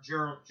how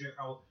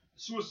the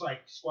Suicide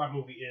Squad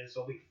movie is,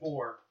 there'll be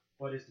 4.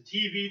 But it's the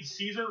TV,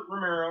 Cesar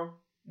Romero,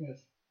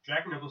 yes,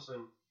 Jack Nicholson,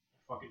 and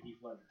fucking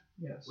Heath Ledger.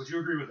 Yes. Would you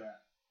agree with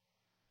that?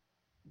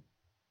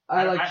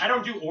 I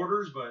don't do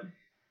orders, but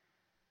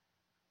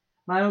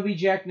mine would be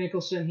Jack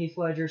Nicholson, Heath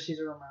Ledger,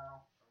 Cesar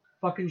Romero.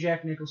 Fucking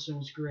Jack Nicholson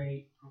was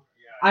great. Yeah,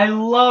 I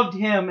loved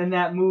him in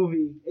that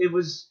movie.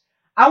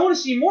 I want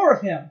to see more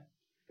of him.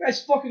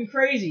 Guy's fucking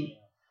crazy.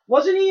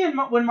 Wasn't he in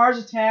When Mars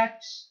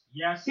Attacks?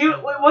 Yes.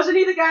 Wasn't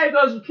he the guy who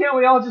goes, "Can't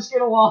we all just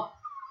get along?"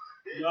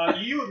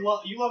 You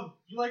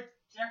like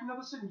Jack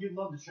Nicholson? You'd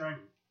love The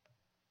Shining.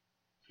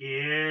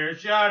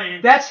 Here's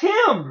Johnny. That's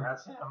him.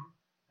 That's him.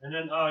 And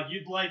then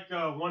you'd like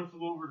One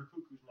Flew Over the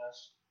Cuckoo's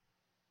Nest.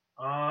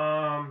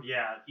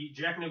 Yeah,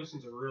 Jack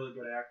Nicholson's a really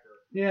good actor.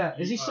 Yeah,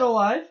 is he still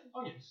alive?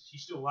 Oh yeah,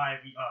 he's still alive.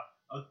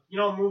 A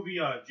movie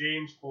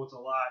James quotes a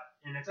lot,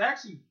 and it's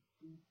actually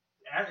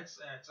it's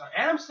an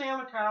Adam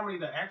Sandler comedy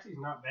that actually is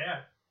not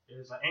bad.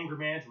 It's Anger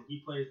Management. He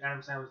plays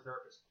Adam Sandler's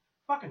therapist.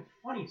 Fucking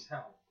funny as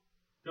hell.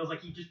 Feels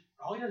like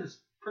all he does is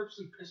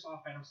purposely piss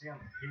off Adam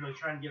Sandler. Even though he's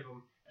trying to give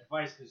him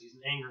advice because he's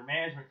an anger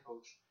management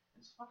coach.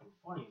 It's fucking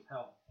funny as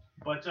hell.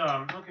 But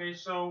okay,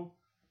 so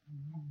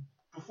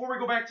before we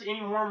go back to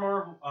any more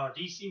Marvel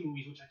DC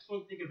movies, which I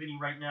can't think of any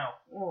right now.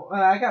 Well,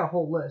 I got a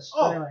whole list.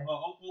 Oh, anyway.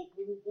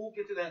 we'll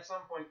get to that at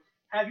some point.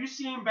 Have you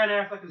seen Ben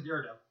Affleck as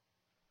Daredevil?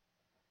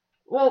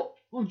 Well,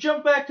 we'll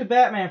jump back to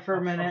Batman for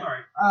a minute. I'm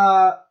sorry.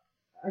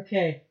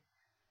 Okay.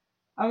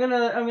 I'm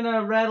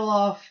gonna rattle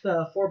off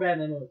the 4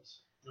 Batman movies.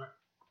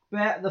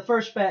 Right. The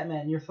first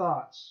Batman. Your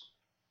thoughts?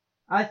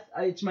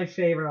 It's my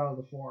favorite out of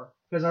the 4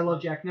 because I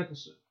love Jack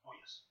Nicholson. Oh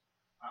yes,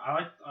 I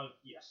like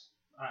yes.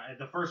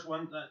 The first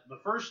one, the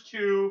first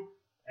 2,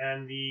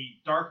 and the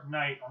Dark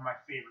Knight are my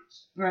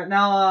favorites. All right,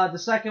 now the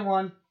second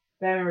one,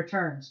 Batman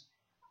Returns.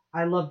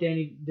 I love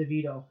Danny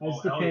DeVito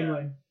as the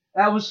Penguin.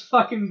 Yeah. That was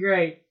fucking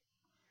great.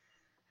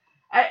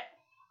 I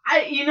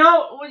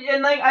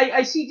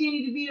see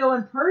Danny DeVito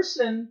in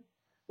person.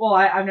 Well,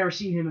 I've never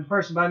seen him in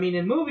person, but I mean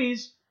in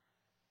movies,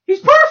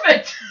 he's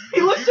perfect. He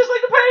looks just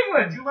like the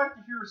Penguin. Would you like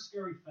to hear a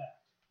scary fact?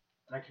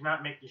 And I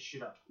cannot make this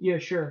shit up. Yeah,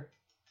 sure.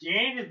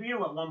 Danny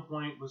DeVito at one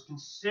point was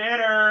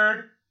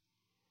considered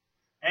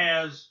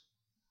as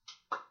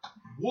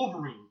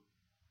Wolverine.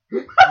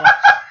 Shit,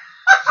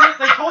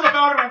 they told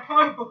about it on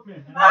Comic Book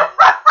Man. And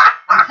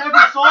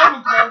Kevin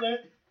Sullivan told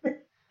it, and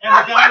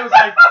the guy was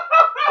like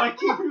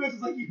he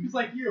was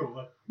like you.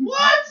 Like,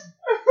 what?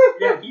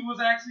 Yeah, he was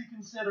actually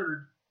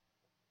considered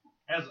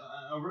as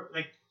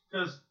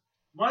because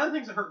one of the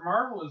things that hurt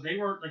Marvel is they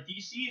weren't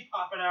DC is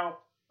popping out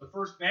the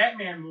first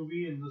Batman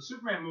movie and the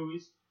Superman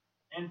movies,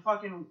 and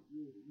fucking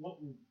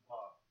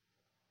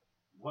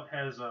what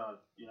has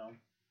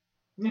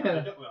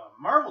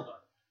Marvel done?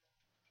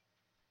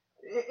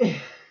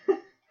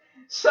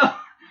 So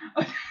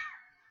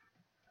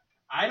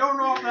I don't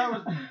know if that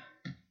was.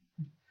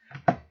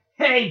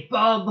 Hey,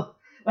 bub.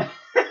 Imagine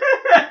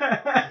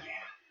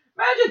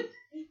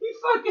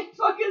he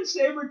fucking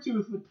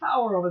Sabretooth with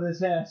power over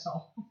this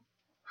asshole.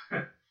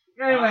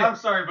 Anyway, I'm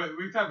sorry, but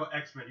we talk about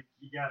X-Men.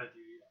 You gotta do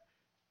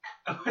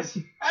that.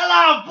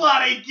 Hello,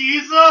 bloody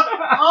geezer.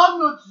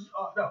 Hello,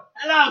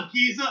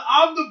 geezer.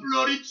 I'm the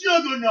bloody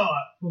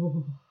juggernaut.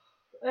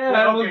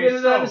 Yeah, we'll get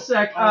into that in a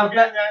sec.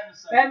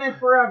 Batman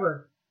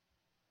Forever.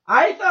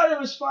 I thought it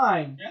was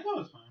fine. Yeah, I thought it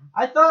was fine.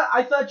 I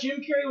thought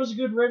Jim Carrey was a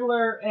good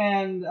Riddler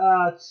and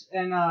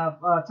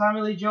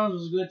Tommy Lee Jones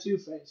was a good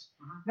Two-Face.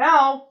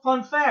 Now,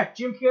 fun fact: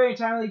 Jim Carrey and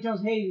Tommy Lee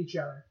Jones hated each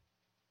other.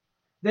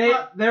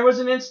 There was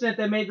an incident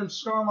that made them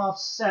storm off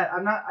set.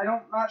 I'm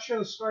not sure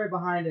the story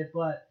behind it,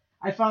 but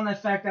I found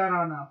that fact out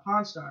on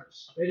Pawn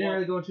Stars. They didn't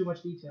really go into too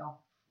much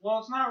detail. Well,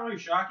 it's not really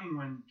shocking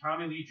when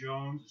Tommy Lee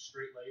Jones is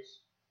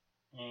straight-laced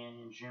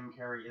and Jim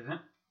Carrey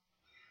isn't.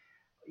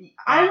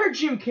 I heard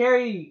Jim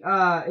Carrey,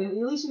 at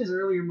least in his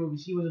earlier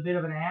movies, he was a bit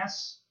of an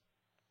ass.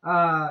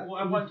 Well,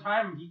 at one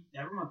time,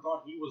 everyone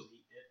thought he was the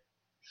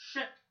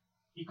shit.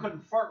 He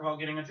couldn't fart without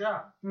getting a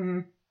job.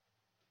 Mm-hmm.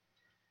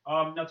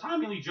 Now,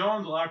 Tommy Lee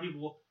Jones, a lot of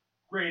people,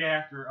 great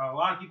actor. A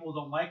lot of people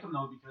don't like him,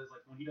 though, because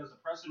when he does the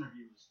press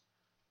interviews,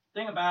 the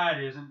thing about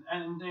it is,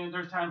 and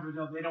there's times where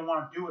they don't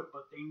want to do it,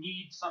 but they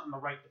need something to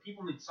write. The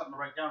people need something to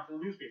write down for the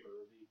newspaper,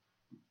 or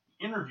the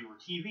interview, or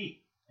TV.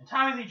 And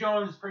Tommy Lee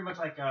Jones is pretty much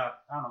like, I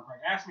don't know,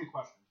 ask me a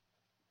question.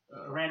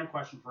 A random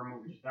question for a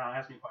movie. Just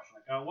ask me a question.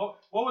 What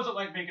was it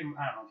like making,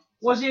 I don't know.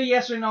 Was he a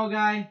yes or no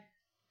guy?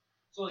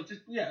 So,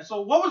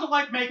 so what was it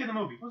like making the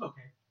movie? It was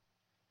okay.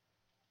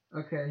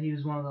 Okay, he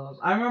was one of those.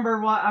 I remember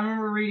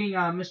reading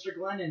Mr.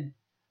 Glennon,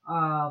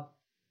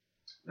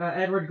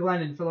 Edward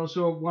Glennon, for those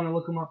who want to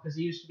look him up, because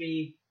he used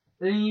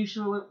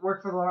to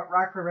work for the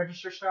Rockford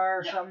Register Star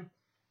or something.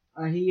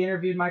 He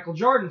interviewed Michael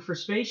Jordan for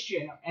Space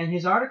Jam, and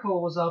his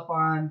article was up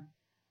on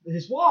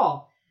his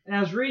wall. And I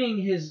was reading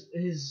his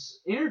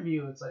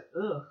interview. It's like,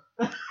 ugh.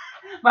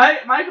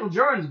 Michael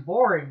Jordan's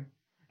boring.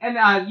 And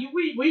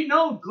we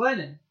know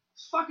Glennon.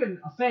 He's fucking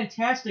a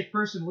fantastic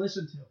person to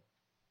listen to.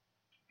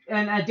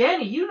 And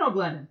Danny, you know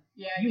Glennon.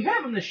 Yeah. You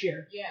have him this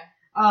year. Yeah.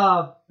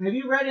 Have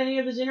you read any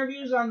of his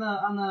interviews on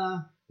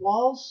the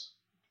walls?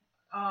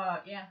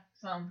 Yeah,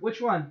 some. Which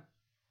one?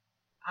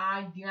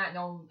 I do not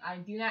know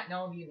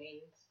the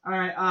names. All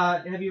right.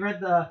 Have you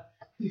read the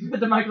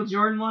Michael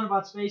Jordan one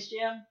about Space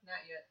Jam?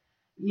 Not yet.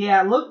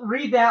 Yeah,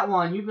 read that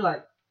one. You'd be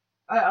like,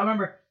 I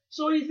remember.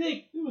 So what do you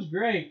think? It was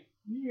great.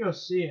 You can go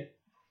see it.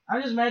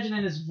 I'm just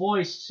imagining his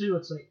voice too.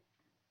 It's like,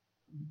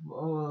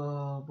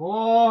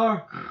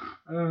 boy.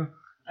 Some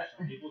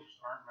people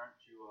just aren't meant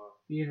to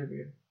be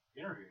interviewed.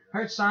 I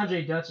heard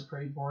Sanjay Dutt's a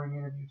pretty boring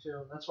interview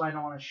too. That's why I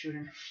don't want to shoot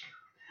him.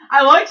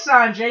 I like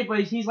Sanjay,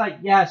 but he's like,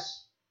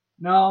 yes,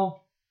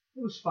 no,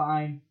 it was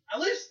fine. At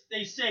least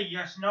they say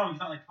yes, no. He's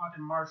not like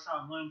fucking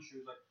Marshawn Lynch,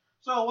 who's like,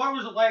 so what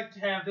was it like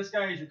to have this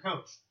guy as your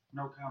coach?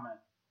 No comment.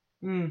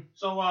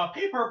 So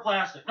paper or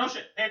plastic? No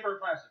shit. Paper or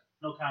plastic?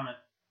 No comment.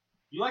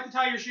 You like to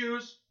tie your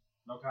shoes?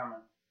 No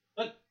comment.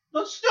 Like,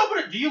 let's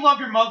stupid. Do you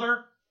love your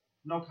mother?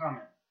 No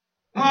comment.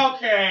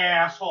 Okay,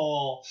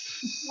 asshole.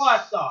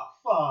 What the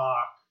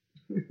fuck?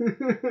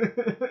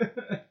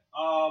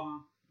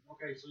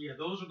 Okay, so yeah,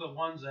 those are the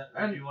ones that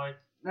I do like.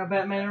 Now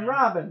Batman and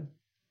Robin.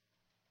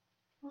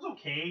 It was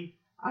okay.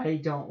 I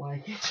don't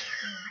like it.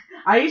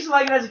 I used to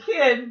like it as a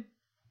kid,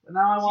 but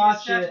now I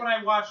watch it. That's when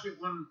I watched it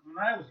when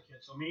I was a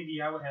kid, so maybe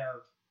I would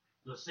have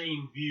the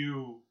same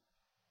view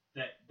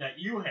that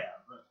you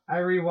have. But I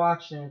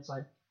rewatched it, and it's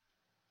like,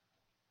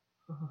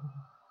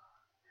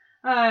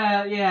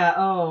 Yeah.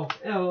 Oh,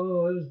 it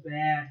was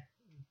bad.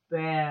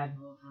 Bad.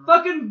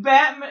 Fucking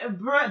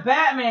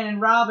Batman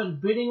and Robin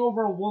bidding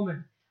over a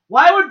woman.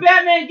 Why would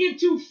Batman give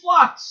 2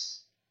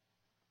 fucks?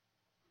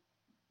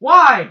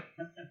 Why?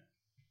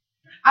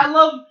 I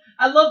love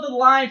the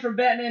line from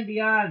Batman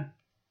Beyond.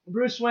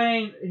 Bruce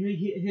Wayne,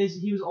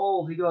 he was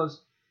old. He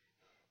goes,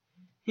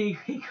 when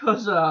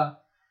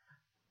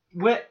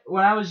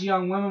I was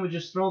young, women would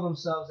just throw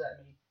themselves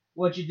at me.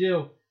 What'd you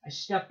do? I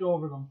stepped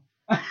over them.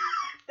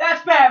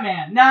 That's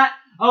Batman, not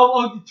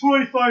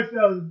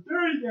 25,000,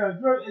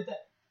 30,000.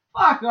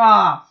 Fuck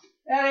off.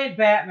 That ain't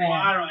Batman. Well,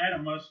 I don't know.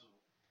 Adam West.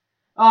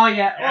 Oh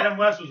yeah. Adam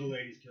West was a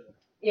ladies' killer.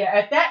 Yeah,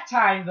 at that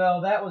time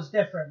though, that was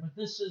different. But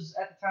this is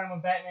at the time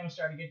when Batman was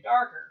starting to get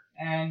darker,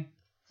 and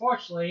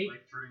fortunately,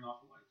 like turning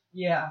off the lights.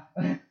 Yeah.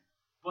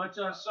 But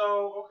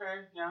so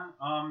okay, yeah.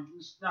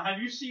 Now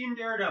have you seen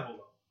Daredevil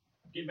though?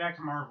 Get back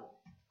to Marvel.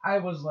 I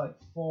was like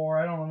 4.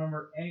 I don't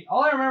remember any.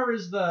 All I remember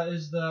is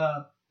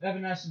the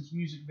Evanescence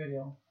music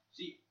video.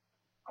 See,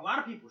 a lot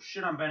of people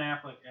shit on Ben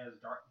Affleck as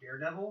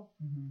Daredevil,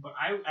 but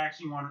I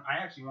actually wanted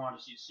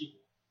to see a sequel.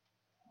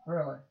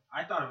 Really?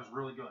 I thought it was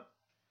really good.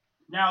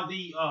 Now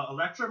the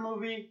Elektra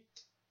movie.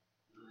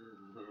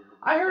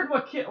 I heard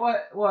what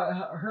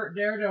hurt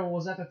Daredevil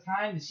was at the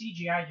time the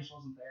CGI just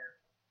wasn't there.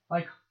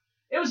 Like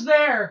it was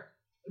there,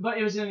 but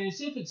it was in its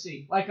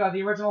infancy. Like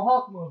the original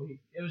Hulk movie,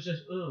 it was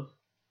just ugh.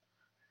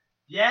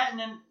 Yeah, and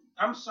then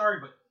I'm sorry,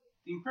 but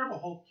the Incredible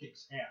Hulk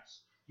kicks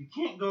ass. You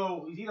can't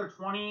go. He's either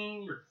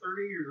 20 or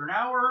 30 or an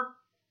hour,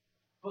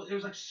 but it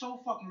was like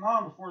so fucking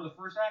long before the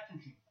first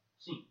action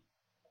scene,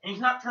 and he's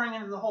not turning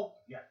into the Hulk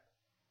yet.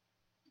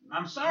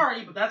 I'm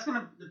sorry, but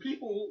the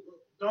people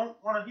don't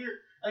want to hear.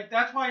 Like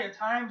that's why at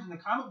times in the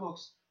comic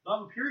books, they'll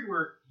have a period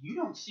where you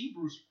don't see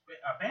Bruce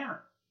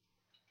Banner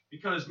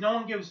because no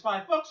one gives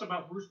 5 fucks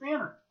about Bruce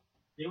Banner.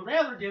 They would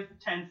rather give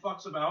 10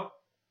 fucks about,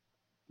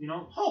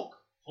 Hulk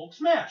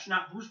smash,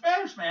 not Bruce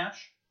Banner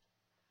smash.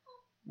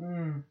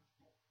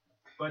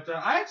 But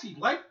I actually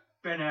liked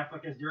Ben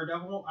Affleck as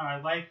Daredevil, and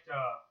I liked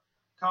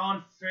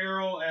Colin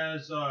Farrell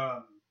as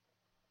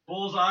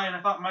Bullseye, and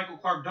I thought Michael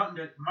Clark Duncan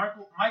did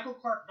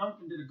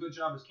a good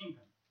job as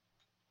Kingpin.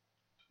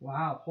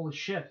 Wow, holy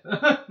shit.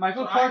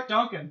 Michael Clark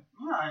Duncan.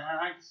 Yeah,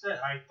 like I said,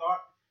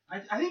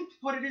 I think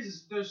what it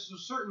is there's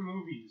certain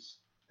movies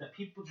that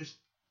people just,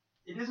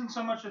 it isn't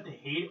so much that they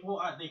hate it,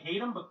 well, they hate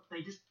them, but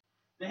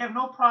they have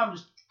no problem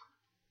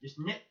just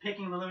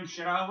nitpicking the living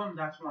shit out of them.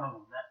 That's one of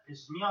them. That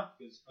pisses me off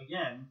because,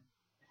 again,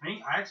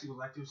 I actually would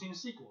like to have seen a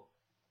sequel.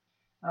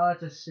 I'd like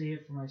to see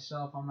it for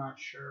myself. I'm not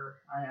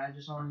sure. I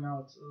just want to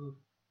know it's.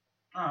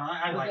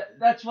 I like it.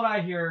 That's what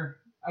I hear.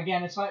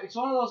 Again, it's one of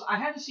those. I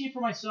had to see it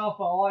for myself,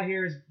 but all I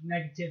hear is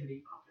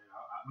negativity.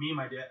 Okay, me and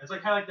my dad. It's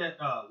like kind of like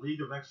that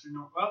League of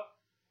Extraordinary. Well,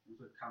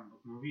 it's a comic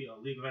book movie,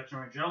 League of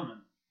Extraordinary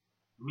Gentlemen.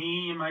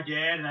 Me and my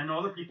dad, and I know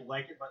other people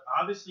like it, but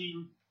obviously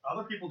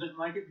other people didn't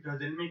like it because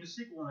they didn't make a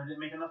sequel and they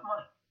didn't make enough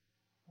money.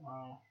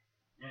 Wow.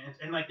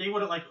 And like they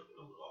would have like.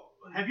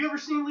 Have you ever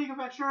seen League of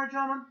Extraordinary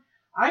Gentlemen?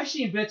 I've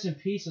seen bits and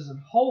pieces,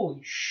 and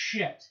holy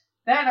shit.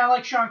 Then I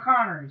like Sean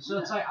Connery, so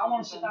it's like I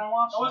want to sit down and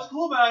watch. What's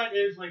cool about it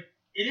is like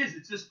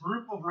it's this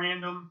group of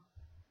random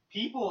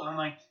people, and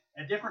like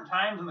at different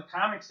times in the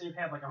comics they've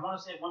had like I want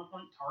to say at one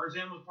point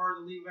Tarzan was part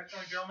of the League of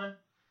Extraordinary Gentlemen.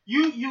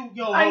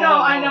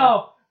 I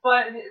know,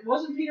 but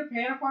wasn't Peter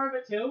Pan a part of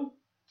it too?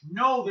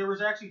 No, there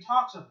was actually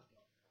talks of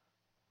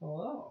it.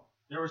 Oh.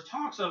 There was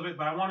talks of it,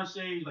 but I want to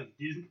say like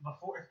Disney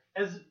before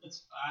because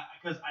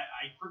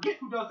I forget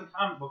who does the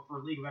comic book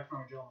for League of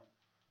Extraordinary Gentlemen,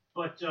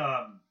 but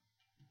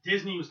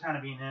Disney was kind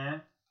of being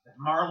If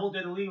Marvel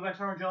did a League of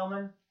Extraordinary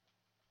Gentlemen,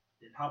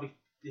 they'd probably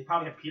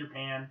have Peter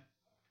Pan.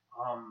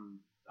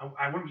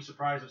 I wouldn't be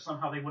surprised if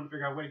somehow they wouldn't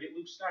figure out a way to get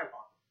Luke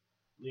Skywalker.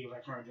 League of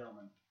Extraordinary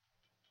Gentlemen.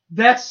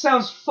 That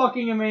sounds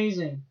fucking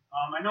amazing.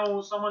 I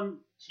know someone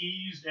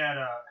teased at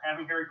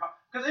having Harry Potter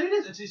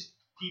because it's these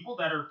people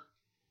that are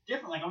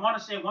different. Like I want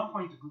to say at one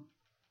point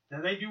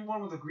did they do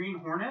one with a Green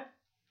Hornet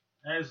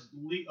as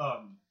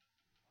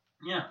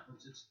yeah.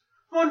 It's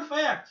fun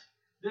fact.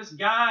 This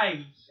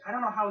guy, I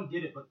don't know how he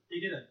did it, but they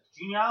did a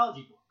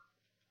genealogy book.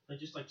 They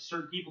just like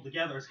certain people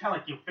together. It's kind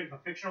of like the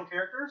fictional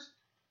characters.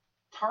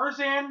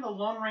 Tarzan, the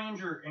Lone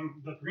Ranger, and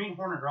the Green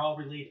Hornet are all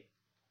related.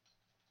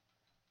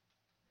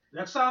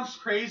 That sounds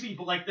crazy,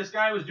 but like this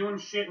guy was doing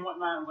shit and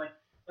whatnot. And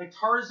like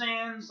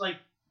Tarzan's like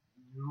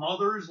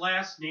mother's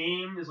last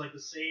name is like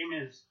the same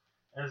as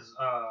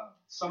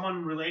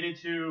someone related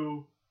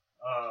to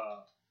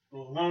the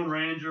Lone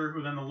Ranger,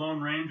 who then the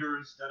Lone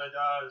Ranger's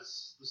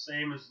is the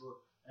same as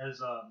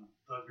the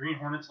Green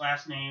Hornet's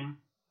last name.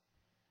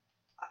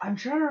 I'm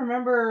trying to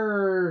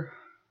remember.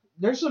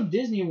 There's some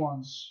Disney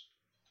ones.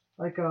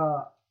 Like,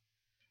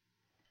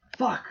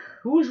 fuck.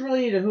 Who was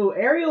related to who?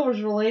 Ariel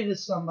was related to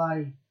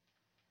somebody.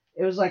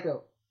 It was like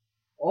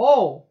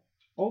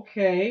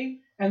okay.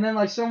 And then,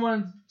 like,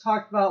 someone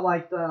talked about,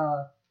 like,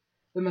 the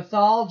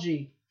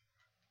mythology.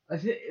 I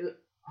think,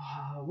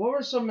 what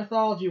were some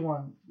mythology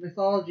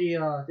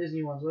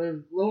Disney ones?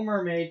 Little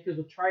Mermaid, because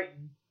of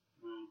Triton.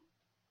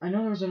 I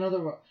know there was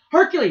another one.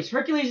 Hercules!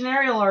 Hercules and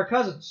Ariel are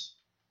cousins.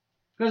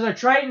 Because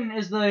Triton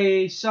is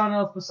the son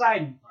of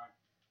Poseidon.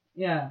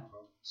 Yeah.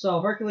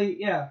 So Hercules,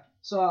 yeah.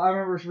 So I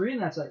remember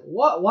reading that. It's like,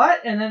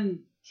 what? And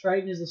then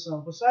Triton is the son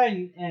of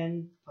Poseidon,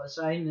 and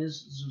Poseidon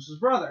is Zeus's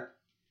brother.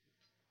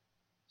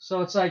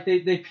 So it's like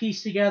they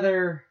piece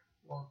together,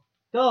 well,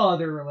 duh,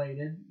 they're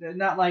related. They're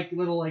not like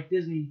little like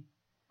Disney.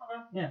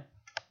 Okay. Yeah.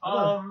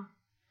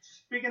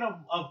 Speaking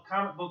of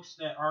comic books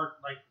that aren't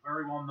like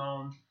very well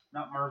known,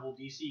 not Marvel,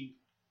 DC,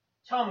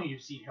 tell me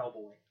you've seen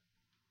Hellboy.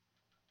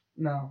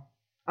 No.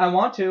 I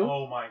want to.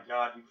 Oh my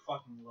god, you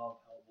fucking love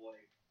Hellboy.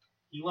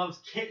 He loves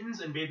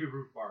kittens and Baby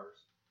Ruth bars.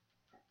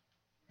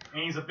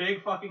 And he's a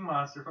big fucking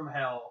monster from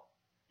hell,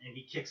 and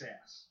he kicks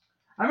ass.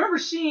 I remember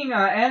seeing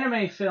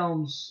anime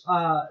films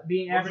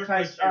being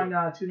advertised on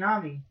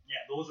Toonami.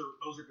 Yeah, those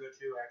are good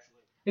too,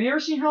 actually. Have you ever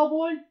seen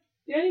Hellboy,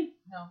 Danny?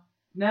 No.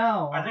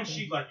 No. I think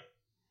she'd like it.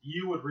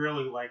 You would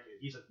really like it.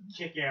 He's a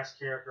kick-ass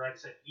character. Like I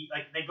said,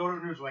 they go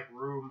to his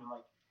room and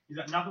like he's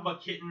got nothing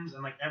but kittens,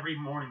 and like every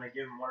morning they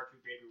give him 1 or 2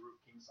 Baby Ruth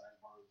king-size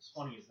bars. It's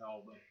funny as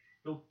hell, but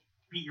he'll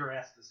beat your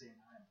ass at the same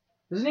time.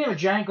 Doesn't he have a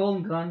giant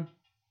golden gun?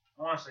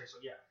 I want to say so,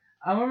 yeah.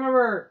 I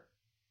remember.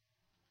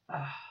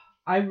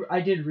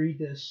 I did read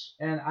this,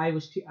 and I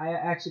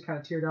actually kind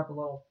of teared up a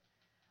little.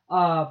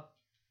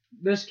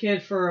 This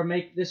kid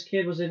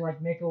was in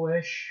like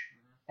Make-A-Wish,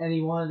 and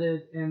he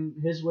wanted,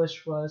 and his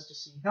wish was to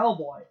see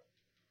Hellboy.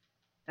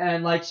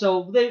 And like, so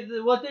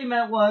what they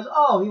meant was,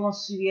 oh, he wants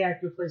to see the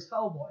actor who plays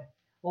Hellboy.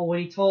 Well,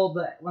 when they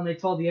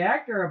told the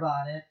actor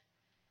about it,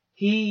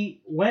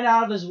 he went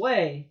out of his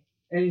way,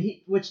 and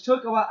which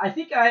took about,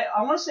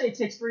 I want to say it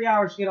takes 3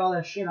 hours to get all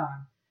that shit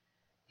on.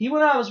 He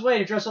went out of his way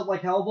to dress up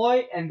like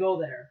Hellboy and go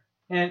there,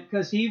 and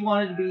because he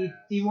wanted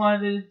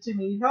to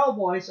meet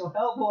Hellboy. So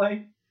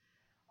Hellboy,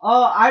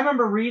 I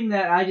remember reading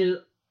that.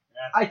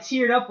 I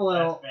teared up a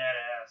little.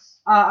 That's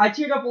badass. I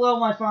teared up a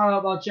little when I found out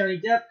about Johnny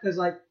Depp, because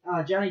like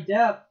Johnny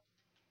Depp,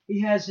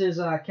 he has his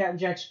Captain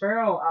Jack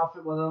Sparrow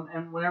outfit with him,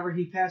 and whenever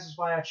he passes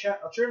by a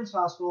children's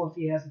hospital, if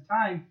he has the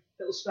time,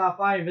 he'll stop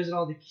by and visit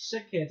all the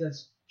sick kids.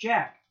 That's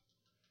Jack.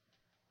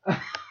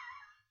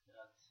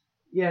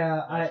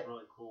 Yeah, that's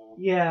really cool.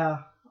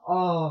 Yeah.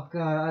 Oh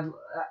god.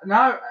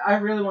 Now I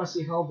really want to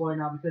see Hellboy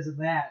now because of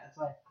that. It's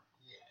like.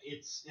 Yeah,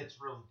 it's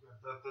really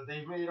good.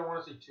 They made, I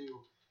want to say 2,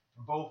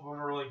 and both of them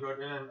are really good.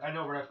 And I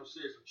know we're not supposed to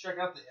say this, but check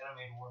out the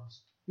animated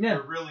ones. Yeah.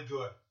 They're really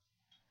good.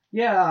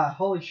 Yeah.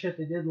 Holy shit,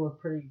 they did look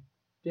pretty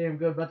damn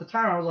good. But at the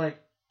time I was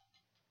like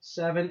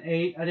 7,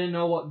 8. I didn't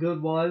know what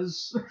good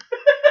was.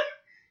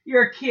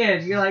 You're a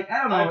kid. You're like,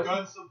 I don't know. I've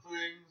done some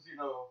things,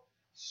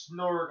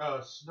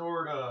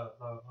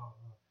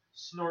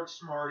 snort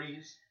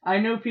Smarties. I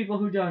know people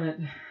who done it.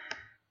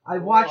 I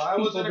watched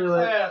people do it. I was in a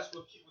class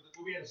where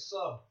we had a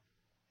sub,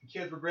 and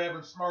kids were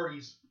grabbing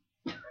Smarties.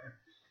 And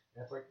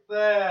it's like,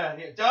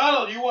 yeah,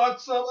 Donald, you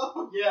want some?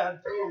 Oh, yeah,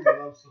 I totally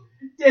love some.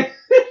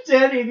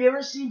 Danny, have you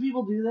ever seen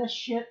people do that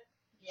shit?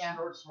 Yeah.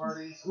 Snort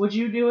Smarties. Would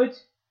you do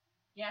it?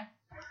 Yeah.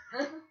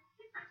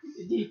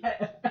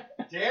 Yeah.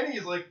 Danny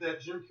is like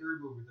that Jim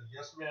Carrey movie, the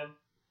Yes Man.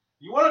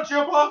 You want to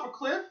jump off a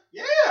cliff?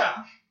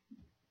 Yeah.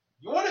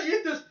 You want to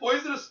eat this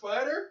poisonous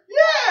spider?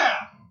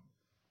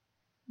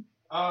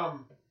 Yeah!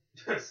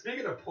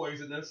 Speaking of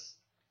poisonous,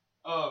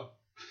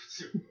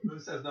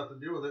 this has nothing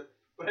to do with it,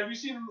 but have you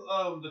seen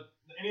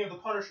any of the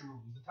Punisher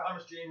movies? The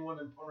Thomas Jane one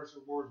and Punisher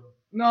Warzone?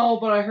 No,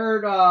 but I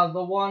heard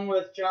the one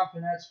with John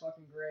Pinette's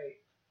fucking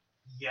great.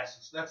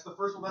 Yes, that's the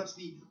first one. I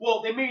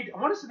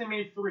want to say they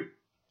made 3.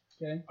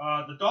 Okay.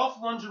 The Dolph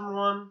Lundgren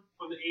one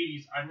from the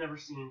 80s, I've never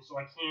seen, so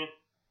I can't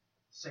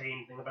say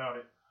anything about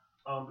it.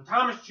 The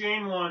Thomas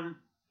Jane one,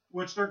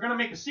 which they're gonna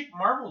make a sequel.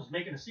 Marvel's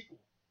making a sequel.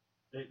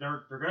 They're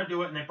gonna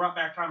do it, and they brought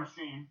back Thomas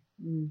Jane.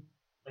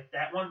 Like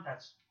that one,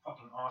 that's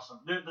fucking awesome.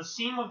 The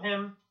scene with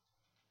him,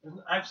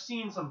 I've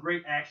seen some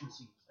great action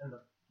scenes, and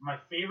my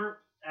favorite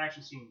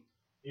action scene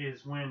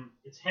is when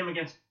it's him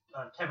against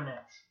Kevin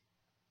Nash.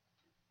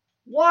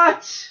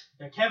 What?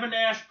 Yeah, Kevin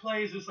Nash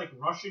plays this like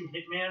Russian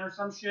hitman or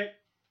some shit,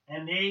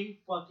 and they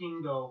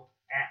fucking go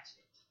at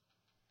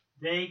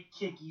it. They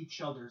kick each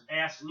other's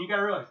ass, and you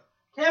gotta realize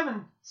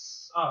Kevin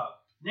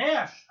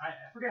Nash, I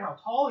forget how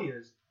tall he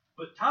is,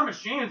 but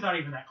Thomas Jane is not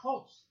even that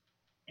close.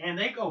 And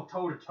they go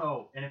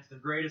toe-to-toe, and it's the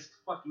greatest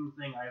fucking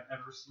thing I've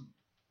ever seen.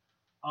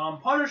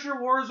 Punisher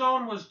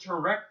Warzone was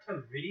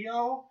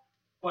direct-to-video,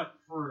 but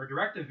for a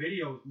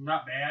direct-to-video,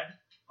 not bad.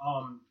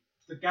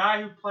 The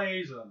guy who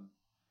plays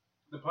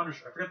the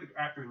Punisher, I forget the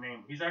actor's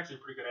name, he's actually a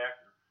pretty good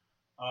actor.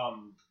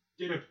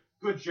 Did a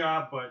good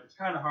job, but it's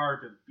kind of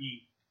hard to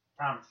beat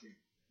Thomas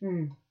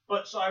Jane.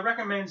 But so I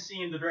recommend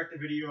seeing the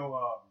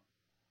direct-to-video.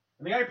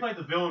 And the guy who played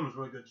the villain was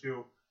really good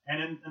too.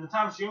 And in the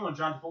Thomas Jane one,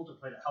 John Travolta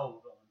played a hell of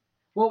a villain.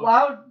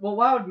 Well,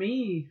 wowed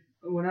me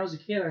when I was a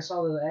kid. I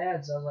saw the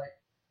ads. I was like,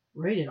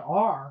 rated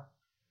R.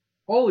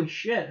 Holy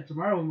shit! It's a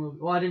Marvel movie.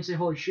 Well, I didn't say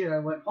holy shit. I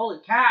went, holy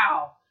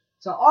cow!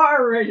 It's an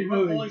R-rated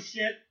movie. Holy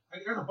shit!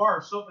 There's a bar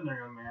of soap in there,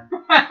 young man.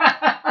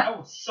 I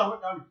will shove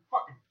it down your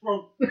fucking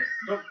throat.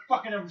 Don't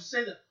fucking ever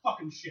say that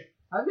fucking shit.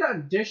 I've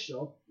gotten dish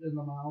soap in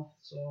the mouth,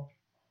 so.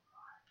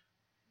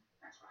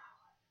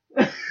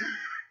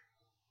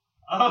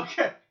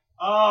 Okay.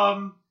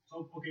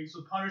 So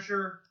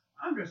Punisher.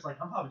 I'm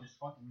probably just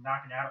fucking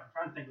knocking out. I'm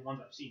trying to think of the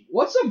ones I've seen.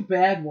 What's some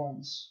bad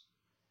ones?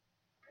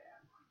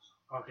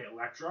 Okay,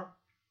 Elektra.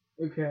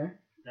 Okay.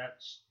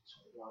 That's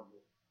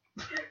horrible.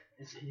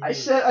 I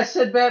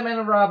said Batman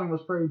and Robin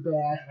was pretty bad.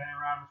 Batman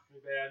and Robin was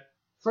pretty bad.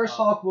 First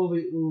Hulk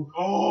movie. Ooh.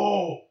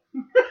 Oh.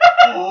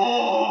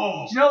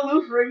 Do you know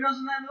Lou Ferrigno's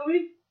in that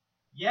movie?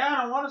 Yeah, and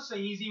I want to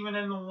say he's even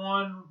in the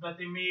one that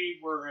they made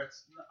where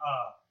it's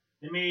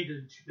they made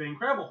the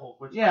Incredible Hulk,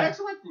 which I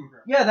actually like the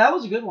Incredible. Yeah, that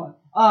was a good one.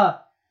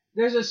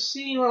 There's a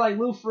scene where like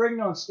Lou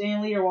Ferrigno and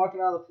Stan Lee are walking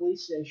out of the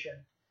police station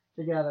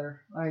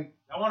together. Like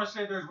I want to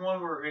say there's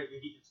one where it's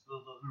the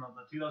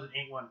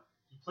 2008 one.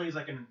 He plays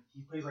like a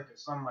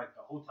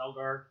hotel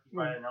guard. He's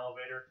by an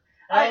elevator.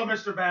 Hello,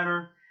 Mr.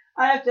 Banner.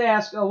 I have to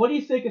ask, what do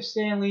you think of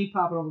Stan Lee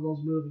popping over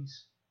those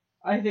movies?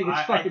 I think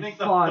it's fucking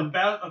fun. The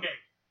best, okay,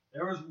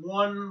 there was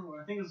one.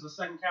 I think it was the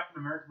second Captain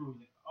America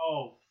movie.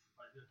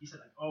 He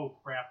said oh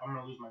crap, I'm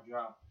gonna lose my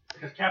job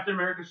because Captain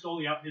America stole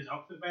his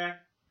outfit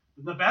back.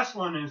 The best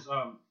one is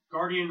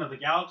Guardian of the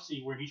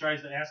Galaxy, where he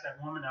tries to ask that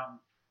woman out.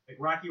 Like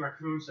Rocky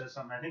Raccoon says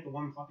something. I think the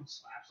woman fucking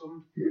slaps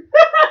him.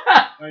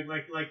 like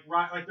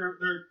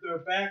they're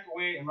back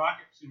away, and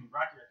Rocky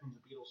Raccoon's a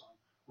Beatles song.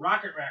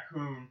 Rocket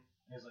Raccoon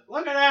is like,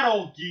 look at that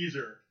old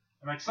geezer,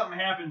 and like something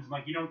happens, and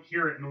like you don't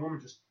hear it, and the woman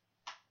just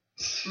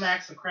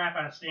smacks the crap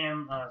out of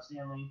Stan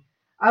Lee.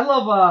 I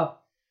love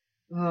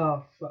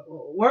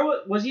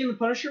where was he in the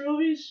Punisher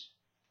movies?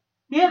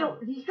 He had to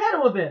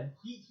have been.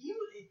 He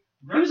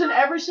was in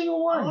every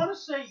single one. I want to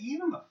say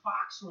even the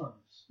Fox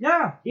ones.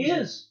 Yeah, he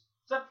is.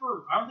 Except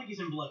for I don't think he's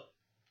in Blade,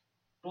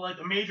 but like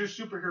the major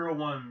superhero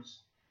ones.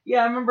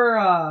 Yeah, I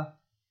remember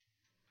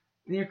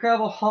the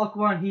Incredible Hulk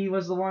one. He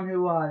was the one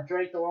who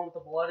drank the one with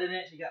the blood in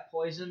it. He got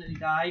poisoned and he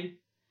died.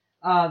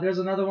 There's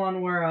another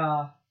one where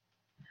I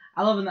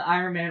love in the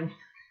Iron Man.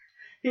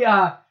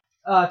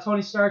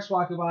 Tony Stark's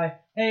walking by.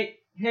 Hey,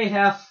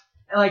 Hef.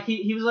 And, like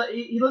he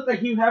looked like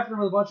Hugh Hefner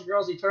with a bunch of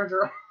girls. He turns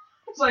around.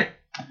 It's like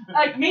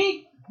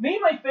me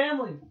and my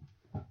family.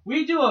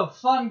 We do a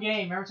fun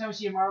game every time we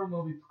see a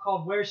Marvel movie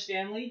called Where's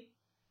Stanley?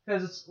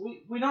 Because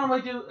we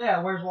normally do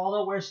Where's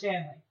Waldo? Where's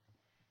Stanley?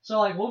 So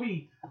like we'll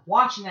be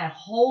watching that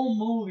whole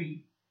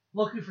movie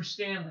looking for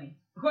Stanley.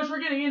 Of course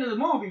we're getting into the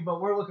movie,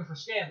 but we're looking for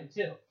Stanley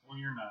too. Well,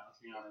 you're not. Let's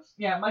be honest.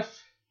 Yeah,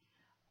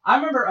 I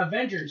remember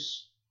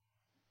Avengers.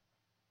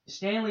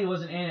 Stanley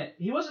wasn't in it.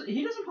 He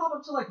doesn't pop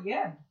up till like the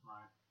end.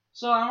 Right.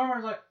 So I remember I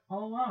was like,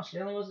 oh wow,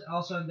 Stanley wasn't. All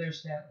of a sudden there's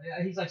Stanley.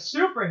 He's like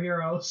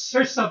superheroes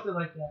or something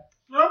like that.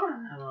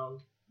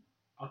 Superheroes.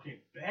 Okay,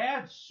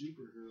 bad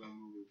superhero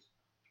movies.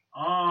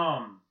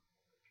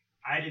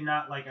 I did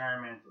not like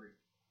Iron Man 3.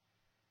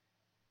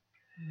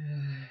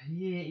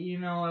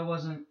 Yeah, I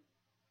wasn't.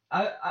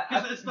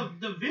 Because it's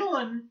the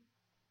villain.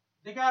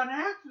 They got an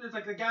actor. It's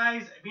like the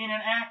guy's being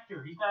an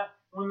actor. He's not.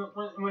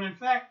 When in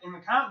fact in the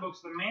comic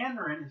books the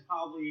Mandarin is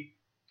probably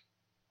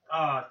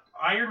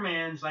Iron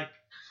Man's like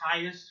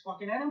highest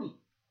fucking enemy.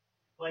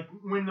 Like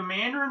when the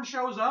Mandarin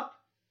shows up,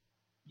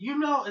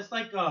 it's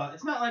like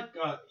it's not like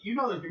there's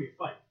gonna be a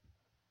fight.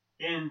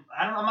 And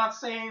I'm not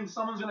saying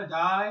someone's gonna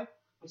die,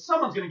 but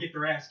someone's gonna get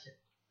their ass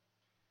kicked.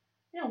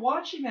 Yeah,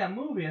 watching that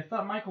movie, I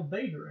thought Michael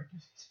Bay directed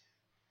it.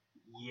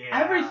 Yeah.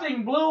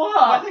 Everything blew up.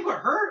 Well, I think what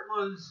hurt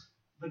was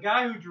the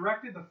guy who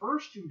directed the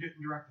first two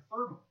didn't direct the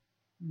third one.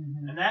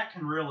 Mm-hmm. And that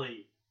can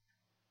really,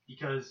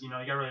 because, you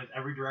gotta realize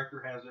every director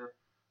has their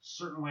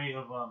certain way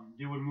of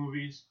doing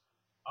movies.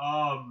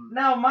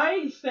 Now,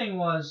 my thing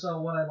was,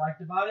 what I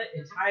liked about it,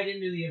 it tied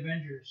into the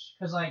Avengers.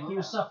 Because, he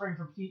was suffering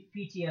from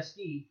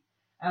PTSD.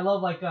 I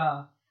love,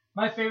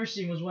 my favorite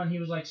scene was when he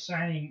was,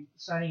 signing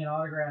an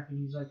autograph and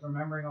he was,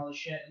 remembering all the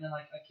shit. And then,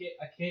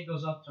 a kid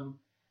goes up to him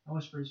and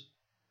whispers,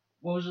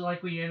 what was it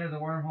like when you entered the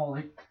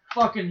wormhole?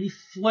 He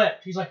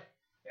flipped. He's like,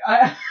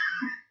 and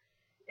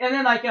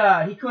then,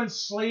 he couldn't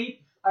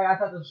sleep. I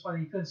thought that was funny.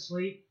 He couldn't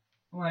sleep.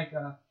 I'm like,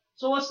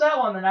 so what's that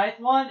one? The ninth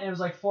one? And it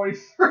was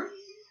 43.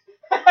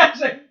 I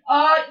was like,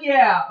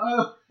 yeah.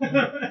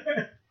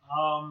 Yes.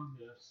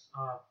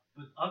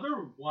 But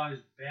otherwise,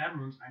 bad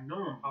ones. I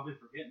know I'm probably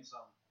forgetting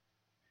some.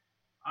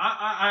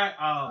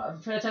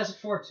 Fantastic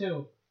Four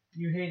 2.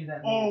 You hated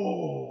that movie.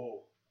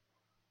 Oh,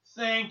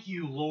 thank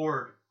you,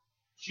 Lord.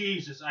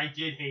 Jesus, I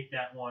did hate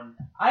that one.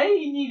 I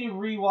need to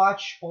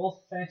rewatch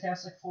both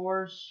Fantastic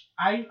Fours.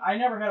 I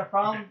never had a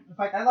problem. In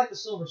fact, I like the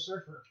Silver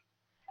Surfer.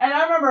 And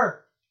I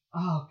remember,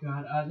 oh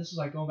god, this is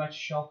going back to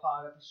Shell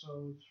Pod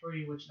episode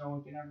 3, which no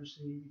one can ever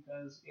see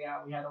because,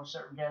 we had a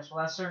certain guest.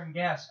 Well, that certain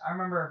guest, I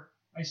remember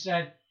I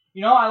said,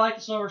 I like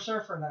the Silver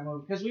Surfer in that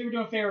movie because we were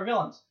doing favorite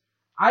villains.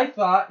 I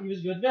thought he was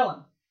a good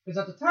villain because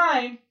at the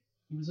time,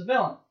 he was a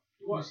villain.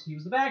 He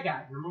was the bad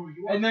guy.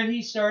 And then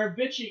he started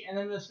bitching, and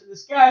then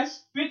this guy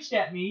bitched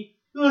at me.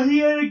 Oh, he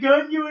had a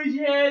gun to his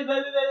head, da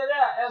da da da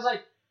da. And I was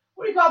like,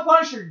 what do you call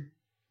Punisher?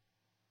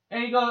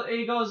 And he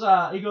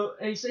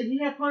said he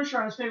had Punisher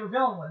on his favorite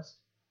villain list.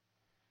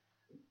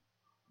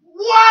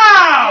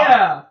 Wow!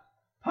 Yeah.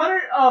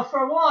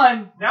 For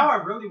one. Now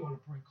I really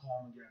want to prank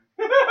call him again.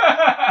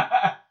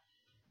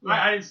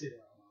 Yeah. I didn't see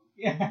that.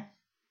 Yeah.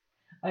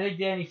 I think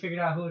Danny figured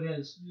out who it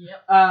is.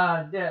 Yep.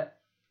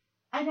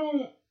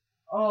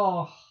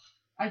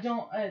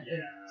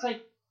 It's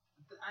like,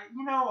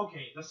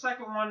 Okay, the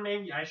second one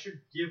maybe I should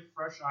give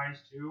fresh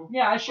eyes to.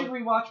 yeah, I should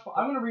rewatch.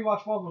 I'm gonna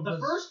rewatch both of them. The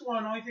first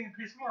one, the only thing that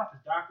pissed me off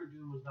is Doctor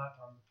Doom was not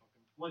on the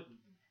fucking Clinton.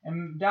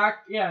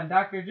 And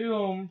Doctor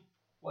Doom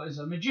was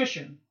a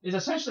magician. Is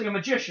essentially a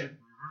magician,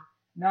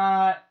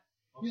 not.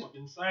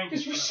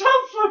 Because for some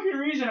fucking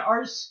reason,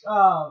 our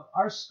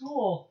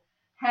school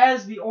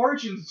has the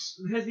origin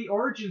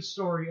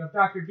story of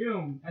Doctor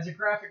Doom as a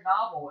graphic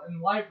novel in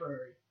the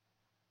library.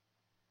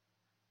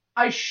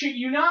 I shit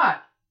you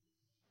not.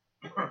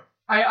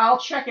 I'll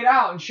check it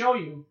out and show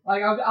you.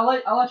 Like I'll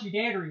let your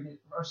dad read it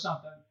or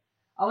something.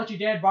 I'll let your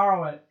dad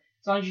borrow it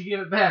as long as you give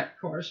it back,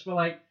 of course. But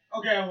like,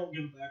 okay, I won't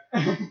give it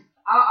back.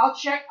 I'll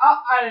check.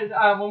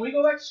 When we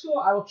go back to school,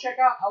 I will check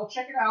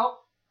it out.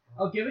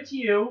 I'll give it to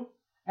you,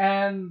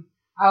 and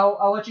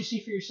I'll let you see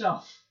for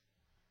yourself.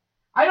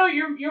 I know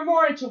you're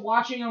more into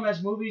watching them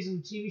as movies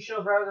and TV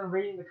shows rather than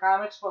reading the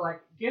comics, but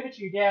like, give it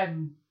to your dad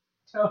and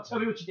tell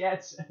me what your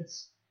dad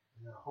says.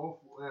 Yeah,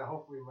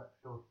 hopefully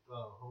he'll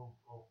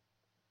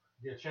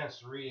get a chance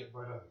to read it,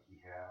 but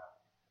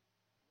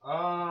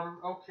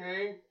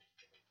okay.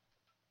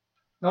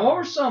 Now, what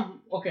were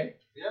some? Okay.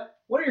 Yeah.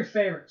 What are your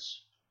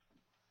favorites?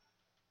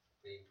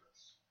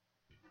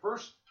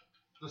 First,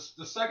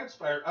 the second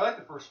Spider. I like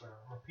the first Spider.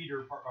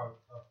 Peter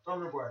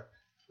Tom McGuire.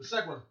 The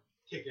second one,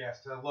 kick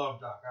ass. I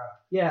love Doc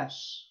Ock.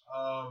 Yes.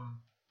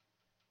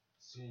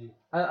 See.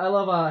 I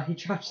love he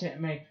drops it at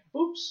me.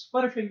 Oops,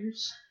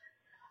 Butterfingers.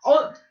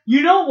 Oh,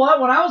 you know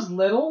what? When I was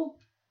little,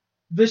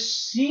 the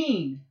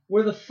scene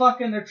where the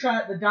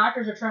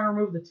doctors are trying to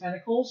remove the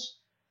tentacles,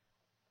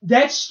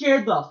 that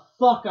scared the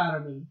fuck out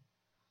of me.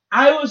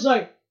 I was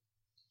like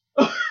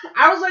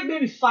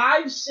maybe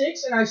 5,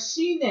 6, and I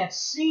seen that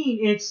scene.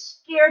 And it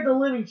scared the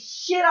living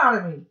shit out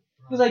of me.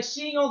 Because like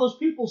seeing all those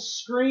people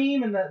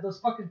scream and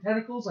those fucking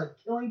tentacles like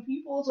killing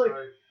people, it's like.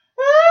 Right.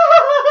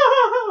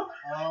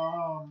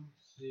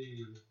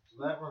 See.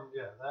 So that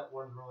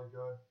one's really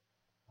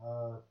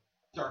good.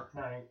 Dark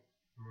Knight.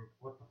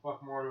 What the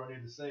fuck more do I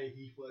need to say?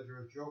 Heath Ledger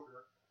as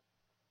Joker.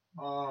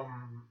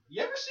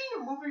 You ever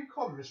seen a movie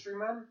called Mystery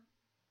Men?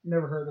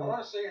 Never heard of it. I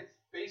want to say it's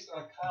based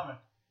on a comic,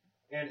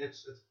 and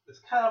it's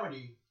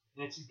comedy,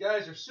 and it's these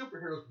guys are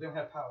superheroes, but they don't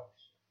have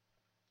powers.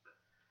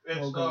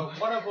 It's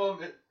one of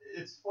them.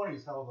 It's funny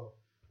as hell though.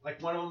 Like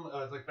one of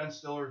them, like Ben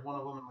Stiller is one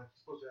of them, and like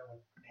he's supposed to have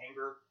like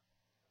anger.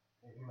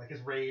 And, like his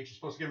rage is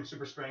supposed to give him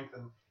super strength,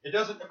 and it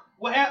doesn't.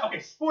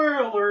 Okay, spoiler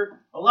alert.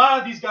 A lot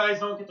of these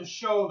guys don't get to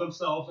show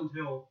themselves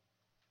until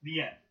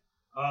the end.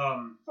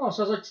 So it's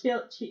like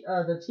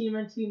the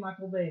TMNT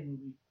Michael Bay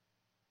movie.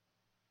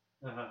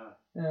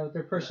 With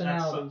their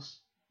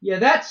personalities.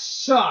 That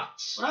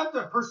sucks. Well, not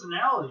their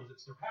personalities;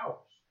 it's their powers.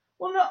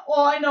 Well,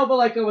 I know, but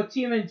like with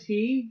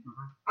TMNT,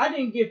 I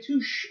didn't give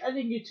two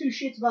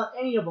shits about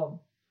any of them.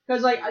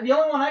 Because like the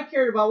only one I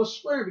cared about was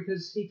Splinter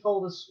because he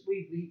told us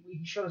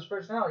he showed his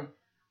personality.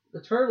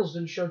 The Turtles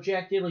didn't show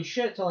Jack Diddley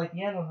shit till like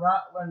the end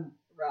when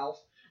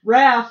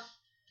Raph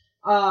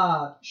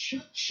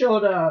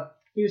showed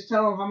he was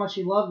telling him how much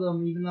he loved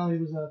them even though he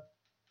was a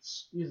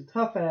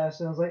tough ass,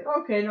 and I was like,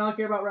 okay, now I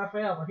care about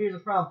Raphael, but here's the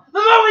problem: the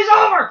movie's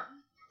over.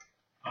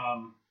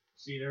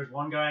 See, there's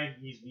one guy.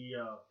 He's the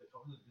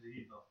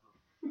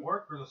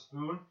fork or the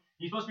spoon.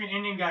 He's supposed to be an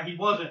Indian guy. He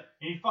wasn't,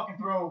 and he fucking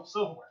throw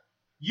silverware.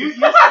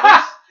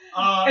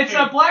 It's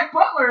a Black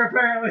Butler,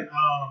 apparently.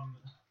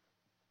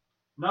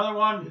 Another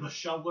one, the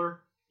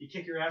shoveler. You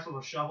kick your ass with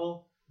a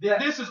shovel. Yeah.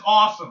 This is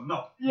awesome.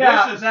 No,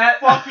 this is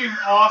fucking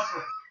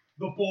awesome.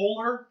 The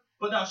bowler.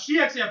 But now she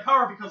actually had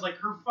power because like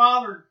her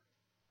father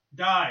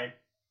died,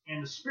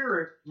 and the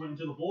spirit went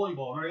into the bowling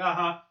ball. And they're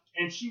like,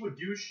 and she would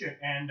do shit.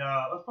 And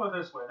let's put it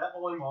this way: that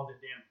bowling ball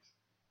did damage.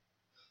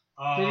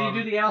 Did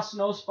he do the Al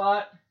Snow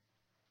spot?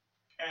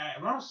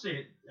 I want to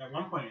say at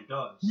one point it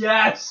does.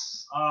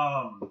 Yes.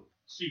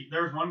 See,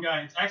 there's one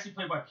guy. It's actually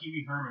played by Pee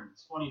Wee Herman.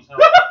 It's funny as hell.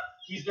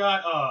 He's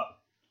got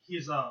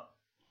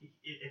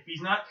if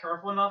he's not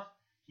careful enough,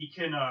 he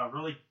can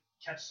really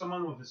catch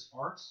someone with his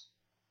farts.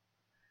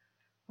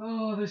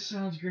 Oh, this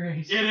sounds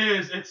great. It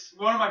is. It's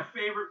one of my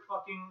favorite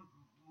fucking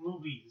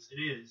movies.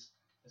 It is.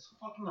 It's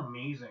fucking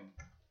amazing.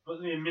 But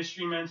the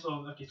Mystery Men.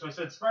 So I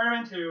said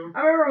Spider-Man 2.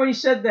 I remember when you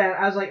said that,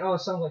 I was like, oh, it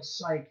sounds like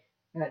Psych,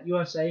 that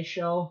USA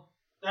show.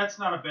 That's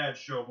not a bad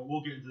show, but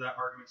we'll get into that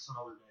argument some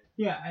other day.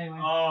 Yeah. Anyway.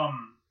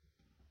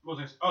 What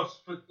was I?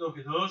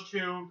 Okay, so those 2.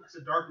 I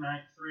said Dark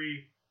Knight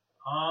 3.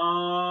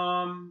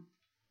 I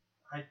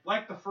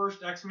like the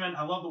first X-Men.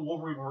 I love the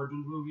Wolverine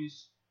Origins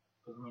movies.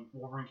 Because, I mean,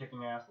 Wolverine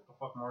kicking ass. What the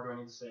fuck more do I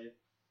need to say?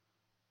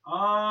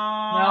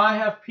 Now I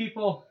have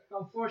people,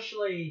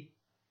 unfortunately...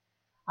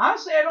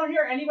 Honestly, I don't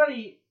hear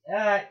anybody...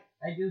 I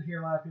do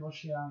hear a lot of people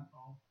shit on it.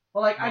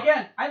 But, like,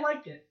 again, I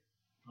liked it.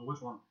 Oh,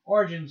 which one?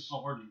 Origins.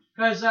 Oh, Origins.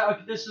 Because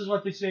this is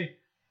what they say.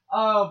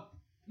 Well,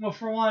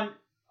 for one...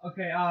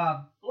 Okay,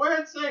 go ahead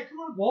and say it. Come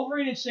on.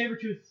 Wolverine and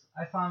Sabretooth,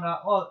 I found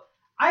out... Well,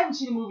 I haven't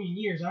seen the movie in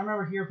years, and I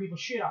remember hearing people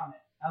shit on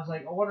it. I was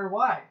like, I wonder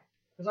why.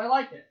 because I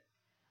liked it.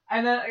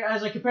 And then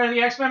as I compare to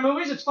the X-Men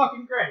movies, it's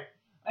fucking great.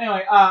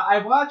 Anyway, I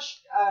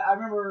watched. I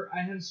remember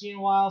I hadn't seen it in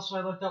a while, so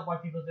I looked up why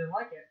people didn't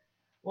like it.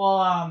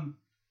 Well,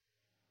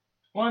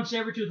 one,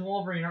 Sabretooth and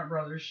Wolverine aren't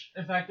brothers.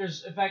 In fact,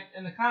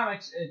 in the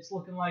comics, it's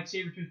looking like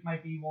Sabretooth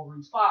might be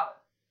Wolverine's father.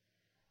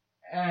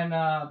 And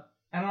I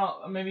don't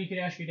know, maybe you could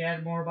ask your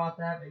dad more about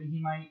that. Maybe he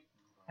might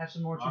have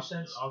some more 2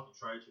 cents. I'll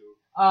try to.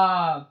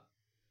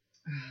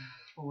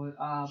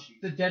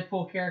 The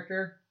Deadpool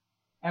character.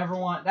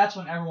 That's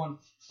when everyone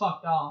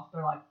fucked off.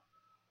 They're like,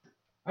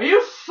 "Are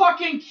you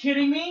fucking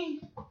kidding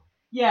me?"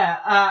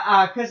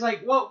 Yeah, cause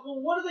like,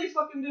 what did they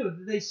fucking do?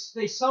 They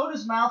sewed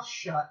his mouth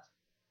shut.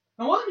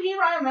 And wasn't he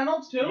Ryan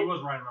Reynolds too? He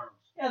was Ryan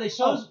Reynolds. Yeah, they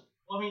sewed.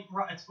 Well, I mean,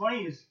 it's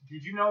funny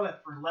did you know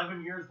that for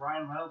 11 years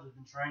Ryan Reynolds has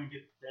been trying to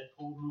get the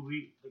Deadpool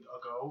movie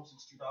ago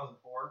since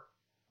 2004?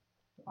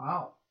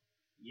 Wow.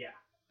 Yeah.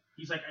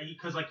 He's like,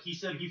 because like he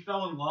said he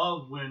fell in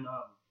love when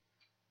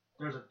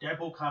there's a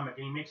Deadpool comic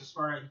and he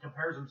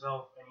compares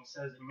himself and he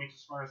says he makes the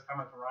smartest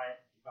comment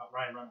about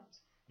Ryan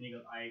Reynolds and he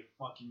goes, "I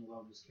fucking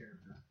love this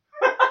character."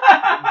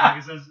 Like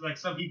it says, like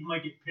some people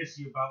might get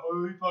pissy about,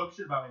 "Oh, he talks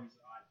shit about me." He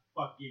says, "I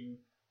fucking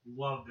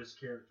love this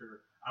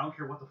character. I don't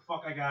care what the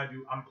fuck I gotta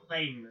do. I'm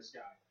playing this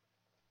guy."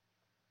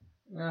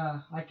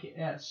 I can't.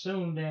 Yeah,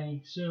 soon,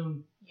 Danny.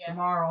 Soon. Yeah.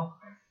 Tomorrow.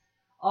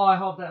 Oh, I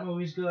hope that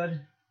movie's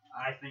good.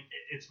 I think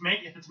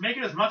if it's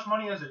making as much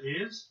money as it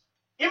is,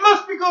 it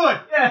must be good.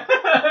 Yeah.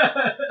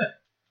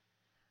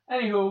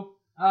 Anywho,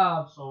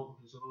 so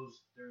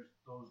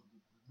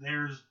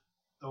there's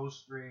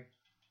those three.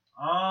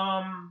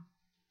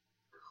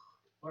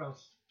 What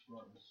else?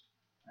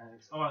 I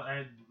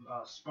had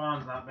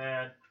Spawn's not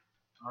bad.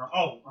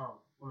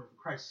 For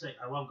Christ's sake,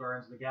 I love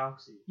Guardians of the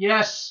Galaxy.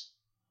 Yes.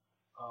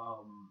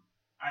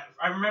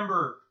 I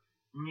remember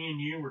me and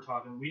you were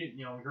talking. We didn't,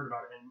 we heard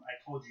about it, and I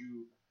told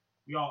you,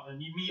 all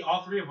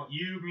three of us,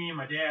 me, and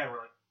my dad were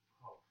like,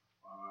 "Oh,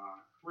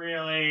 fuck,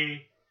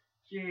 really?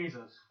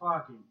 Jesus,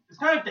 fucking." It's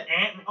kind of like the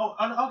Ant-Man. Oh,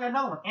 okay,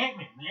 another one,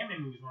 Ant-Man. The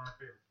Ant-Man movie is one of my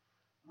favorites.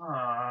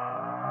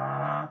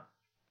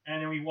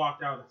 And then we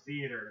walked out of the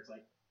theater, and it's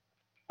like,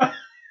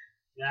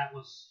 that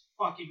was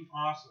fucking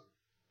awesome.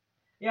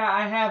 Yeah,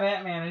 I have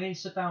Ant-Man. I need to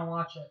sit down and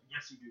watch it.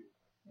 Yes, you do.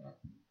 Yeah.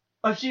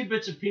 I've seen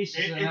bits and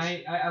pieces, and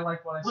I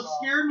like what I saw. What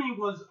scared me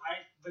was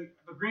the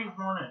Green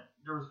Hornet.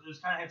 It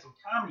kind of had some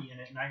comedy in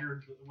it, and I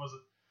heard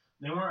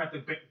they weren't at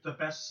the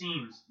best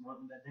scenes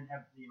that didn't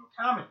have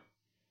comedy.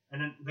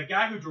 And then the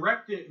guy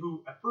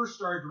who at first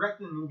started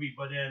directing the movie,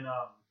 but then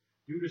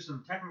due to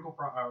some technical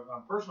I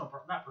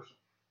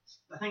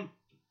think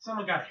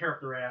someone got a hair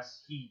up their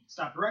ass. He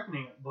stopped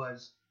directing it.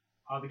 Was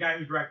the guy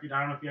who directed?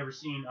 I don't know if you ever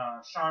seen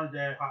Shaun of the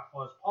Dead, Hot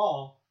Fuzz,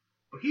 Paul,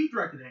 but he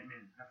directed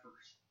Ant-Man at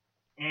first.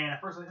 And at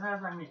first, I was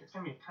like, it's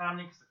gonna be a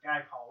comedy because the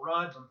guy Paul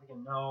Rudd. So I'm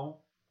thinking,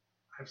 no.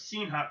 I've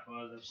seen Hot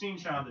Fuzz, I've seen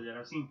Shaun of the Dead,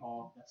 I've seen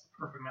Paul. That's the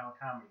perfect amount of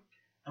comedy.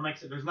 And like I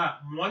said, there's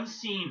not one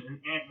scene in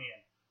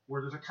Ant-Man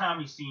where there's a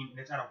comedy scene and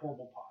it's at a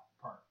horrible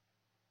part.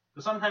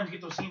 Because sometimes you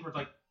get those scenes where it's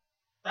like,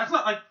 that's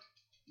not like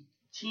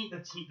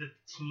the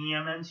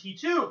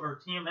TMNT2 or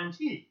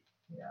TMNT.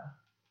 Yeah.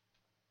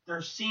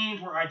 There's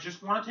scenes where I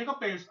just want to take a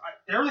base.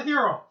 They're the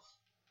heroes,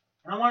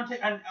 and I want to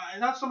take. And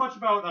not so much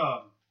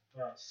about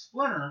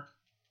Splinter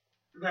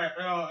that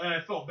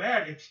I felt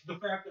bad. It's the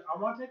fact that I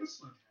want to take a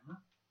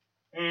sledgehammer,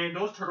 and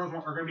those turtles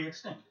are going to be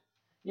extinct.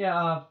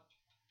 Yeah.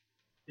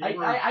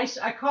 I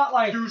caught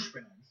like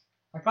douchebags.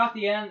 I caught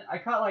the end. I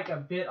caught like a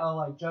bit of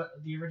like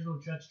the original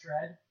Judge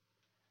Dredd.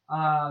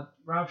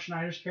 Rob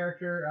Schneider's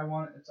character.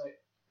 It's like,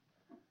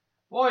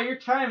 boy, your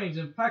timing's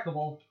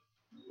impeccable.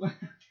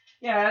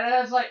 Yeah,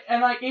 and it's like,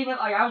 and like even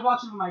like I was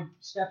watching with my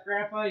step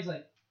grandpa. He's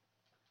like,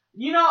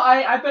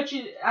 I bet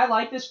you I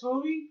like this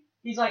movie.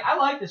 He's like, I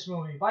like this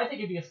movie, but I think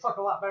it'd be a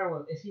lot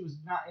better if he was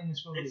not in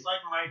this movie. It's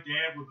like my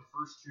dad with the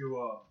first two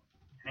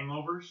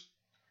Hangovers.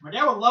 My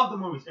dad would love the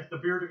movies if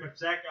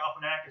Zach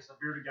Galifianakis, the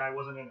bearded guy,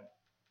 wasn't in it.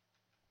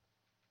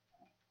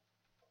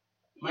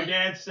 My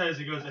dad says,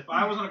 he goes, if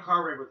I was in a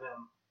car wreck with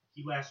him,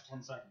 he'd last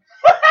 10 seconds.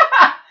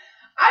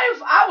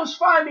 I was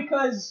fine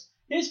because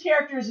his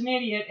character is an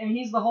idiot, and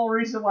he's the whole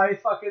reason why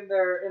fucking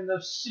they're in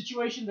the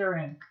situation they're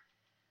in.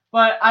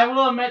 But I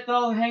will admit,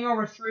 though,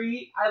 Hangover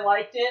 3, I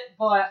liked it,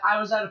 but I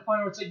was at a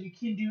point where it's like, you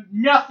can do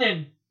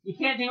nothing. You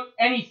can't do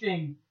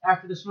anything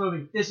after this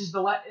movie. This is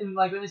and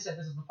like they said,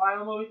 this is the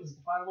final movie, this is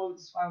the final movie,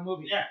 this is the final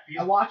movie. Yeah.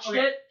 I watched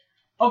it.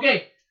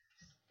 Okay.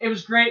 It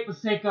was great, but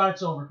thank God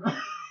it's over.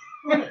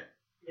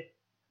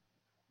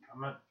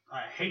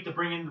 I hate to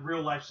bring in the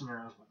real life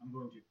scenarios, but I'm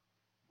going to.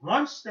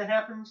 Once that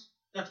happens,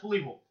 that's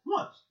believable.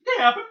 Once. It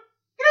can happen.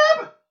 It can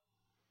happen.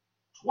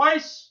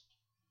 Twice.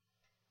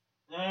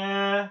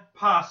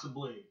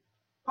 Possibly.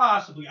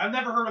 I've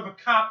never heard of a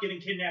cop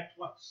getting kidnapped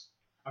twice.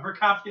 I've heard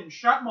cops getting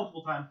shot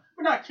multiple times,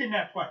 but not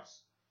kidnapped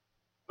twice.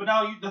 But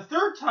now, the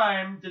third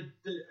time, did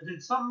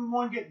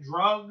someone get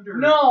drugged? Or?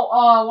 No,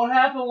 what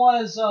happened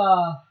was,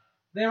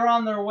 they were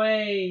on their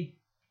way.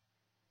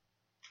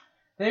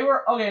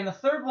 In the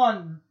third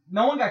one,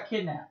 no one got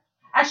kidnapped.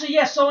 Actually,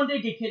 yes, someone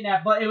did get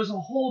kidnapped, but it was a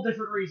whole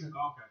different reason.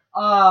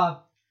 Okay.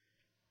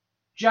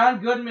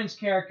 John Goodman's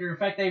character, in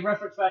fact, they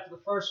reference back to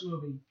the first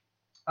movie.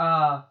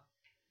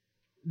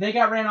 They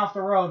got ran off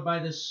the road by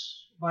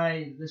this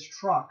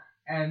truck,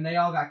 and they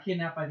all got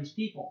kidnapped by these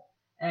people,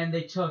 and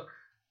they took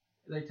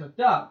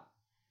Doug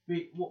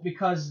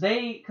because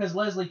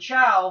Leslie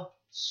Chow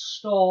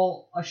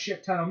stole a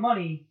shit ton of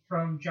money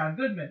from John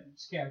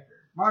Goodman's character,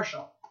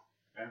 Marshall.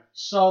 Okay.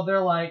 So they're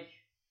like,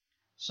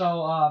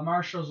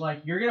 Marshall's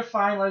like, you're gonna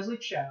find Leslie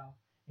Chow,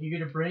 and you're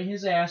gonna bring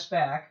his ass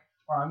back,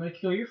 or I'm gonna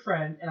kill your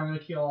friend, and I'm gonna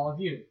kill all of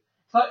you.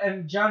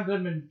 And John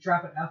Goodman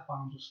dropping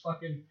F-bombs was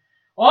fucking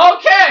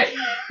okay,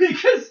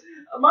 because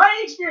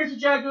my experience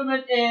with John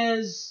Goodman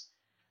is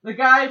the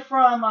guy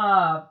from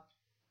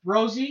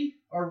Rosie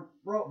or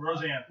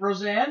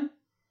Roseanne,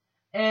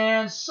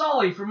 and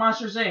Sully from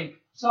Monsters Inc.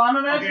 So I'm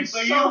imagining. Okay, so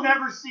you've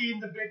never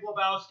seen The Big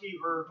Lebowski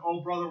or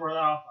Oh Brother Where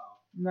Thou Art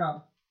Thou?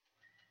 No.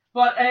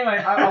 But anyway,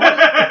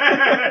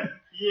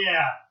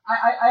 yeah.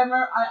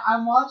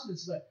 I'm watching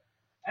this thing.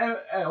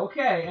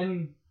 Okay,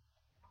 and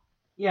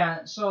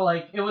yeah, so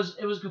like it was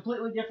a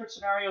completely different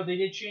scenario. They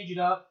did change it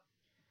up.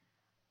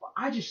 But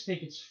I just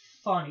think it's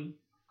funny.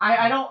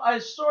 I don't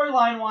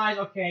storyline wise,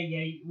 okay,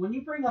 yeah. When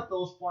you bring up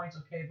those points,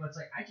 okay, but it's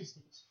like I just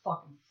think it's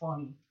fucking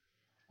funny.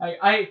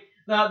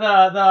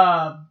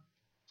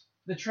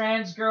 The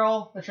trans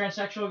girl, the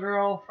transsexual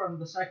girl from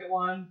the second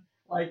one,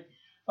 like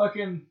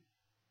fucking,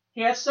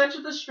 he had sex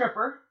with a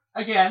stripper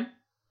again,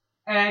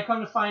 and come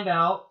to find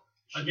out,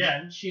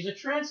 she's a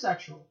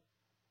transsexual,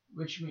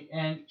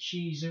 and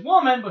she's a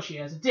woman, but she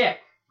has a dick.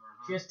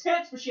 She has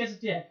tits, but she has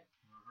a dick.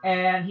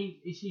 And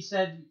he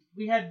said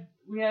we had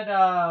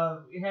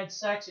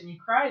sex and you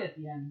cried at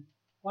the end.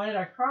 Why did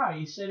I cry?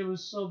 You said it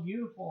was so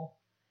beautiful,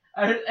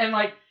 and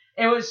like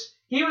he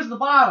was the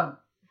bottom.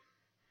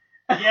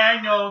 Yeah,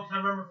 I know. I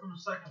remember from the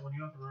second one.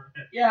 You have to remember.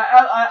 Yeah,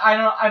 I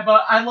know.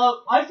 But I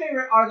love. My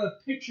favorite are the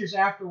pictures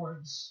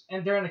afterwards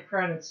and during the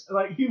credits.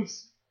 Like they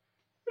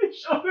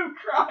showed him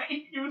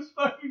crying. It was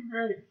fucking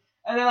great.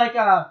 And then like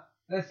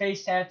the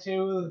face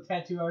tattoo, the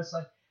tattoo. I was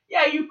like,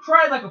 yeah, you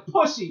cried like a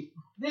pussy.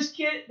 This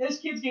kid's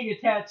getting a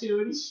tattoo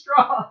and he's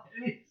strong.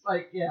 And he's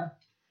like, yeah.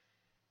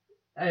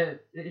 And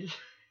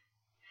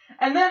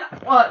then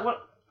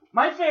what?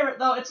 My favorite,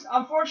 though, it's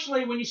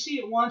unfortunately when you see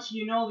it once,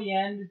 you know the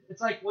end.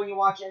 It's like when you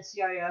watch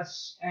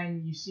NCIS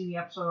and you've seen the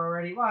episode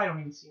already. Well, I don't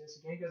need to see this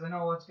again because I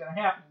know what's going to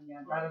happen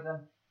again. Rather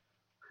than,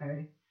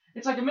 okay,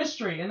 it's like a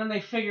mystery, and then they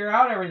figure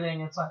out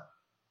everything. It's like,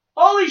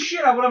 holy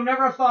shit! I would have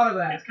never thought of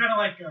that. It's kind of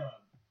like the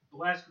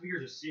last couple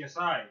years of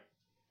CSI.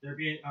 There'd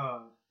be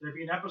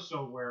an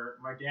episode where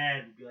my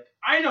dad would be like,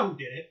 "I know who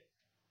did it,"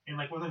 and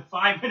like within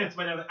 5 minutes,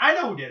 my dad would be like, "I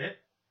know who did it."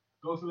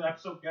 Go through the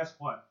episode. Guess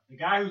what? The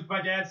guy who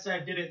my dad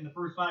said did it in the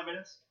first 5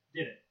 minutes.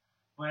 Did it.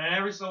 But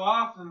every so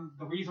often,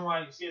 the reason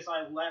why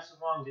CSI lasts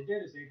as long as it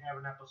did is they'd have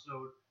an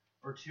episode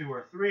or two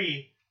or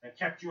three that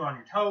kept you on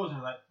your toes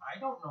and like, I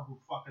don't know who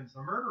fucking's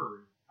the murderer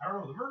is. I don't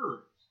know who the murderer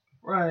is.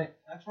 Right.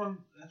 That's when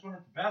it's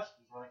the best,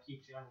 is when it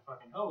keeps you on your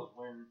fucking toes.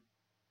 When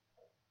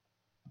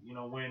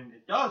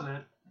it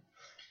doesn't.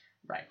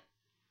 Right.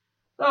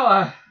 So,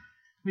 I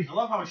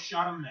love how I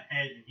shot him in the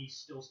head and he's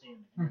still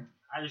standing.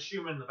 I just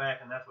shoot him in the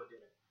back and that's what did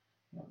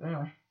it.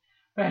 Anyway.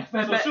 So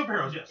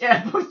superheroes, yes.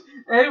 Yeah, but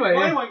anyway.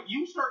 Well, anyway,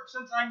 you start,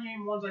 since I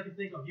named ones I can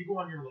think of, you go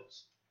on your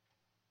list.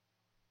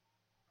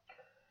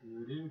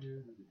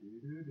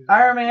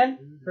 Iron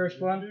Man,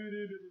 first one.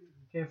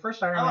 Okay,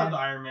 first Iron Man. I love the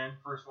Iron Man,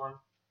 first one.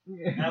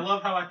 Yeah. And I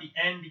love how at the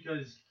end,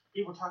 because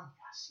people talk,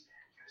 you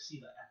gotta see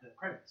that at the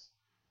credits.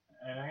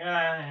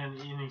 And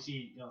you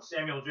see,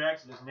 Samuel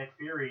Jackson is Nick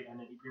Fury, and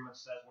then he pretty much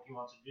says what he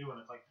wants to do, and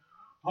it's like,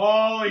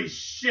 holy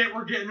shit,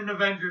 we're getting an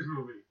Avengers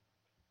movie.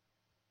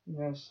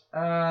 Yes.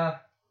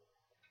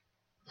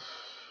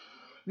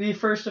 The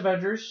first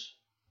Avengers.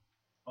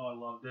 Oh, I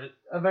loved it.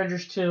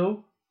 Avengers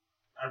 2.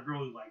 I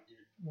really liked it.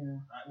 Yeah.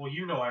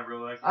 I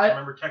really liked it. I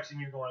remember texting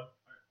you going,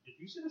 did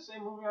you see the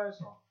same movie I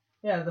saw?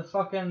 Yeah, the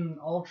fucking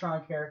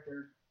Ultron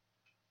character.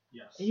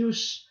 Yes.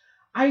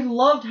 I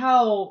loved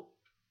how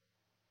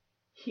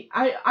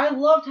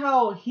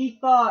he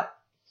thought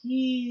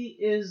he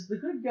is the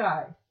good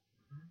guy.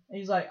 And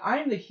he's like,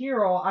 I'm the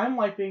hero. I'm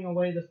wiping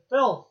away the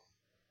filth.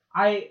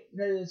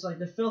 It's like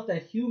the filth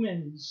that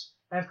humans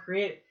have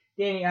created.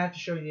 Danny, I have to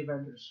show you the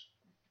Avengers.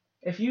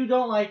 If you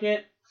don't like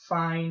it,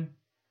 fine.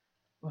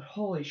 But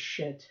holy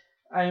shit.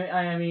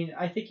 I mean,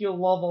 I think you'll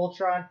love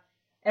Ultron.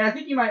 And I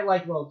think you might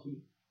like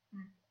Loki.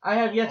 I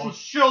have yet to...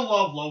 she'll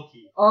love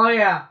Loki. Oh,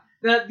 yeah.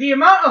 The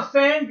amount of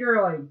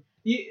fangirling.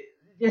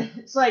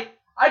 It's like,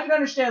 I can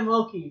understand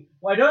Loki.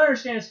 What I don't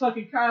understand is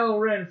fucking Kylo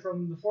Ren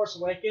from The Force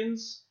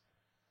Awakens.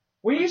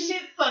 When you see...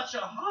 such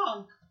a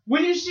hunk.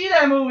 When you see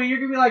that movie, you're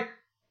gonna be like...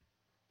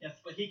 Yes,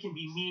 but he can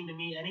be mean to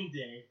me any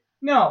day.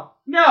 No.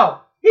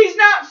 He's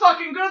not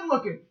fucking good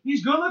looking.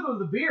 He's good looking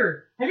with a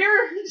beard. Have you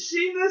ever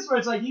seen this where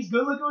it's like he's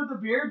good looking with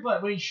a beard,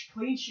 but when he's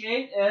clean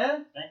shaved,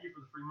 Thank you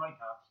for the free money,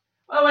 cops.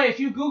 By the way, if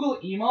you Google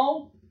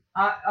emo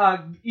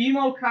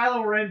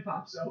Kylo Ren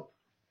pops up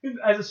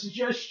as a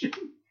suggestion.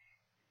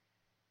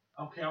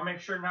 Okay, I'll make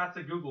sure not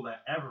to Google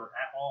that ever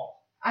at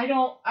all.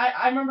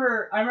 I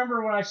remember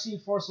when I see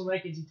Force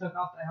Awakens, he took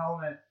off the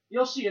helmet.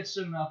 You'll see it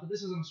soon enough, but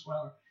this isn't a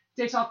spoiler.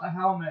 He takes off the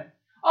helmet.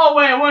 Oh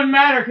wait, it wouldn't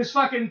matter because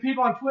fucking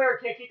people on Twitter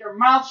can't keep their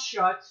mouths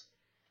shut.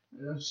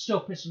 It's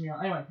still pissing me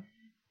off. Anyway,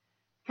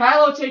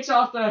 Kylo takes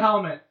off the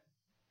helmet,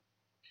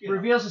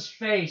 reveals his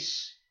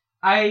face.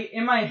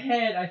 In my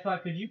head, I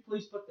thought, could you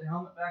please put the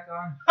helmet back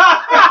on?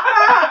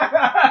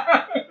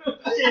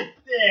 Get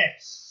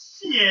that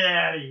shit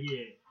out of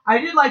here. I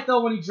did like,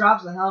 though, when he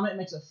drops the helmet, it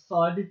makes a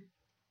thud.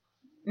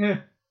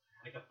 Yeah.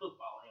 Like a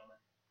football helmet.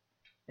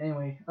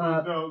 Anyway.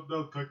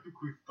 No,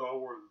 technically Star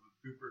Wars is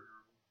a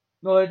superhero.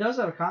 No, it does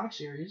have a comic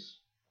series.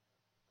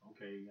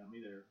 Okay, you got me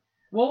there.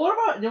 Well, what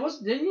about,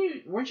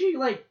 weren't you,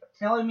 like,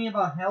 telling me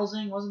about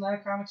Helsing? Wasn't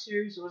that a comic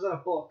series, or was that a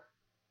book?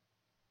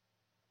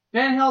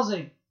 Van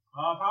Helsing.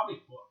 Probably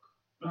a book.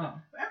 But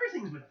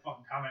everything's been a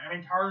fucking comic. I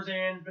mean,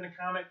 Tarzan's been a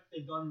comic.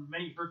 They've done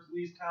many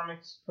Hercules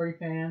comics. Pretty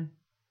Pan.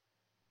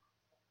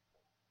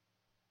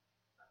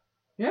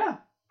 Yeah.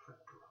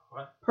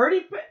 What?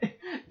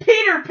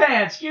 Peter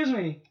Pan, excuse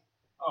me.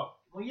 Oh,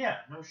 well, yeah,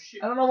 no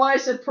shit. I don't know why I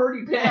said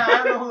Purdy Pan. Yeah,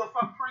 I don't know who the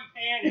fuck Pretty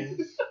Pan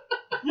is.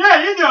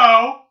 Yeah, you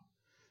know.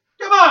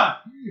 Come on.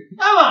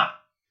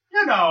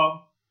 You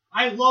know.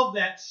 I love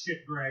that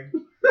shit, Greg.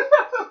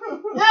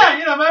 Yeah,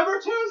 you know, remember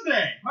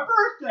Tuesday, my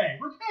birthday.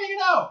 We're hanging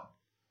out.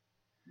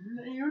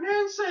 You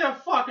didn't say a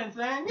fucking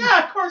thing.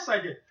 Yeah, of course I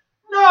did.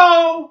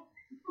 No,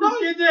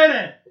 you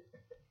didn't.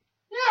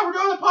 Yeah, we're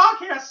doing the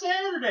podcast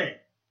Saturday.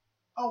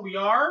 Oh, we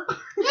are?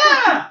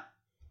 Yeah.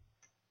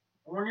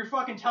 When you're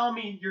fucking telling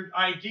me your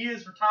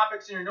ideas for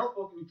topics in your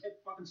notebook and you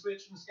keep fucking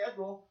switching the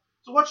schedule.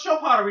 So what show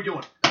pod are we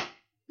doing?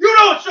 You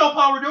know what show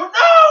pod we're doing?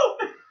 No,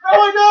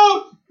 I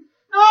don't.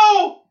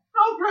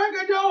 No, Greg,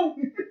 I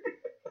don't.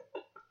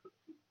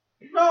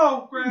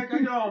 No, Greg,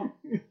 I don't.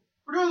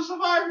 We're doing the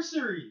Survivor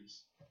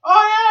Series.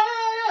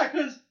 Oh, yeah,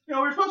 because, you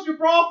know, we're supposed to do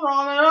Brawl for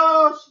all that.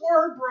 Oh,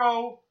 swerve,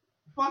 bro.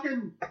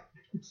 Fucking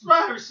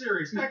Survivor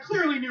Series. I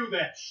clearly knew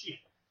that shit.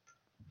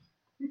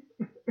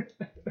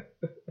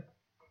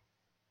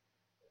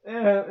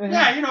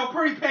 Yeah, you know,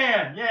 Pretty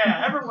Pan.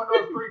 Yeah, everyone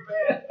knows Pretty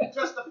Pan.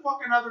 Just the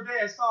fucking other day,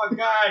 I saw a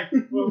guy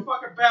with a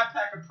fucking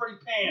backpack of Pretty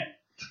Pan.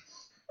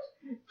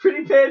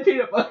 Pretty Pan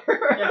peanut butter.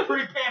 Yeah,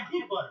 Pretty Pan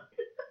peanut butter.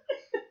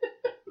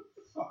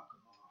 Fuck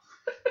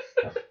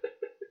off.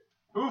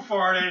 Who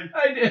farted?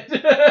 I did.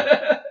 Damn it,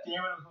 I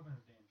was hoping it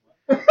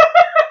was damn.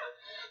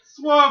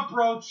 Swamp,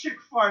 bro. Chick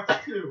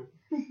farts too.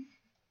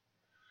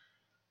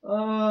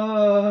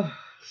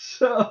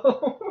 So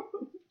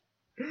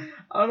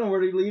I don't know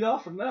where to lead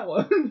off from that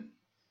one.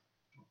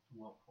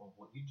 Well,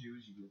 what you do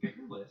is you look at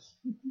your list.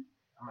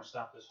 I'm gonna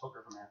stop this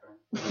hooker from happening.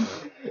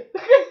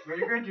 What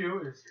you're gonna do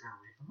is you're gonna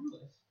read from your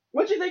list.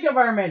 What'd you think of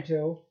Iron Man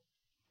 2?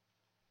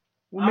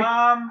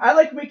 I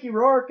like Mickey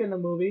Rourke in the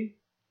movie.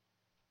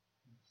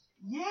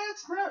 Yeah,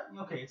 it's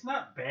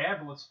not bad,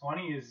 but what's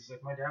funny is,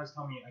 like, my dad was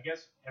telling me, I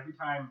guess the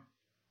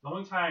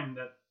only time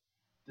that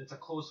it's a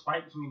close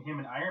fight between him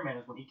and Iron Man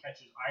is when he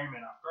catches Iron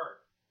Man off guard.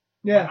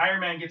 Yeah. When Iron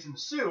Man gets in the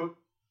suit,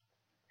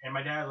 and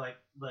my dad,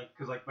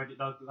 because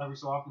every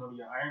so often there'll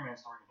be an Iron Man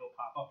story, he'll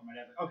pop up, and my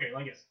dad's like, okay,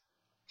 like this.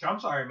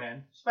 Jumps Iron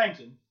Man, spanks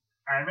him,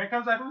 Iron Man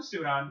comes back with a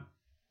suit on,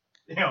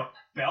 you know,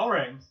 bell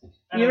rings,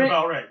 and then the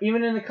bell rings.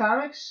 Even in the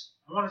comics?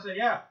 I want to say,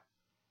 yeah.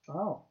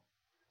 Oh.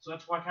 So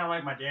that's why I kind of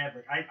like my dad.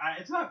 Like, I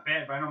it's not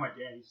bad, but I know my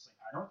dad. He's just like,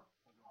 I don't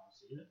want to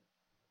see it.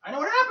 I know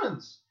what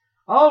happens.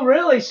 Oh,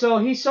 really? So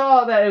he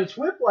saw that it was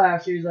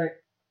Whiplash. He was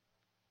like,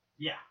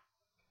 yeah.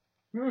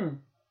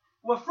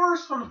 Well,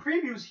 first from the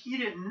previews, he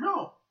didn't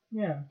know.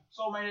 Yeah.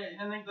 So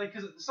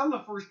because some of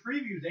the first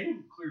previews, they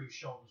didn't clearly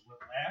show it was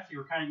Whiplash. They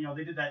were kind of, you know,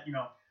 they did that, you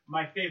know,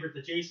 my favorite,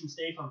 the Jason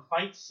Statham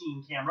fight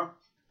scene camera.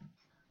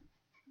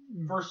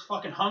 First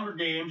fucking Hunger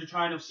Games, you're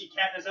trying to see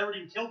Katniss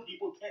Everdeen kill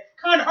people.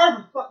 Kind of hard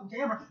with the fucking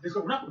camera. It's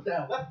going up,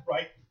 down, left,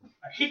 right.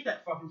 I hate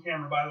that fucking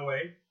camera, by the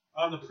way.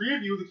 On the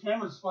preview, the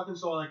camera's fucking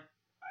so, like,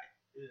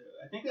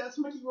 I think that's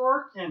Mickey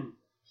Rourke, and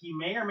he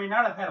may or may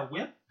not have had a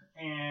whip.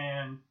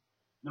 And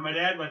then my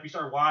dad, like, we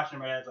started watching,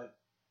 and my dad's like,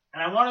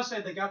 and I want to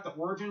say they got the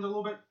origins a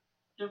little bit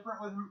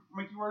different with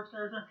Mickey Rourke's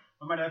character,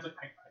 but my dad's like,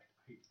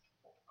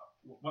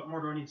 what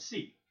more do I need to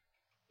see?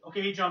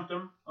 Okay, he jumped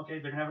him. Okay,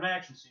 they're gonna have an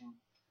action scene.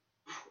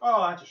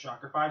 Oh, that's a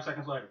shocker. 5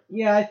 seconds later.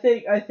 Yeah, I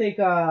think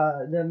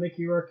the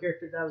Mickey Rourke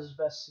character, that was his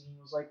best scene.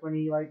 It was like when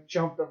he like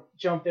jumped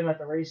him at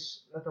the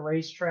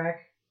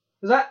racetrack.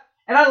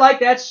 And I like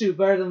that suit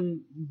better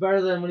than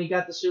when he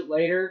got the suit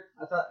later.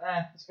 I thought,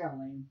 it's kind of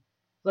lame.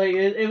 Like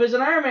it was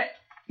an Iron Man.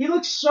 He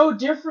looked so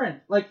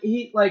different.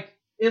 It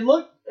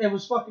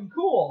was fucking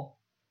cool.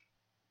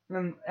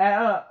 And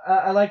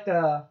I like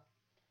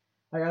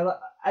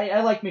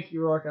Mickey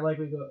Rourke. I like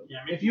we go.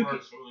 Yeah, Mickey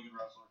Rourke's a really good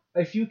wrestler.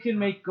 If you can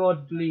make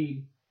God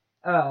bleed,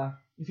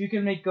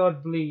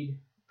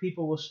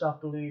 people will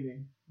stop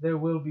believing. There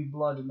will be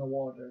blood in the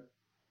water.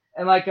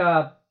 And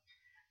what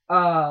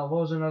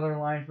was another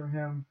line from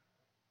him?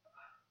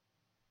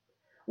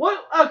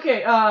 What?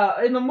 Okay,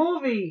 in the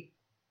movie,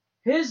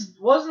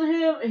 wasn't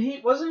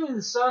he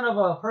the son of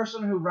a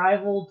person who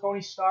rivaled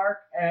Tony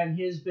Stark, and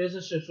his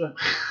business just went.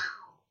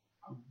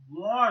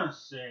 want to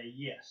say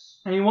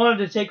yes. And he wanted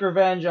to take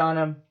revenge on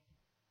him.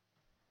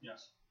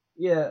 Yes.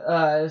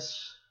 Yeah,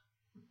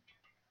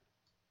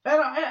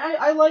 and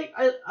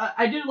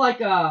I do like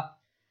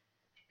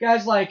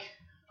guys like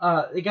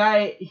the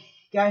guy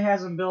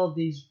has him build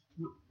these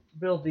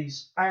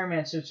Iron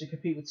Man suits to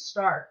compete with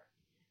Stark.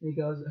 And he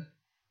goes,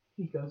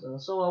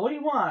 so what do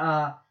you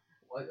want?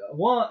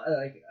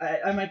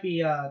 I might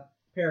be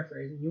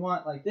paraphrasing. You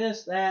want like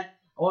this, that?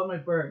 I want my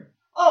bird.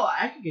 Oh,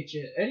 I could get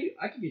you, Eddie.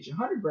 I could get you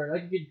 100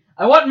 bird.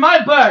 I want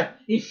my bird.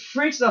 He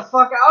freaks the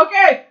fuck out.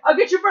 Okay, I'll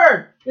get your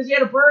bird because he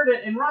had a bird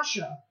in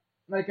Russia.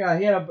 Like he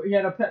had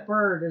a pet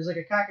bird. It was like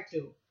a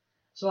cockatoo.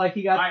 So like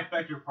he got. I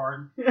beg your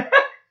pardon.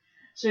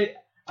 So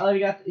he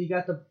got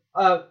the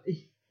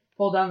he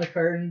pulled down the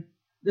curtain.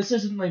 This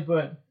isn't my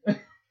bird. Of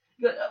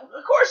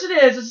course it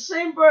is. It's the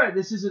same bird.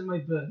 This isn't my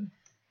bird.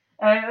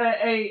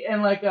 And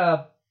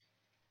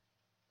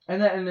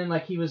then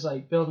like he was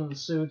like building the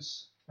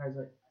suits. I was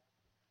like,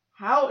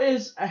 how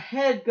is a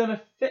head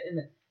gonna fit in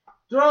it?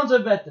 Drones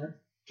are better.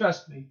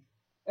 Trust me.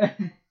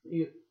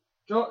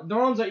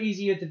 Drones are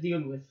easier to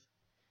deal with.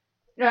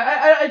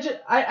 Yeah,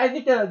 I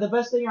think the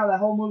best thing out of that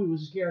whole movie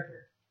was his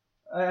character.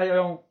 I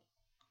don't.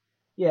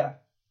 Yeah.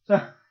 So.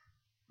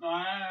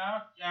 No,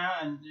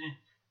 yeah, and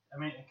I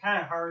mean, it's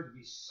kind of hard to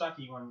be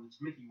sucky when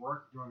it's Mickey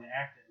Rourke doing the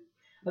acting.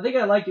 I think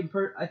I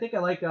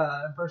like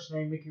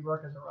impersonating Mickey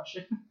Rourke as a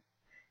Russian.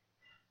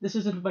 This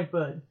isn't my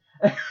blood.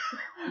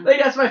 Like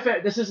that's my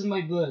favorite. This isn't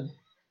my blood.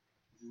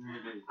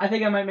 I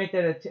think I might make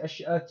that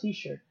a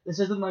T-shirt. This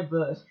isn't my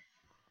blood.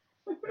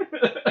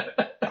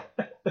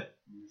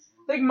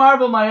 I think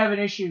Marvel might have an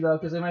issue though,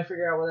 because they might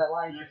figure out where that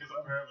line. Yeah, because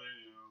apparently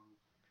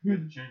you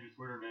had to change his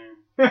Twitter name.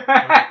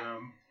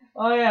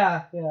 Oh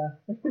yeah.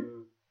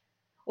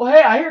 Well,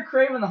 hey, I hear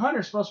Kraven the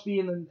Hunter's supposed to be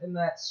in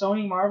that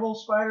Sony Marvel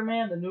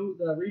Spider-Man, the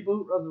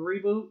reboot of the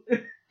reboot.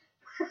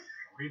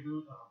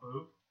 Reboot of a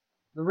boot.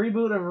 The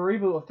reboot of a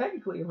reboot of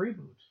technically a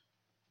reboot.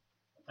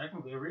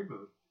 Technically a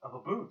reboot of a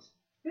boot.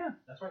 Yeah.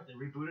 That's right. They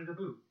rebooted a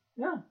boot.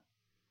 Yeah.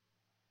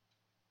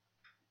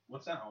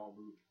 What's that all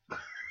boot?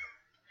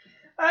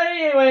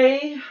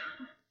 Anyway,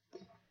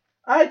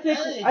 I think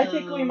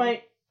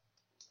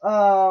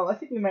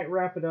we might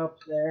wrap it up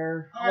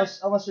there.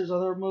 Unless there's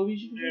other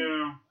movies you can do.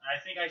 Yeah, I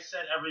think I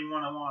said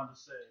everyone I wanted to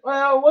say.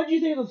 Well, what do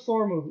you think of the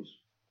Thor movies?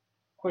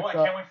 I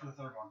can't wait for the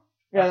third one.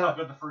 Yeah, That's how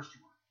good the first two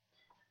were.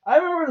 I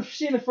remember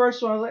seeing the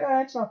first one. I was like,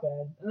 it's not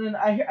bad. And then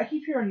I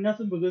keep hearing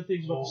nothing but good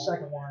things about the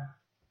second one.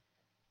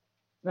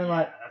 And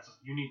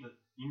you need to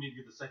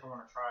give the second one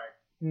a try.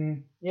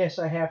 Yes,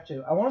 I have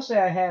to. I want to say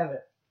I have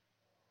it.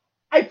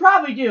 I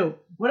probably do.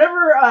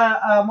 Whenever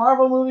a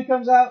Marvel movie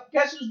comes out,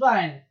 guess who's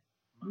buying it?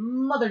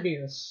 Mother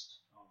Dearest.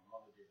 Oh,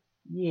 Mother Dearest.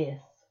 Yes.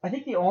 I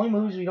think the only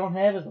movies we don't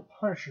have is the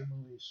Punisher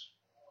movies.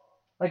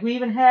 Like we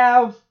even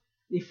have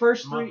the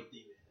first three.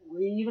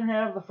 We even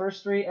have the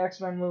first three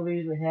X-Men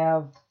movies. We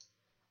have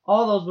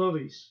all those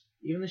movies,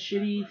 even the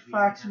shitty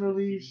Fox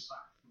movies.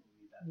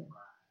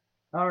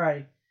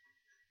 Alright.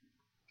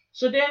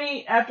 So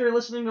Danny, after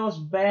listening to us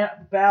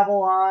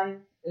babble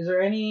on, is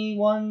there any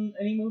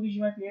movies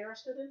you might be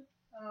interested in?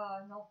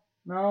 No.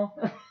 No?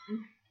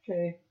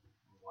 Okay.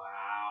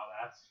 Wow,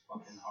 that's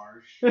fucking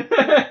harsh.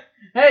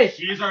 Hey!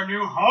 She's our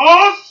new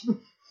host!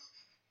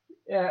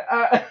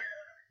 Yeah,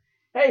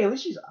 hey, at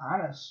least she's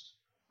honest.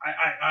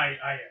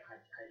 I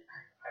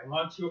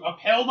want to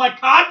upheld my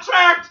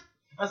contract!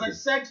 As I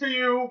said to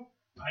you,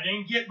 I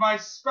didn't get my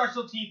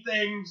specialty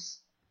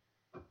things.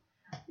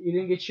 You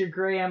didn't get your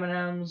gray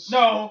M&Ms?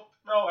 No,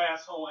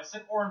 asshole. I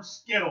said orange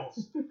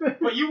Skittles.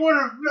 But you would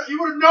have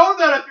known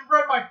that if you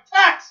read my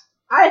text!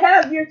 I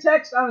have your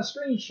text on a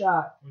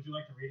screenshot. Would you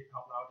like to read it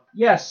out loud?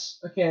 Yes,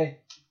 okay.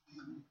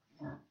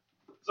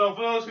 So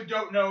for those who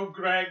don't know,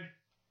 Greg,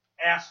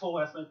 asshole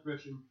has been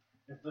written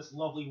if this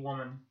lovely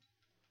woman,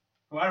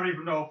 who I don't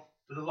even know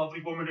if is a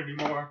lovely woman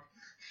anymore,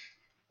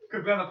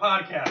 could be on the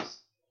podcast.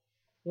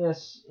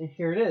 Yes,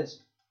 here it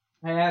is.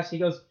 I asked, he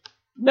goes,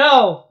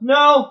 No,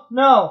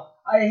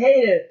 I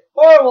hate it.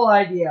 Horrible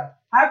idea.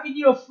 How can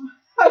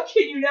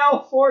you now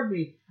afford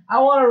me? I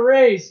want a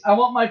raise. I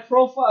want my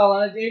profile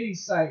on a dating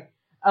site.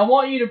 I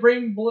want you to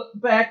bring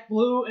back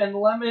blue and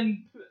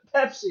lemon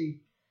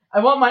Pepsi. I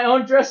want my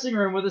own dressing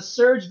room with a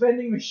Surge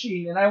vending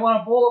machine, and I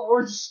want a bowl of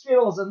orange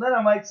Skittles, and then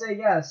I might say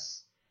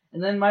yes.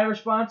 And then my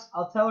response,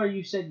 I'll tell her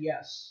you said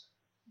yes.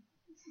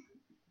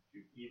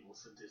 You evil,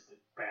 sadistic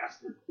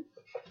bastard.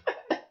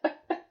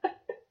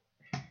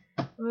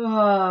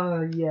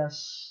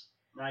 Yes.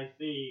 I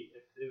see,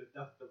 if it was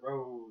just the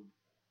road,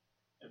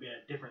 it'd be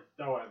a different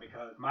story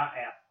because my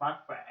fat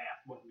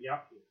ass wouldn't be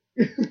up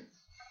here.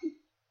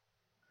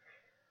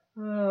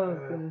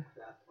 Okay.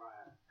 That's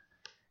right.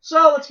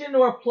 So let's get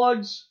into our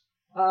plugs.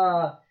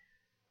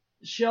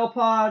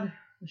 ShellPod,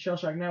 the Shell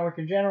Shock Network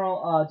in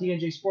general,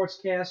 D&J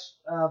Sportscast.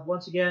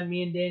 Once again,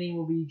 me and Danny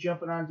will be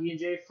jumping on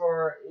D&J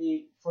for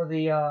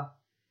the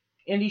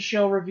indie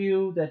show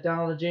review that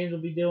Donald and James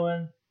will be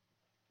doing.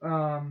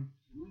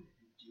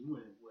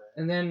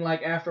 And then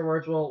like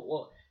afterwards,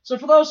 we'll. So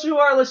for those who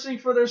are listening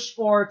for their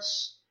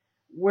sports,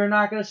 we're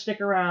not going to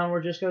stick around.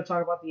 We're just going to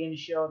talk about the indie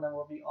show, and then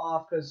we'll be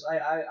off, because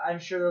I'm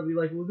sure they'll be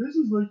like, well, this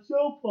is like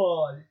so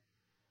pod.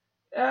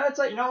 Yeah, it's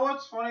like... You know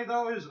what's funny,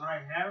 though, is I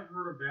haven't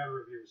heard a bad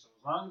review, so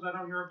as long as I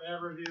don't hear a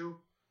bad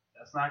review,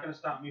 that's not going to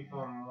stop me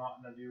from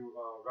wanting to do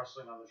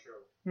wrestling on the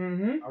show.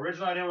 Mm-hmm.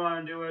 Originally, I didn't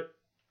want to do it.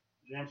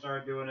 James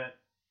started doing it,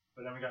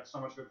 but then we got so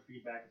much good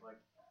feedback, it's like,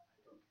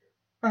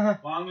 I don't care.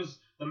 As long as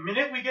the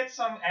minute we get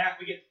 5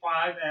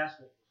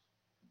 assholes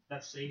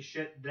that say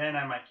shit, then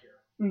I might care.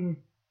 Mm-hmm.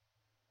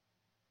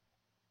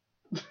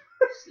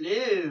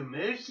 Slow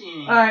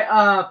motion. Alright,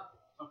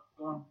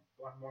 Go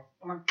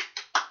on,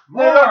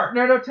 more.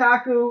 Nerd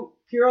Otaku,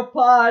 Puro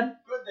Pod.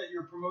 Good that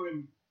you're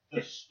promoting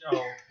the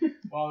show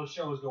while the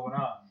show is going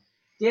on.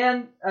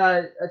 Dan,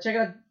 check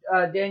out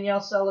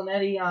Danielle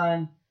Salonetti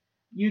on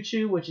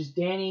YouTube, which is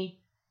Danny.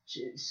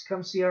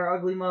 Come see our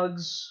Ugly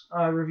Mugs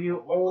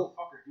review. What the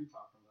fuck are you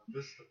talking about?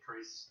 This is the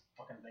prettiest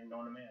fucking thing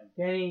known to man.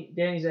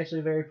 Danny's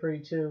actually very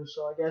pretty too,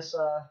 so I guess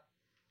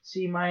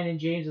see mine and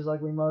James's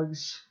Ugly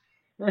Mugs.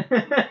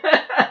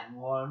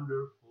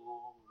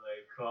 Wonderful,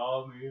 they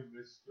call me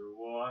Mr.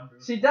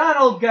 Wonderful. See,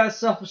 Donald got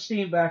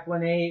self-esteem back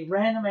when a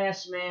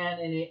random-ass man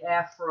in an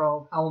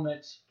afro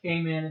helmet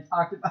came in and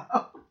talked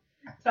about...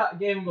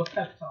 gave him a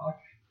pep talk.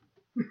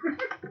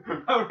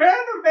 A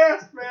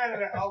random-ass man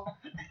in an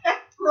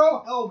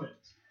afro helmet.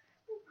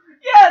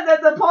 Yeah,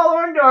 the Paul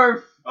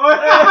Orndorff.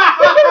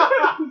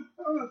 I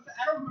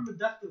don't remember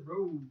Dusty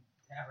Rhodes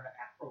having an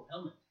afro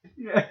helmet.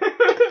 Yeah.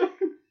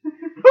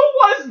 Who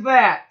was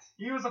that?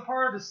 He was a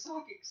part of the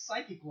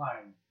psychic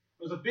line.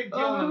 It was a big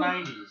deal in the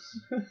 90s.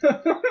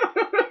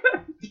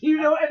 Do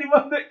you know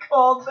anyone that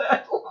called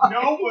that line?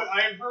 No, but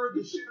I've heard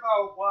the shit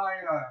about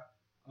why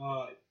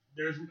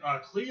there's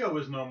Cleo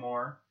is no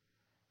more.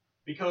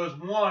 Because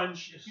one,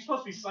 she's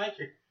supposed to be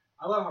psychic.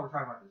 I love how we're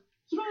talking about this.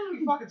 She's supposed to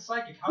be fucking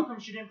psychic. How come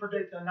she didn't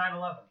predict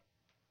 9/11?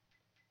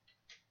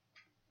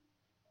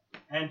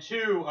 And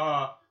two,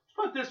 let's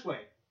put it this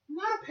way: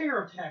 not a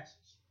payer of taxes.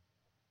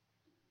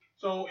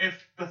 So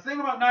if the thing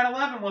about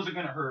 9/11 wasn't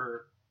going to hurt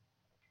her,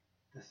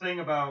 the thing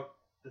about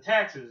the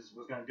taxes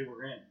was going to do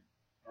her in.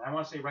 And I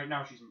want to say right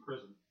now she's in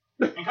prison.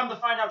 And come to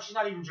find out she's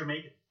not even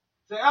Jamaican.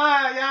 Say,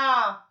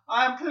 yeah,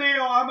 I'm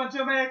Cleo, I'm a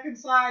Jamaican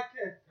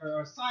psychic.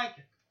 Or a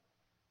psychic.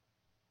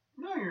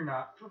 No, you're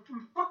not. We're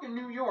from fucking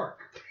New York.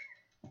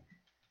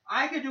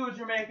 I could do a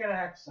Jamaican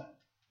accent.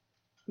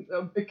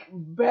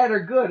 Bad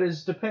or good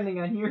is depending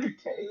on your take.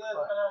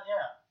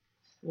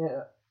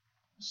 Yeah.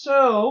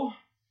 So...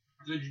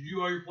 Did you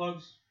do all your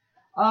plugs?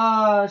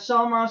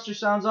 Cell Monster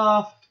Sounds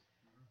Off,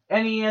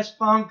 NES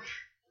Punk,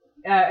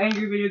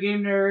 Angry Video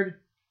Game Nerd,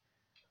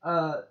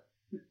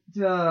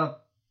 the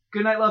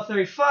Goodnight Love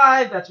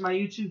 35, that's my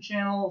YouTube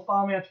channel.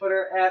 Follow me on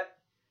Twitter at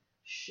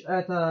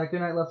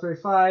Goodnight Love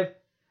 35.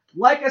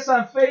 Like us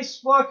on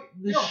Facebook,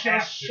 the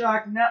Shell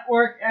Shock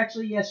Network.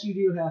 Actually, yes, you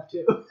do have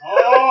to.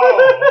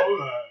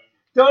 Oh,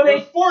 donate.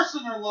 They're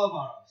forcing their love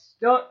on us.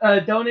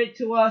 Donate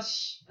to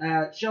us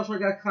at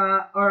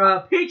shellshock.com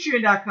or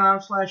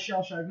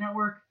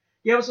patreon.com/shellshocknetwork.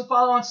 Give us a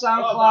follow on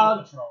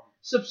SoundCloud.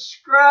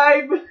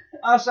 Subscribe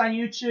us on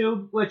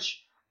YouTube,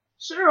 which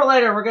sooner or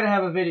later we're going to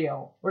have a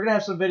video. We're going to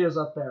have some videos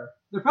up there.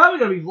 They're probably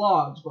going to be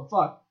vlogs, but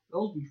fuck,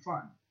 those will be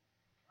fun.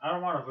 I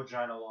don't want a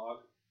vagina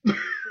log.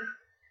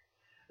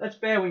 That's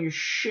bad when you're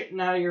shitting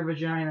out of your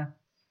vagina.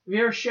 Have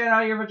you ever shit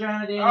out of your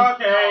vagina, Danny?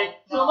 Okay,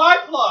 so my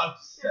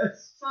plugs.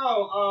 Yes. So,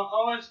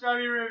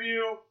 OSW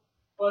review,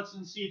 Butts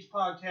and Seats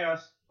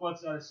podcast,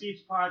 Butts Out of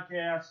Seats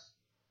podcast,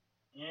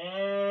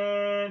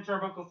 and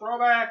Turnbuckle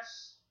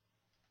Throwbacks,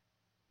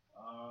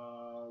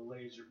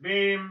 Laser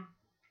Beam,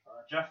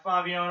 Jeff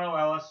Fabiano,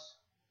 Ellis,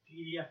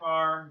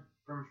 PDFR,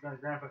 from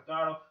Grand Theft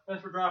Auto.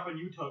 Thanks for dropping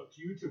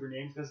YouTuber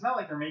names, because it's not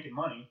like they're making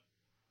money.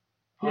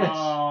 Yes.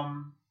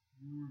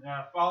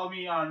 Follow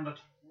me on the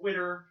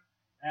Twitter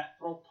at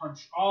Throat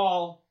Punch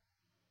All,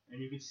 and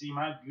you can see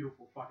my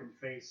beautiful fucking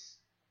face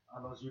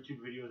on those YouTube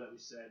videos that we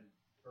said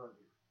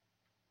earlier.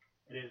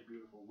 It is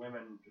beautiful.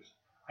 Women just...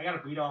 I gotta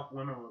beat off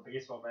women with a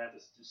baseball bat to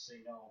just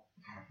say no.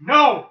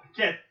 No! I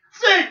can't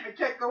sing! I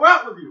can't go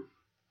out with you!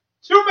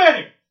 Too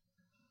many!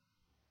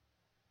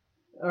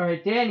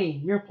 Alright,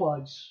 Danny, your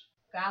plugs.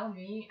 Follow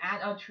me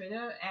on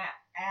Twitter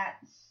at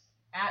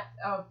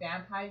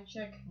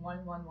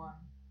VampireChick111.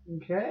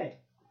 Okay.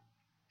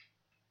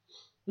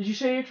 Did you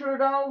say your Twitter,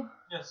 Donald?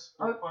 Yes,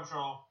 Throat Punch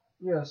All.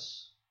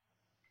 Yes.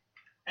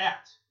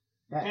 At.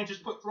 You can't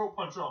just put Throat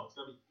Punch All. It's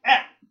gotta be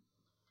at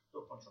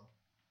Throat Punch All.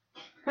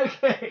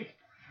 Okay.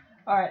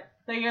 Alright.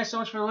 Thank you guys so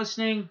much for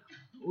listening.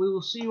 We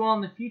will see you all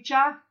in the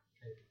future.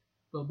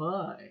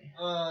 Bye-bye.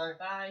 Bye.